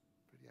accurate.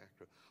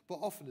 But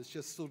often it's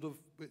just sort of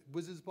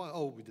whizzes by,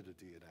 oh, we did a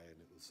DNA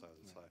and it was so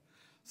and so.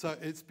 So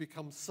it's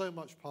become so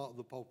much part of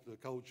the popular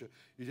culture,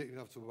 you don't even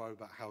have to worry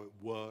about how it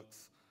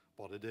works,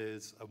 what it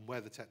is, and where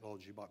the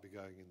technology might be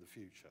going in the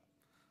future.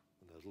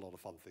 And there's a lot of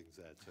fun things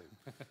there too.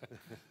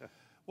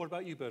 What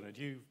about you, Bernard?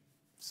 Do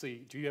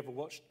you ever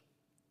watch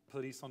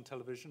police on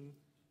television?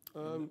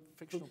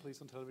 Fictional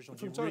police on television?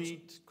 Do you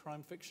read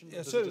crime fiction? Yeah,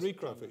 I certainly read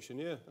crime fiction,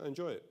 yeah. I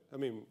enjoy it. I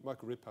mean,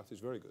 Michael Ridpath is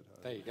very good.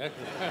 There you go.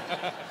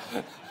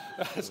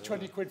 That's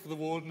 20 quid for the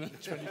warden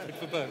and 20 quid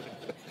for Bernard.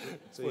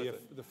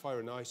 The Fire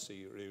and Ice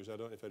series, I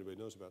don't know if anybody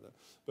knows about that.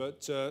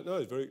 But no,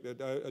 it's very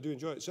good. I do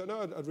enjoy it. So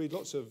no, I'd read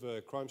lots of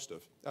crime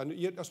stuff. And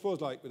yet, I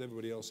suppose like with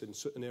everybody else in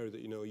an area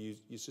that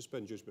you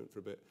suspend judgment for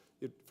a bit.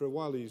 For a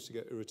while, you used to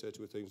get irritated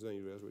with things, and then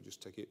you realise, well,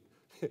 just take it.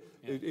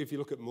 If you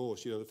look at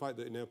Morse, the fact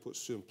that he now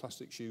puts some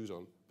plastic shoes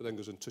on, but then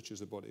goes and touches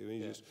the body,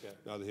 and he's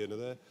neither here nor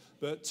there.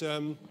 But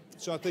so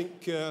I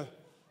think, I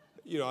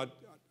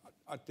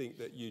think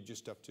that you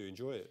just have to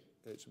enjoy it.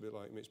 It's a bit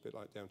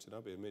like Downton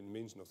Abbey. I mean, it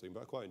means nothing,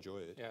 but I quite enjoy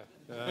it. Yeah.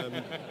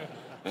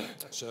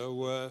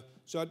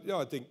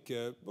 I think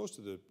most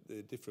of the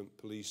different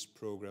police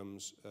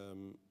programmes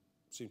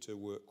seem to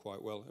work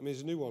quite well. I mean,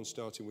 there's a new one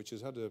starting, which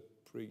has had a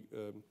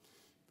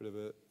bit of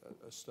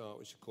a start,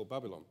 which is called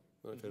Babylon.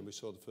 I don't know if anybody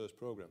saw the first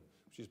programme,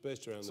 which is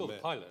based around the Met.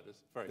 The pilot.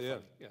 It's very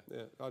funny. Yeah.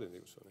 I didn't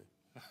think it was funny.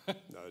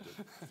 No, I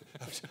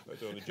didn't. I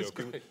don't want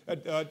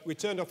to joke. We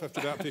turned off after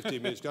about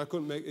 15 minutes.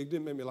 It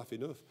didn't make me laugh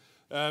enough.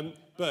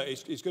 But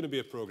it's going to be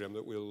a programme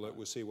that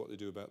we'll see what they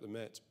do about the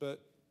Met.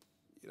 But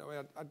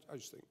I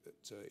just think that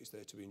it's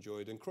there to be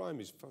enjoyed, and crime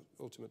is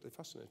ultimately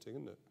fascinating,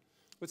 isn't it?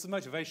 Well, it's the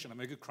motivation. I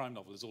mean, a good crime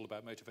novel is all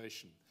about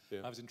motivation. Yeah.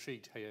 I was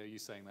intrigued to hear you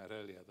saying that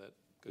earlier, that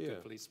a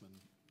good policeman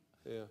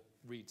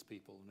reads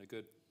people, and a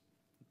good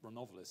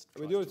novelist.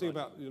 I mean, the only thing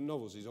about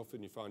novels is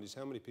often you find is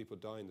how many people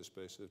die in the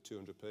space of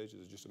 200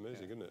 pages is just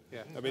amazing, isn't it?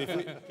 Yeah. I mean,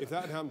 if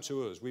that had happened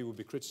to us, we would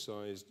be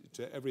criticised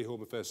to every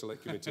Home Affairs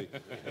Select Committee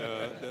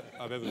that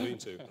I've ever been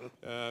to.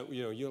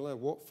 You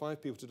allow,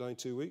 5 people to die in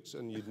 2 weeks,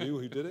 and you knew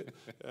who did it?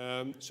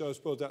 So I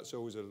suppose that's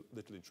always a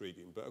little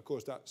intriguing. But of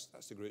course, that's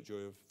the great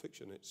joy of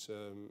fiction. It's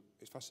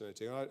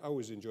fascinating. I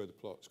always enjoy the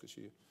plots because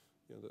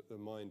the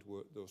mind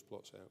work those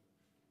plots out.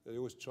 The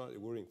always slightly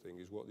worrying thing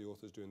is what the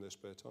authors do in their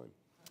spare time.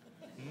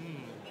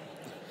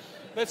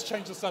 Let's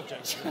change the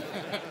subject.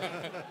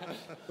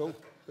 Well,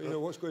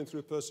 what's going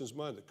through a person's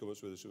mind that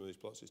comes with some of these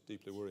plots is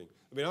deeply worrying.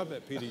 I mean, I've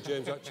met P.D.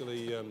 James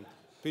actually.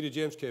 P.D.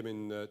 James came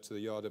in to the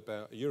yard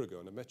about a year ago,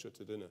 and I met her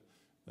to dinner.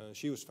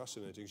 She was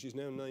fascinating. She's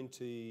now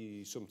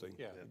 90-something,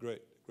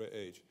 great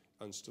age,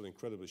 and still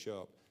incredibly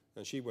sharp.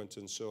 And she went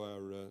and saw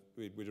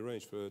we'd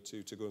arranged for her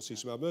to go and see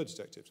some of our murder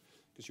detectives.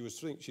 because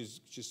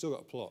she's still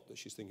got a plot that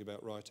she's thinking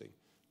about writing.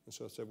 And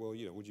so I said, well,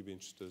 you know, would you be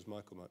interested, as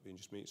Michael might be, in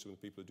just meeting some of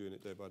the people who are doing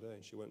it day by day?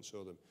 And she went and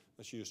saw them,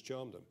 and she just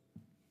charmed them.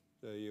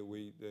 She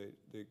wouldn't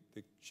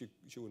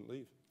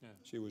leave. Yeah.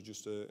 She was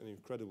just an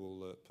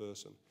incredible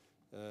person,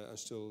 and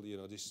still, you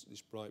know, this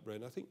bright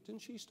brain. I think,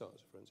 didn't she start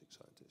as a forensic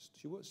scientist?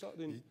 She worked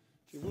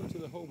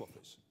in the Home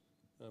Office.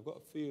 And I've got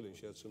a feeling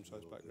she had some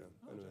science background.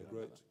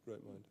 Anyway,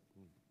 great mind.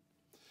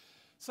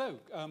 So,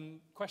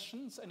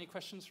 questions? Any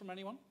questions from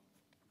anyone?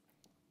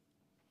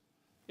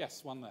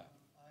 Yes, one there.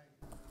 I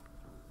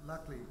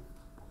luckily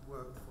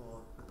worked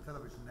for the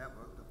television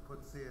network that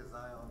put CSI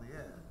on the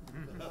air.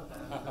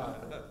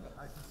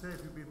 I should say,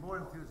 if you'd been more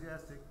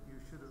enthusiastic, you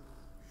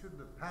shouldn't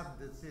have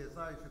patented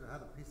CSI. You should have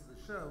had a piece of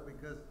the show,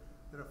 because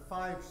there are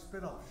 5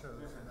 spin-off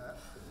shows in that.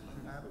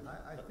 And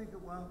I think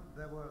at one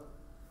there were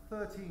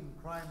 13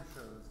 crime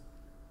shows,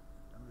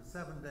 and the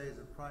 7 days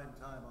of prime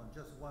time on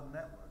just one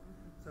network.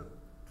 So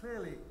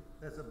clearly,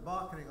 there's a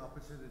marketing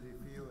opportunity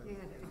for you in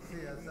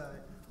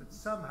CSI that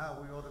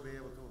somehow we ought to be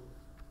able to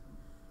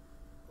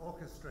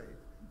orchestrate,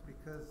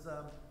 because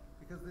the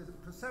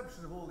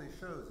perception of all these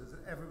shows is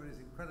that everybody's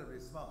incredibly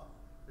smart.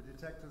 The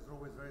detectives are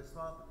always very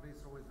smart, the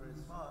police are always very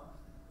smart,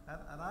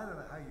 and I don't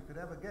know how you could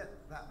ever get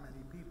that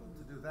many people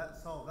to do that,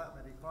 solve that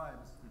many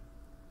crimes,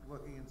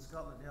 working in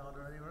Scotland Yard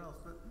or anywhere else.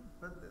 But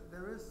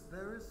there is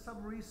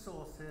some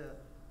resource here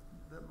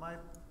that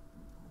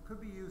could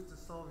be used to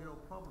solve your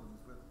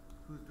problems with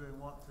who's doing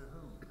what to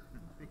whom,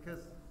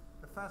 because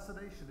the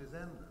fascination is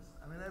endless.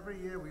 I mean,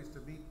 every year we used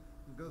to meet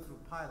and go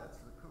through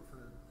pilots for the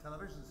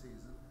television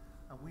season,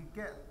 and we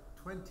get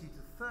 20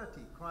 to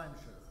 30 crime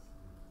shows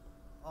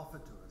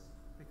offered to us,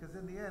 because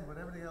in the end, when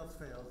everything else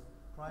fails,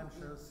 crime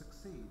shows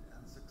succeed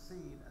and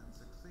succeed and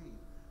succeed.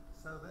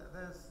 So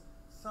there's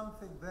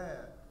something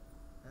there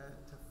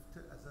as a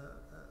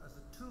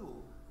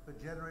tool for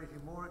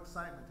generating more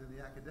excitement in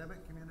the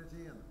academic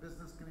community and the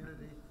business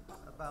community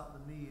about the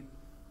need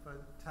for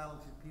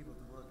talented people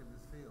to work in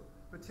this field,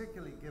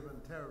 particularly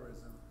given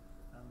terrorism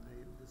and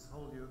this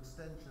whole new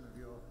extension of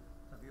your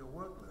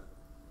workload.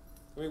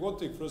 I mean, one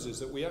thing for us is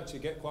that we actually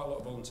get quite a lot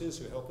of volunteers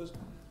who help us.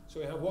 So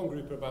we have one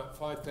group of about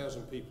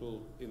 5,000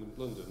 people in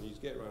London. You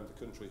get around the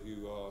country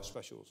who are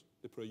specials.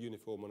 They put a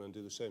uniform on and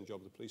do the same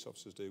job the police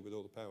officers do with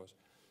all the powers.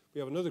 We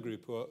have another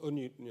group who are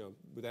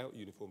without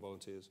uniform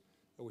volunteers,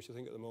 which I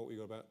think at the moment we've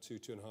got about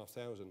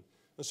 2,500.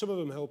 And some of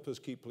them help us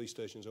keep police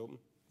stations open.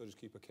 They'll just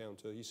keep a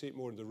counter. You see it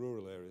more in the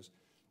rural areas.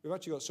 We've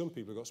actually got some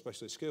people who've got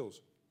specialist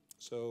skills.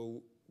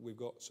 So we've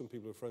got some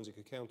people who are forensic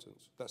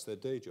accountants. That's their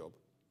day job.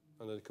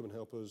 And they come and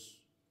help us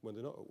when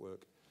they're not at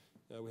work.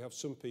 We have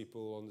some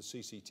people on the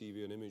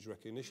CCTV and image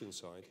recognition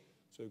side.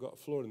 So we've got a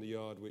floor in the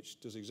yard which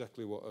does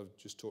exactly what I've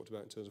just talked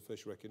about in terms of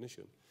facial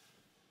recognition.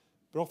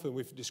 But often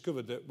we've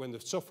discovered that when the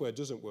software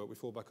doesn't work, we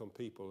fall back on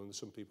people, and there's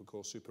some people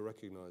called super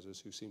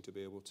recognizers who seem to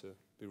be able to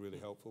be really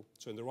helpful.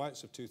 So in the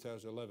riots of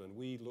 2011,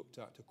 we looked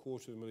at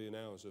 250,000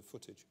 hours of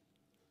footage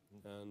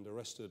and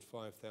arrested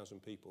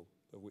 5,000 people,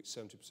 of which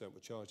 70% were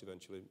charged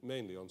eventually,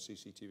 mainly on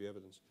CCTV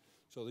evidence.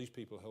 So these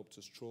people helped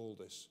us trawl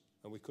this,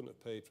 and we couldn't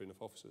have paid for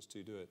enough officers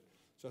to do it.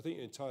 So I think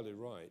you're entirely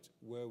right.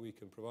 Where we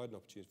can provide an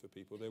opportunity for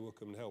people, they will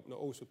come and help, not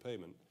always for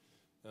payment,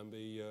 and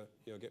be,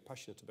 get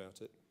passionate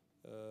about it.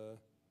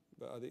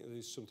 But I think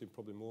there's something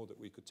probably more that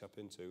we could tap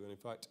into. And in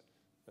fact,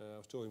 I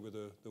was talking with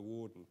the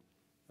warden,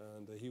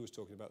 and he was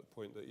talking about the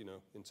point that,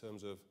 in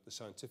terms of the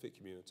scientific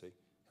community,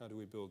 how do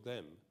we build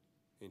them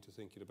into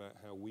thinking about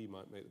how we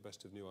might make the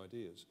best of new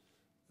ideas?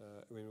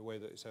 In a way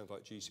that it sounds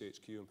like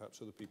GCHQ and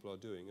perhaps other people are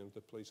doing, and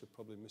the police have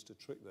probably missed a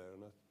trick there.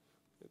 And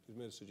we've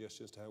made a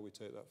suggestion as to how we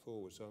take that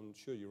forward. So I'm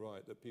sure you're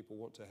right that people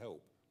want to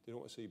help. They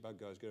don't want to see bad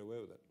guys get away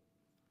with it.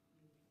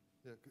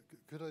 Yeah,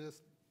 could I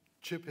just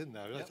chip in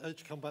there? Yep. I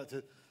actually come back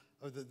to,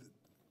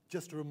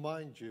 just to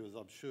remind you, as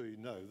I'm sure you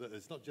know, that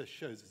it's not just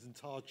shows, it's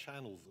entire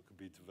channels that could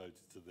be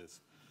devoted to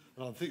this.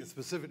 And I'm thinking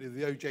specifically of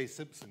the O.J.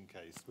 Simpson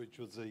case, which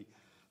was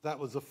that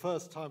was the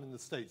first time in the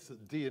States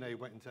that DNA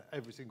went into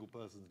every single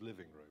person's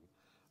living room.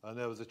 And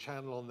there was a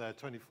channel on there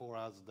 24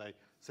 hours a day,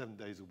 7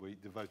 days a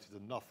week, devoted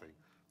to nothing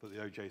but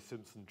the O.J.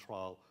 Simpson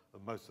trial,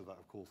 and most of that,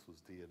 of course,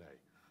 was DNA.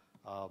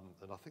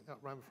 And I think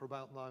that ran for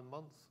about 9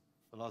 months,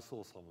 and I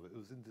saw some of it. It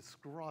was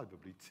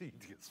indescribably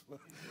tedious,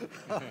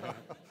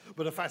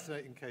 but a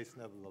fascinating case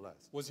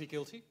nevertheless. Was he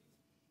guilty?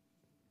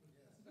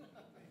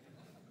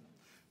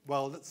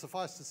 Well,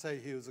 suffice to say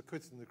he was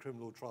acquitted in the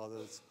criminal trial. There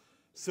was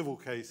a civil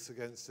case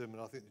against him,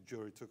 and I think the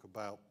jury took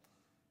about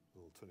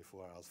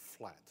 24 hours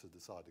flat to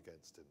decide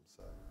against him.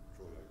 So,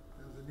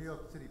 there was a New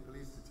York City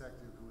police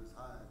detective who was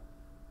hired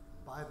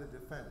by the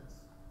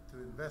defense to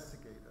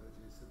investigate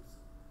O.J.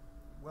 Simpson.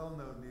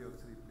 Well-known New York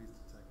City police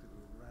detective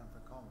who ran for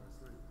Congress,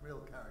 a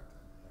real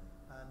character.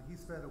 And he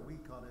spent a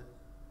week on it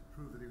to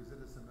prove that he was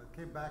innocent, but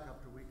came back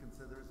after a week and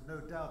said there is no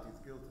doubt he's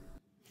guilty.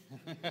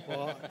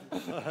 well,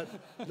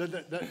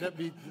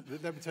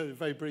 let me tell you a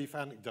very brief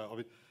anecdote. I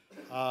mean,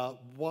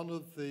 one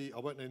of the, I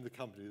won't name the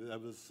company, there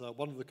was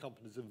one of the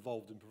companies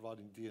involved in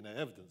providing DNA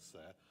evidence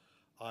there.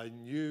 I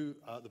knew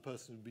the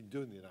person who'd been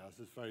doing the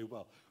analysis very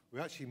well. We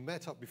actually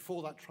met up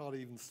before that trial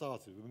even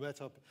started. We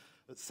met up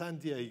at San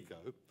Diego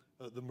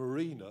at the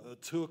marina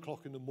at 2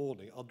 o'clock in the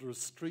morning under a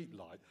street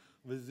light.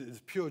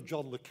 It's pure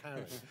John le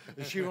Carré.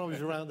 And she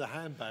rummaged around the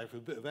handbag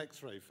with a bit of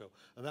X-ray film,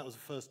 and that was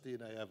the first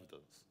DNA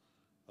evidence.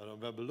 And I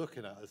remember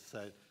looking at her and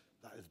saying,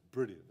 that is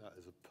brilliant, that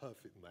is a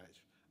perfect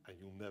match, and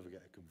you'll never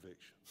get a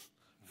conviction.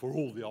 For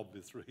all the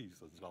obvious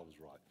reasons, and I was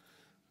right.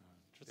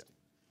 Interesting.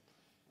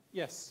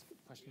 Yeah. Yes,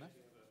 question there?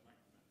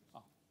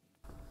 Oh.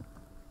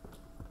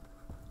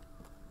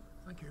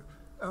 Thank you.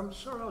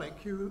 Sir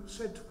Alec, you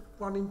said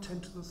 1 in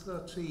 10 to the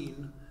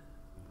 13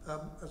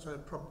 as a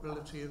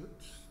probability that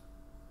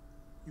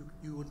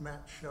you would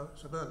match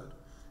Sir Bernard.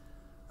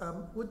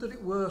 Would that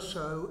it were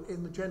so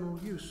in the general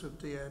use of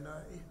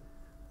DNA,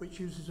 which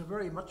uses a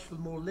very much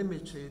more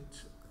limited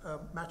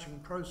matching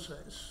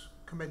process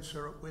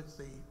commensurate with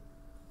the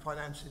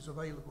finances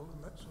available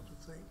and that sort of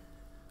thing.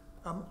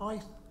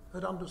 I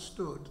had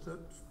understood that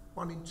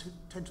 1 in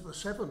 10 to the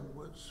 7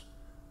 was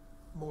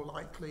more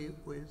likely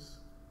with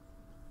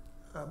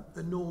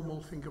the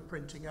normal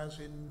fingerprinting, as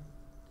in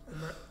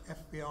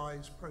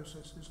FBI's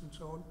processes and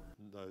so on.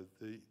 No,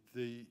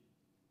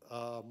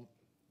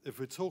 if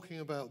we're talking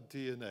about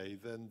DNA,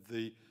 then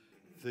the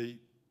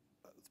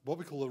what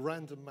we call the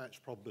random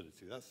match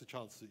probability, that's the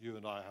chance that you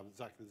and I have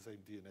exactly the same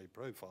DNA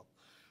profile,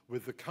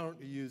 with the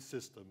currently used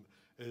system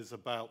is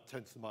about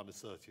 10 to the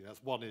minus 13.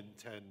 That's 1 in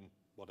 10,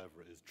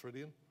 whatever it is,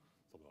 trillion,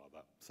 something like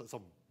that. So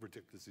some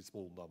ridiculously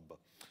small number.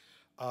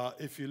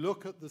 If you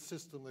look at the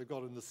system they've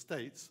got in the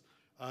States,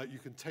 you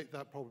can take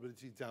that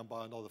probability down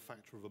by another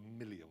factor of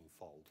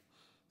 1,000,000-fold.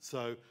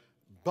 So,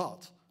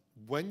 but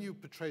when you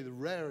portray the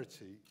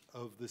rarity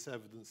of this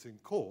evidence in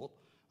court,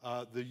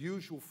 the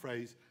usual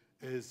phrase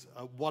is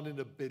 1 in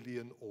a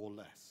billion or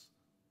less.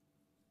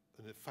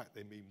 And in fact,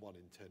 they mean 1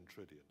 in 10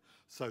 trillion.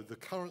 So the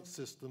current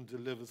system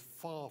delivers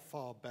far,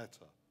 far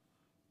better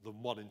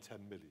than 1 in 10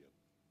 million.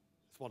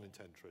 It's 1 in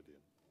 10 trillion,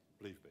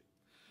 believe me.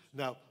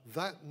 Now,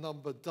 that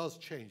number does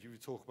change if you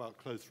talk about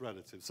close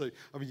relatives. So,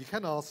 I mean, you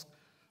can ask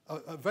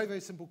a very,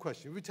 very simple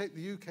question. If we take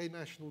the UK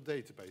national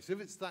database,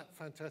 if it's that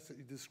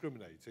fantastically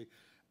discriminating,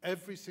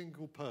 every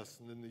single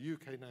person in the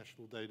UK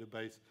national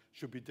database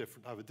should be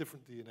different, have a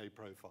different DNA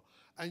profile.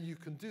 And you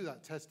can do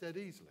that test dead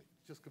easily.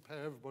 Just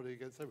compare everybody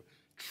against everybody.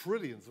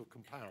 Trillions of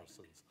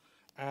comparisons.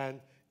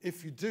 And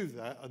if you do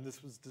that, and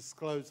this was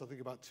disclosed, I think,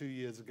 about 2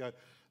 years ago,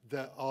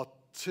 there are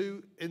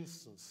 2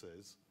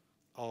 instances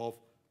of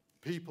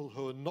people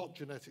who are not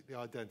genetically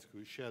identical,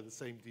 who share the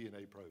same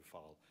DNA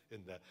profile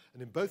in there.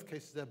 And in both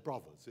cases, they're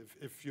brothers.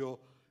 If you're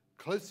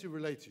closely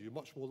related, you're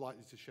much more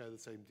likely to share the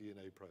same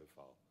DNA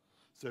profile.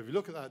 So if you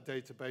look at that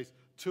database,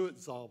 2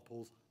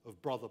 examples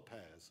of brother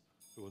pairs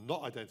who are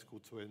not identical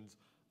twins,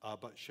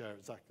 but share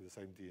exactly the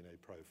same DNA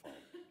profile.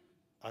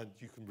 And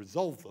you can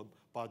resolve them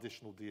by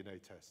additional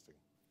DNA testing.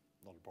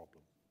 Not a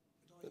problem.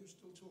 But are you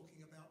still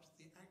talking about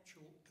the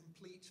actual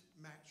complete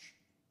match,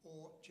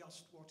 or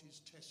just what is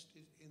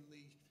tested in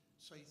the,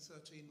 say,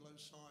 13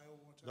 loci or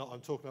whatever? No,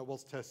 I'm talking about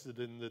what's tested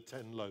in the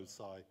 10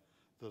 loci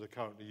that are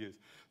currently used.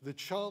 The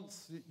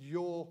chance that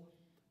your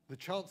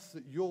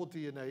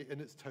DNA in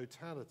its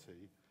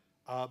totality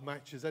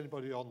matches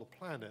anybody on the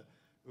planet,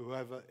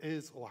 whoever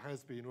is or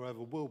has been or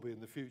ever will be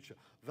in the future,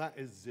 that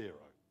is 0.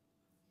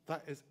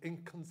 That is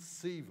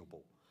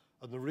inconceivable.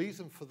 And the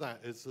reason for that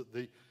is that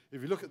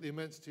if you look at the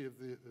immensity of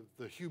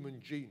the human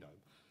genome,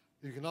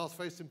 you can ask a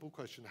very simple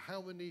question: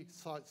 how many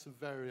sites of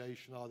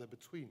variation are there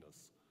between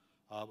us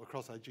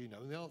across our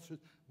genome? And the answer is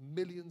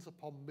millions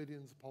upon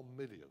millions upon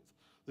millions.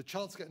 The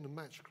chance of getting a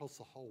match across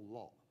the whole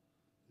lot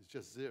is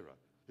just 0.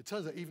 It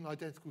turns out even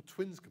identical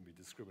twins can be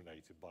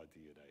discriminated by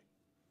DNA.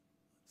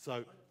 So I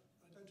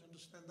don't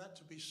understand that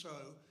to be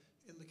so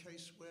in the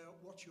case where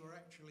what you're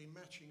actually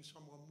matching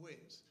someone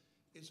with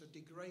is a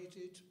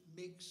degraded,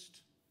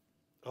 mixed,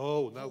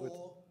 poor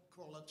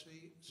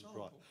quality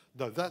sample.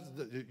 Right. No,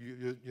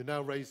 you're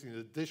now raising an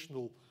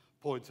additional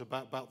point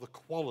about the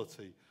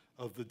quality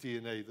of the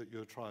DNA that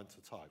you're trying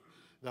to type.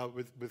 Now,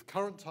 with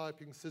current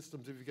typing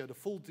systems, if you get a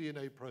full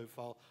DNA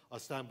profile, I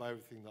stand by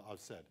everything that I've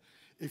said.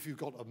 If you've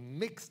got a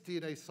mixed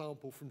DNA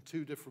sample from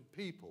 2 different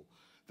people,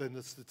 then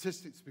the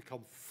statistics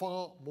become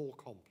far more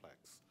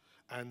complex.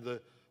 And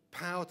the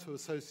power to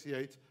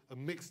associate a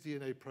mixed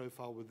DNA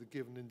profile with a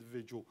given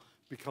individual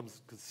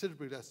becomes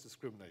considerably less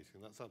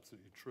discriminating. That's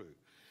absolutely true.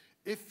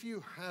 If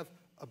you have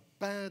a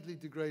badly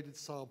degraded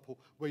sample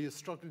where you're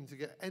struggling to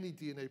get any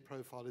DNA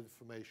profile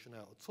information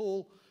out at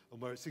all,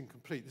 and where it's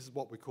incomplete, this is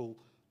what we call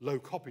low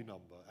copy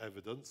number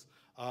evidence,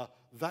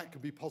 that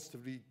can be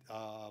positively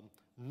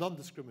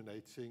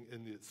non-discriminating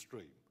in the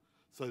extreme.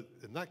 So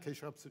in that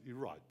case, you're absolutely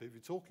right. But if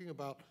you're talking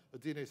about a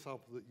DNA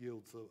sample that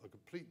yields a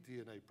complete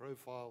DNA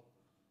profile,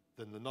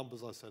 then the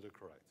numbers I said are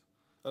correct.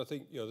 I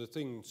think the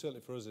thing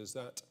certainly for us is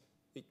that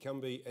it can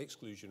be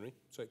exclusionary,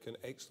 so it can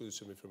exclude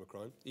somebody from a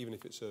crime, even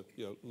if it's a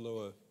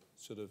lower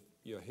sort of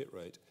hit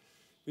rate.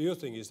 The other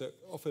thing is that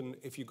often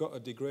if you've got a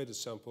degraded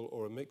sample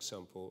or a mixed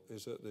sample,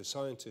 is that the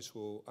scientists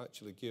will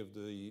actually give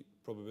the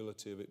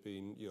probability of it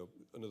being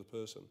another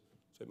person.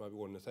 So it might be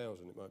 1 in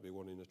 1,000, it might be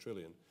 1 in 1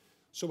 trillion.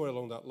 somewhere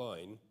along that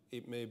line,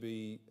 it may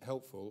be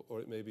helpful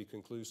or it may be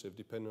conclusive,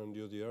 depending on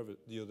the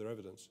other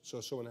evidence.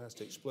 So someone has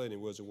to explain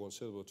in words of one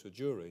syllable to a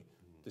jury,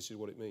 this is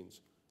what it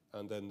means.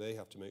 And then they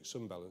have to make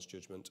some balanced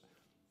judgment.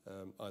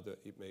 Either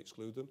it may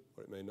exclude them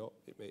or it may not.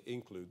 It may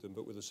include them,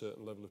 but with a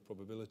certain level of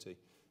probability.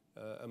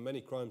 And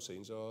many crime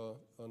scenes are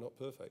not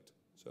perfect.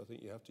 So I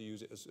think you have to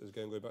use it as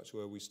again, going back to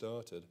where we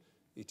started,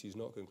 it is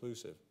not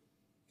conclusive.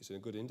 It's a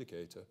good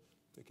indicator.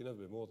 It can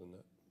never be more than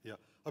that. Yeah,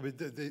 I mean,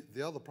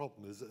 the other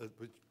problem is,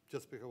 which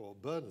just because what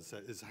Bernard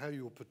said, is how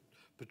you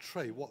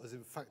portray what is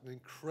in fact an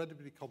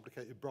incredibly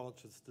complicated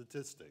branch of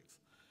statistics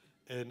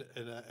in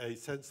a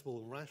sensible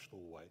and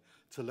rational way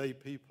to lay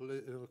people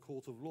in a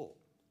court of law.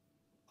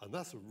 And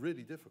that's a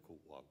really difficult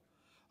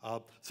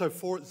one. So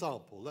for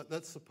example,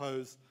 let's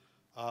suppose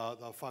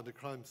that I find a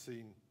crime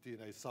scene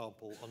DNA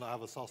sample and I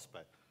have a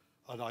suspect.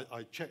 And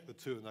I check the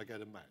two and I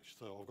get a match.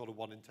 So I've got a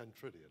 1 in 10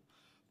 trillion.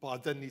 But I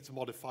then need to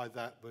modify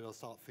that when I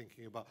start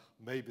thinking about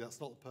maybe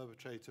that's not the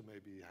perpetrator,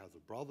 maybe he has a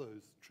brother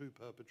who's the true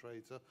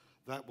perpetrator.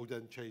 That will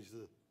then change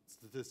the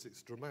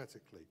statistics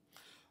dramatically.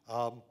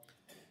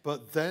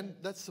 But then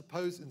let's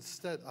suppose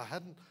instead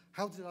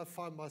how did I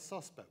find my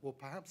suspect? Well,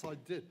 perhaps I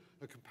did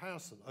a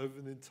comparison over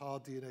an entire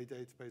DNA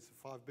database of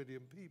 5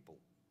 billion people.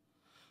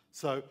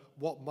 So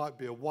what might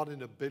be a 1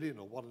 in a billion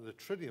or 1 in a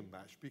trillion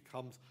match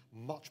becomes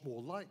much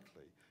more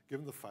likely,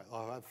 given the fact that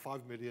I have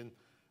 5 million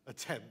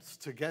attempts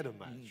to get a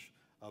match.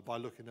 By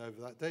looking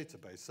over that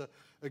database. So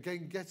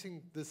again,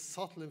 getting this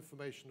subtle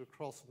information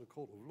across in the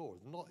court of law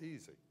is not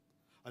easy.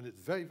 And it's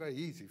very, very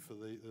easy for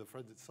the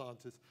forensic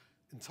scientists,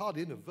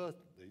 entirely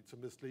inadvertently, to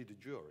mislead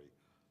a jury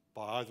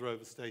by either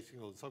overstating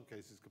or in some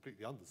cases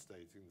completely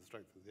understating the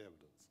strength of the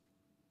evidence.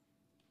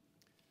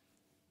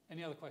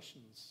 Any other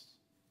questions?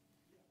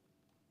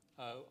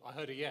 Oh, I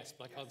heard a yes,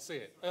 but I can't see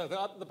it. Oh,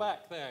 at the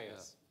back there,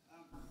 yes.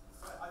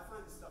 So I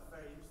find this stuff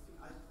very interesting.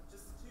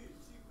 Just two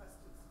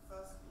questions.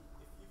 Firstly,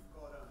 if you've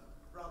got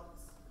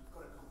brothers, you've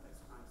got a complex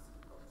crime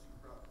scene, you've got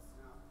 2 brothers.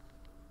 Now,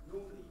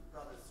 normally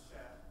brothers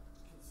share,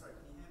 sorry,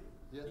 can you hear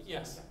me?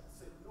 Yes. Yeah,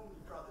 so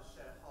normally brothers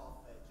share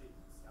half their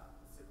genes,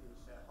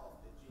 siblings share half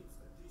their genes,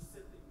 but do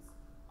siblings,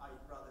 i.e.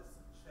 brothers,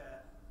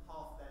 share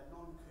half their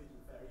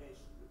non-coding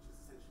variation, which is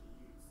essentially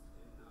used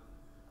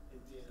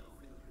in DNA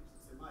fingerprinting?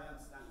 So my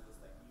understanding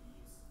was that you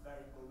use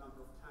variable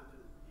number of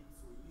tandem repeats,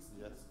 or you used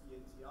to use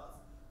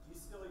VNTRs. Do you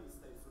still use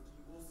those, or do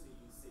you also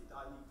use, say,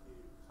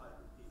 dinucleotide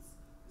repeats,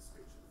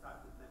 description,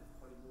 fragment length,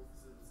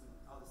 polymorphisms, and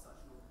other such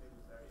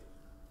non-coding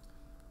variations?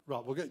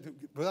 Right,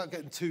 without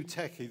getting too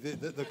techie,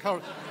 the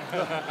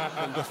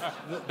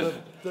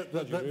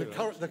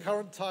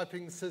current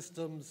typing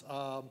systems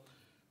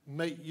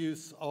make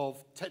use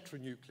of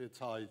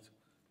tetranucleotide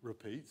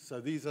repeats. So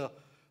these are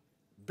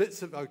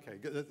bits of, okay,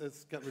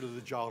 let's get rid of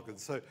the jargon.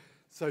 So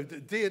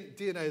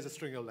DNA is a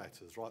string of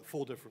letters, right?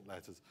 4 different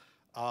letters.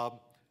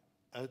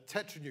 A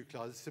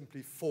tetranucleotide is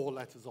simply 4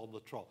 letters on the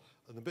trot.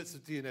 And the bits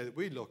of DNA that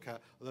we look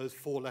at are those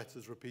 4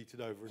 letters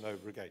repeated over and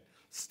over again.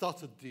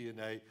 Stuttered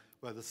DNA,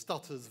 where the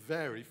stutters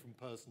vary from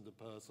person to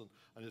person,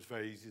 and it's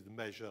very easy to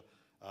measure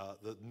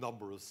the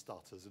number of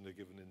stutters in a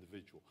given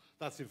individual.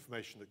 That's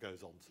information that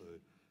goes onto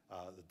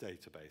the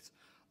database.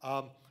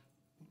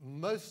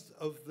 Most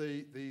of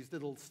these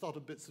little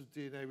stuttered bits of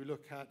DNA we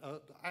look at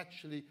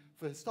actually,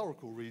 for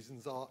historical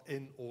reasons, are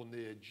in or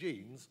near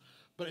genes.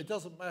 But it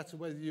doesn't matter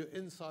whether you're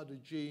inside a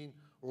gene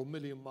or a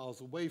million miles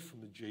away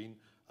from the gene.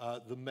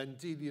 The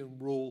Mendelian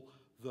rule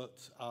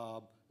that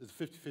there's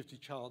a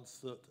 50-50 chance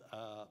that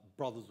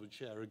brothers would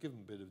share a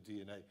given bit of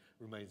DNA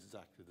remains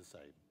exactly the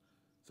same.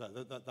 So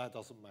that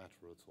doesn't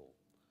matter at all.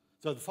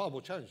 So the far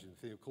more challenging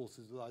thing, of course,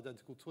 is with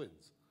identical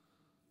twins.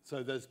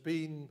 So there's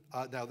been,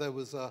 now there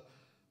was a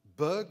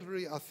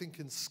burglary, I think,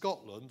 in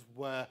Scotland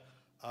where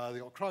they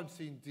got crime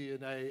scene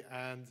DNA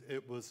and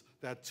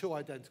they had 2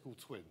 identical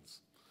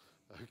twins.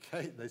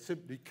 Okay, they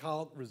simply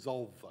can't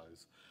resolve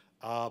those.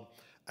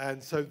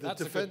 And so the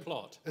That's a good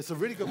plot. It's a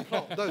really good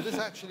plot. No, this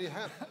actually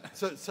happened.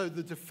 So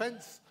the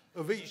defense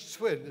of each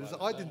twin was,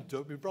 I didn't do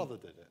it, my brother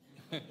did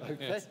it. Okay?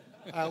 Yes.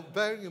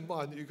 Bearing in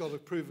mind that you've got to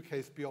prove a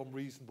case beyond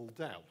reasonable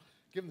doubt.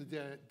 Given the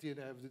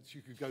DNA evidence,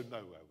 you could go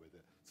nowhere with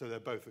it. So they're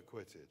both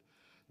acquitted.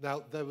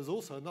 Now, there was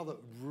also another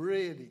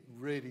really,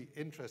 really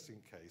interesting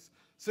case,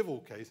 civil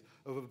case,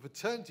 of a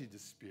paternity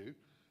dispute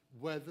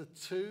where the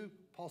 2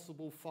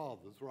 possible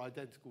fathers were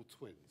identical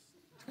twins.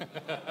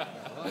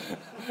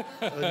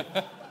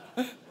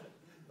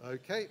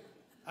 Okay,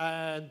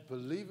 and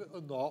believe it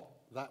or not,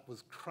 that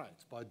was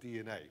cracked by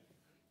DNA.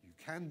 You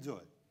can do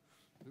it.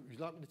 Would you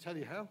like me to tell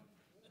you how?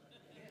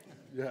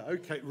 Yeah,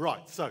 okay,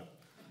 right. So,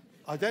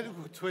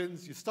 identical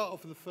twins, you start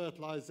off with a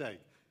fertilized egg.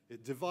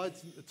 It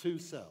divides into 2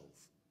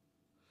 cells.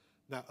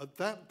 Now, at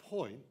that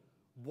point,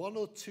 1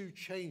 or 2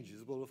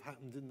 changes will have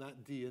happened in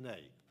that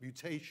DNA,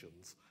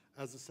 mutations,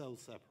 as the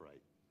cells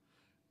separate.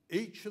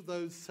 Each of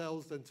those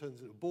cells then turns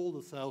into a ball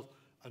of cells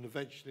and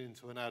eventually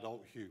into an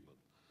adult human.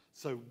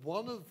 So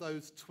one of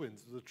those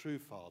twins was a true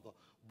father,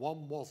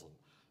 one wasn't.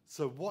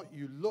 So what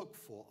you look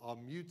for are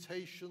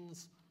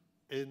mutations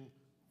in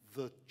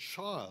the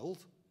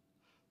child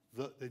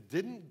that they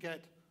didn't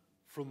get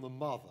from the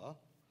mother,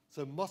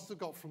 so must have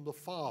got from the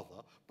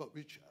father, but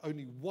which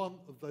only one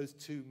of those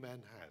two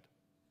men had.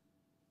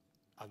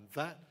 And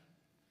that,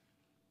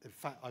 in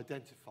fact,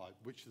 identified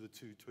which of the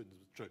two twins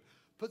was true.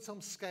 Put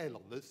some scale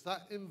on this.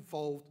 That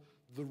involved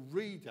the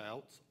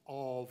readout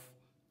of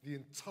the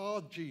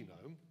entire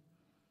genome,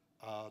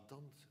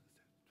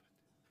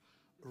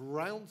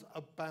 around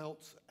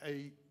about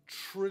 1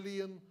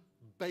 trillion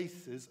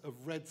bases of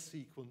red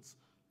sequence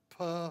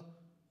per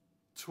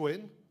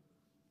twin,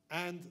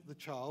 and the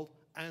child,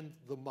 and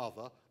the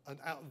mother, and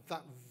out of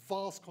that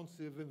vast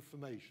quantity of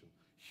information,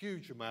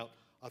 huge amount,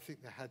 I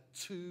think they had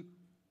 2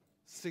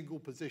 single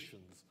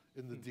positions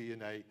in the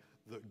DNA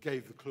that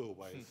gave the clue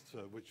away as to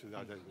which of the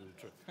identity was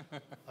true.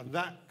 And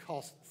that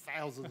cost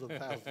thousands and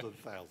thousands and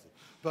thousands.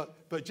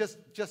 But just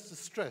to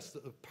stress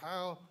that the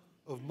power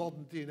of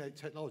modern DNA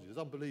technology is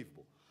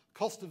unbelievable.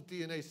 Cost of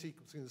DNA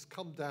sequencing has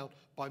come down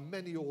by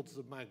many orders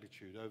of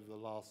magnitude over the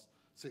last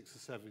 6 or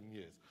 7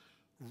 years.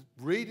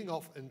 Reading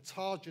off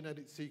entire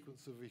genetic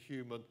sequence of a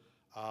human,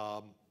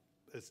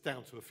 it's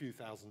down to a few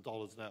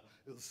 $1,000s now.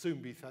 It'll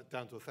soon be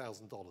down to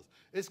 $1,000.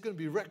 It's going to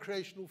be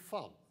recreational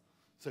fun.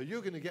 So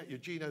you're going to get your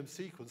genome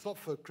sequence, not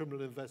for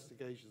criminal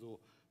investigations or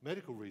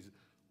medical reasons.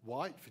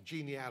 Why? For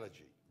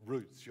genealogy,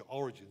 roots, your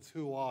origins.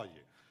 Who are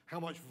you?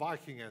 How much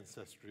Viking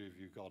ancestry have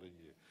you got in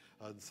you?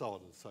 And so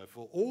on and so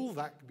forth. All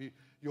that can be,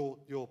 your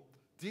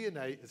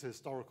DNA is a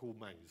historical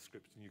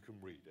manuscript and you can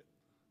read it.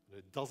 And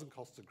it doesn't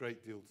cost a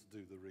great deal to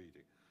do the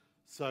reading.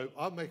 So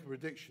I'll make a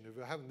prediction, if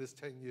we're having this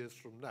 10 years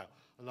from now,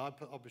 and I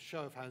put up a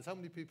show of hands, how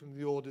many people in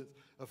the audience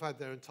have had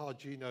their entire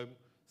genome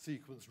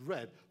sequence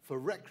read for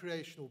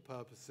recreational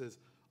purposes?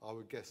 I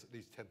would guess at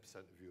least 10%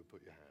 of you would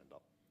put your hand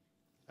up.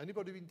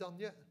 Anybody been done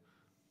yet?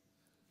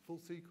 Full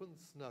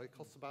sequence? No, it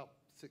costs about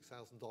 $6,000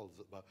 at the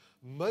moment.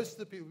 Most of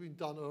the people who've been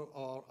done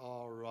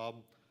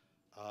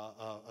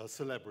are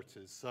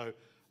celebrities. So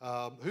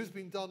who's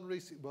been done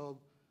recently? Well,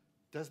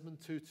 Desmond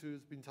Tutu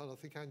has been done. I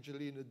think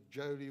Angelina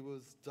Jolie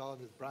was done.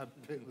 Brad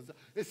Pitt was done.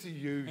 It's the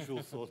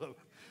usual sort of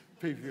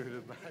people you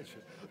would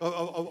imagine.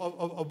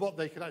 Of what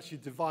they can actually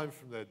divine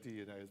from their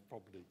DNA is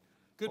probably...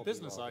 Good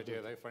business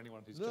idea, though, for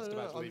anyone who's just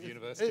about to leave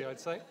university, I'd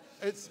say.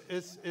 If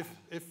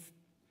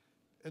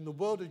in the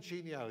world of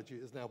genealogy,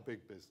 it is now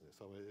big business.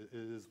 I mean,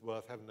 it is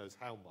worth heaven knows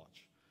how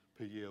much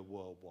per year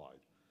worldwide.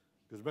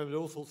 Because remember, there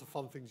are all sorts of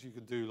fun things you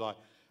can do, like,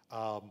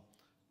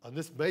 and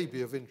this may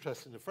be of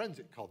interest in the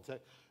forensic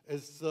context,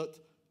 is that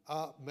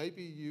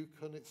maybe you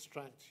can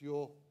extract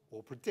or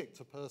predict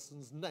a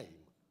person's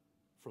name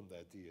from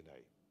their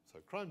DNA. So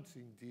crime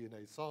scene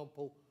DNA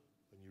sample,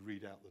 and you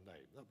read out the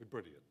name. That'd be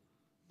brilliant.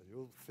 And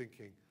you're all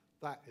thinking,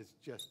 that is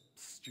just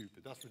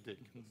stupid, that's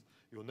ridiculous.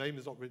 Your name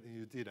is not written in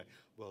your DNA.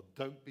 Well,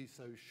 don't be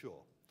so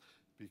sure,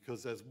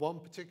 because there's one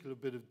particular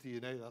bit of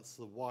DNA, that's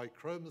the Y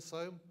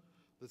chromosome,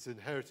 that's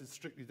inherited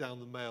strictly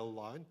down the male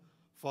line,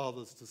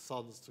 fathers to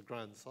sons to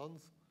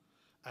grandsons,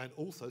 and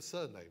also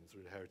surnames are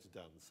inherited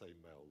down the same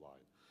male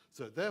line.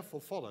 So it therefore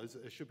follows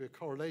that there should be a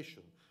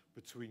correlation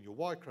between your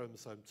Y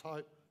chromosome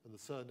type and the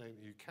surname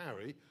that you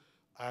carry,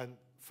 and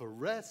for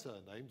rare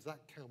surnames,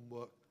 that can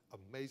work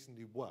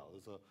amazingly well.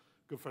 There's a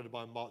good friend of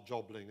mine, Mark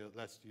Jobling at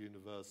Leicester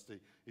University.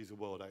 He's a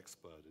world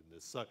expert in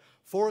this. So,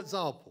 for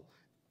example,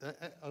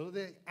 are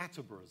there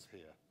Attenboroughs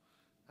here?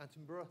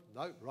 Attenborough?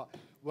 No? Right.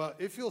 Well,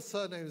 if your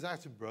surname is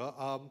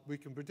Attenborough, we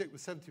can predict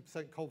with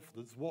 70%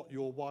 confidence what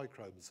your Y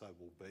chromosome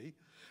will be.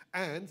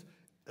 And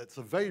it's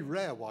a very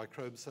rare Y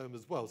chromosome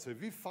as well. So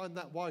if you find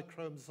that Y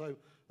chromosome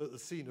at the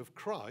scene of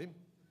crime,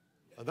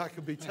 and that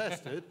can be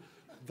tested,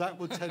 that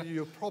would tell you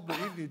you're probably,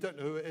 even if you don't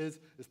know who it is,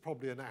 it's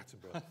probably an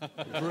Attenborough.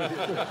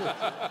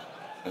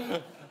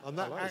 And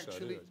that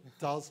actually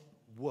does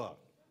work,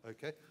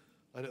 okay?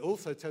 And it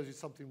also tells you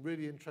something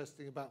really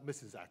interesting about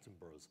Mrs.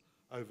 Attenboroughs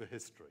over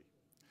history.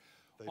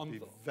 They've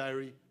been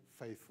very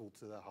faithful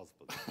to their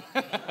husbands.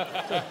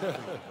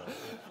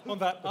 On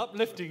that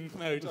uplifting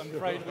note, I'm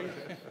afraid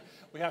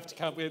we have to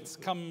come. It's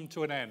come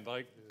to an end.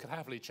 I could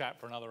happily chat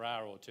for another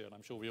hour or two, and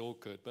I'm sure we all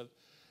could, but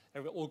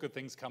all good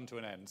things come to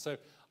an end. So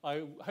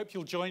I hope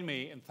you'll join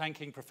me in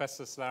thanking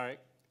Professor Slarek,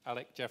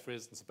 Alec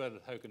Jeffries, and Sir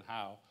Bernard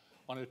Hogan-Howe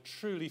on a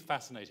truly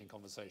fascinating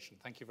conversation.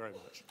 Thank you very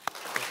much.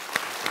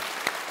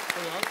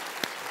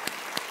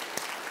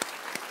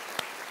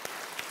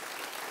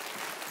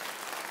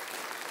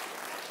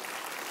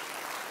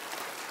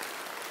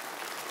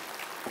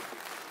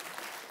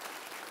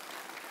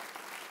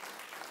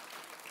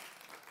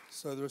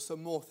 So there are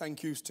some more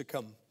thank yous to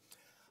come.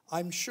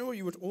 I'm sure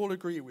you would all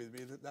agree with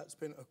me that that's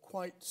been a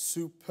quite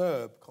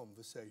superb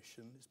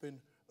conversation. It's been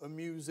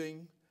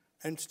amusing,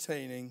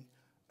 entertaining,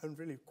 and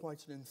really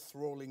quite an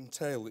enthralling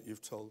tale that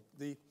you've told.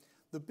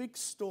 The big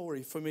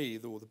story for me,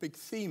 or the big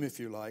theme, if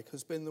you like,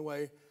 has been the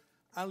way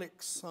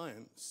Alec's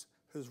science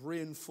has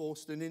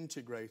reinforced and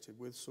integrated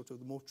with sort of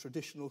the more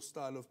traditional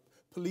style of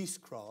police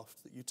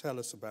craft that you tell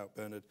us about,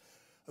 Bernard.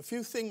 A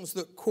few things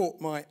that caught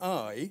my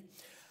eye.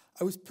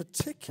 I was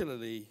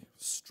particularly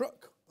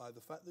struck by the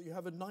fact that you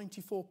have a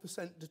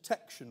 94%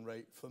 detection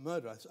rate for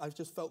murder. I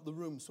just felt the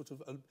room sort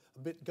of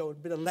go a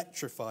bit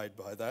electrified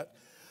by that.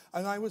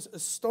 And I was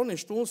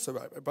astonished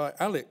also by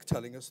Alec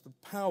telling us the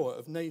power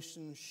of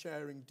nations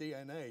sharing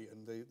DNA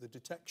and the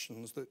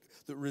detections that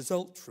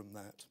result from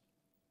that.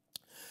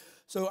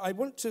 So I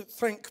want to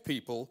thank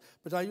people,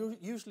 but I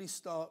usually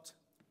start,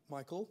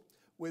 Michael,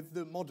 with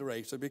the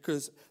moderator,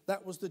 because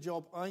that was the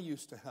job I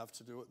used to have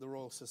to do at the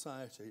Royal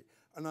Society.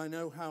 And I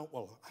know how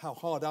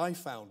hard I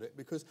found it,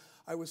 because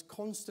I was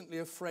constantly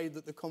afraid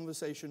that the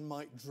conversation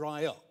might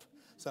dry up.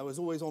 So I was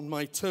always on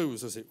my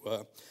toes, as it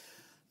were.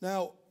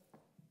 Now,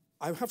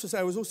 I have to say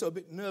I was also a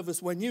bit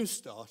nervous when you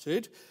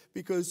started,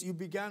 because you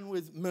began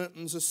with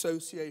Merton's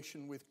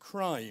association with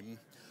crime,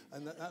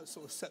 and that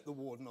sort of set the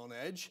warden on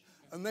edge.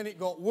 And then it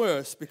got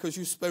worse because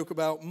you spoke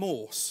about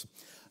Morse.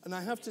 And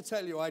I have to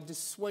tell you, I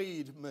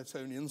dissuade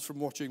Mertonians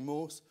from watching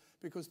Morse,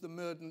 because the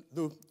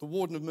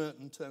warden of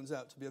Merton turns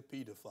out to be a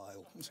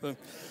paedophile. So,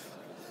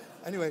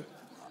 anyway,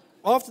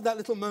 after that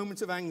little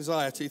moment of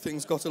anxiety,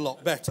 things got a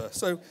lot better.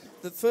 So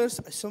the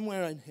first,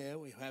 somewhere in here,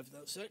 we have,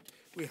 that's it,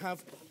 we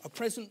have a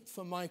present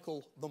for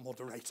Michael, the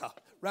moderator.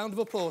 Round of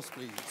applause,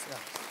 please. Yes.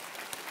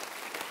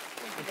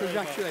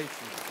 Congratulations.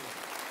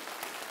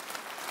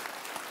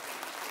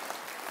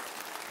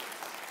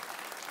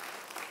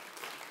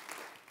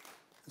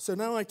 So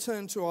now I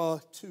turn to our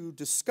two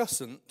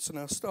discussants, and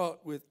I'll start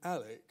with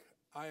Alec.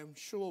 I am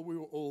sure we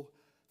were all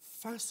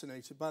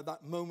fascinated by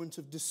that moment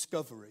of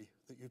discovery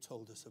that you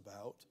told us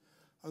about,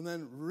 and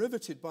then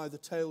riveted by the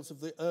tales of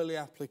the early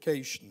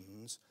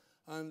applications.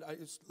 And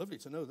it's lovely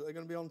to know that they're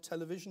going to be on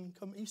television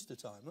come Easter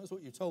time. That's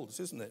what you told us,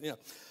 isn't it? Yeah.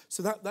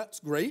 So that's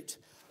great.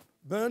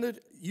 Bernard,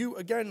 you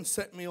again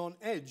set me on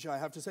edge, I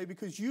have to say,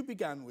 because you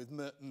began with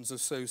Merton's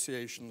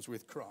associations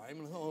with crime.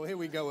 And oh, here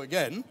we go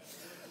again.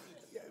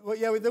 Well,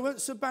 yeah, they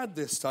weren't so bad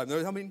this time,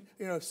 though. I mean,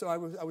 you know, so I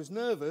was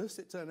nervous.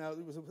 It turned out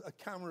it was a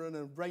camera and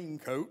a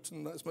raincoat,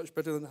 and that's much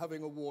better than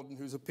having a warden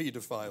who's a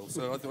paedophile.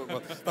 So I thought,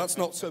 well, that's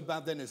not so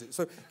bad then, is it?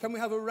 So can we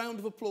have a round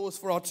of applause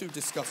for our two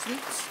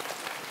discussants?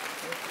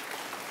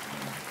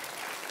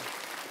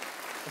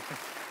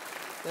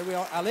 There we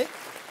are, Alec.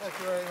 Thank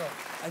you very much.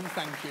 And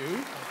thank you.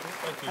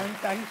 Thank you. And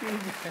thank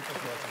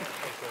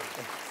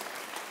you.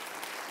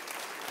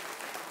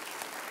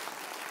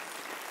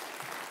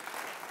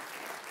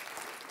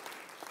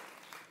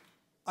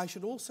 I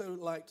should also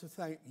like to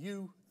thank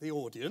you, the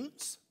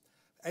audience,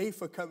 A,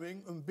 for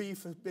coming, and B,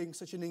 for being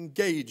such an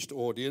engaged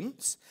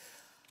audience.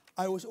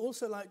 I would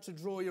also like to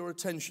draw your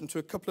attention to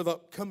a couple of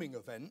upcoming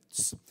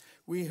events.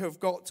 We have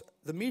got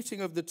the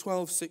meeting of the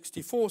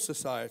 1264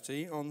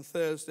 Society on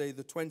Thursday,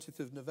 the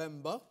 20th of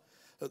November,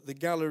 at the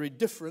Gallery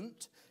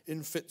Different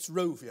in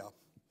Fitzrovia.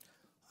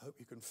 I hope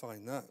you can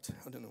find that.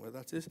 I don't know where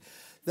that is.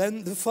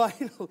 Then the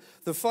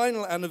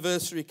final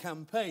anniversary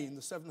campaign,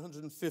 the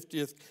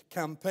 750th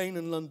campaign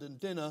and London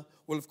dinner,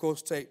 will of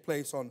course take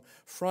place on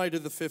Friday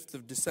the 5th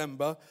of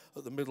December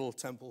at the Middle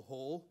Temple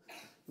Hall.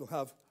 You'll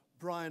have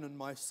Brian and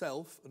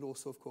myself, and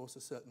also of course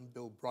a certain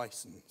Bill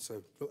Bryson.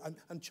 So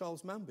and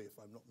Charles Manby, if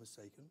I'm not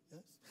mistaken.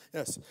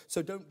 Yes.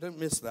 So don't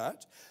miss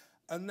that.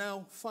 And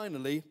now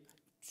finally,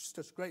 just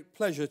a great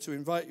pleasure to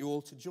invite you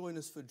all to join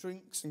us for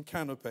drinks and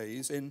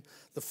canapes in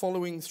the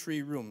following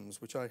three rooms,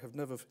 which I have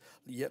never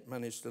yet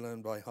managed to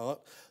learn by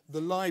heart: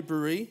 the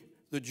library,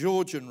 the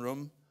Georgian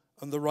room,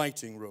 and the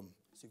writing room.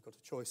 So you've got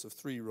a choice of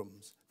three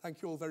rooms.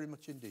 Thank you all very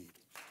much indeed.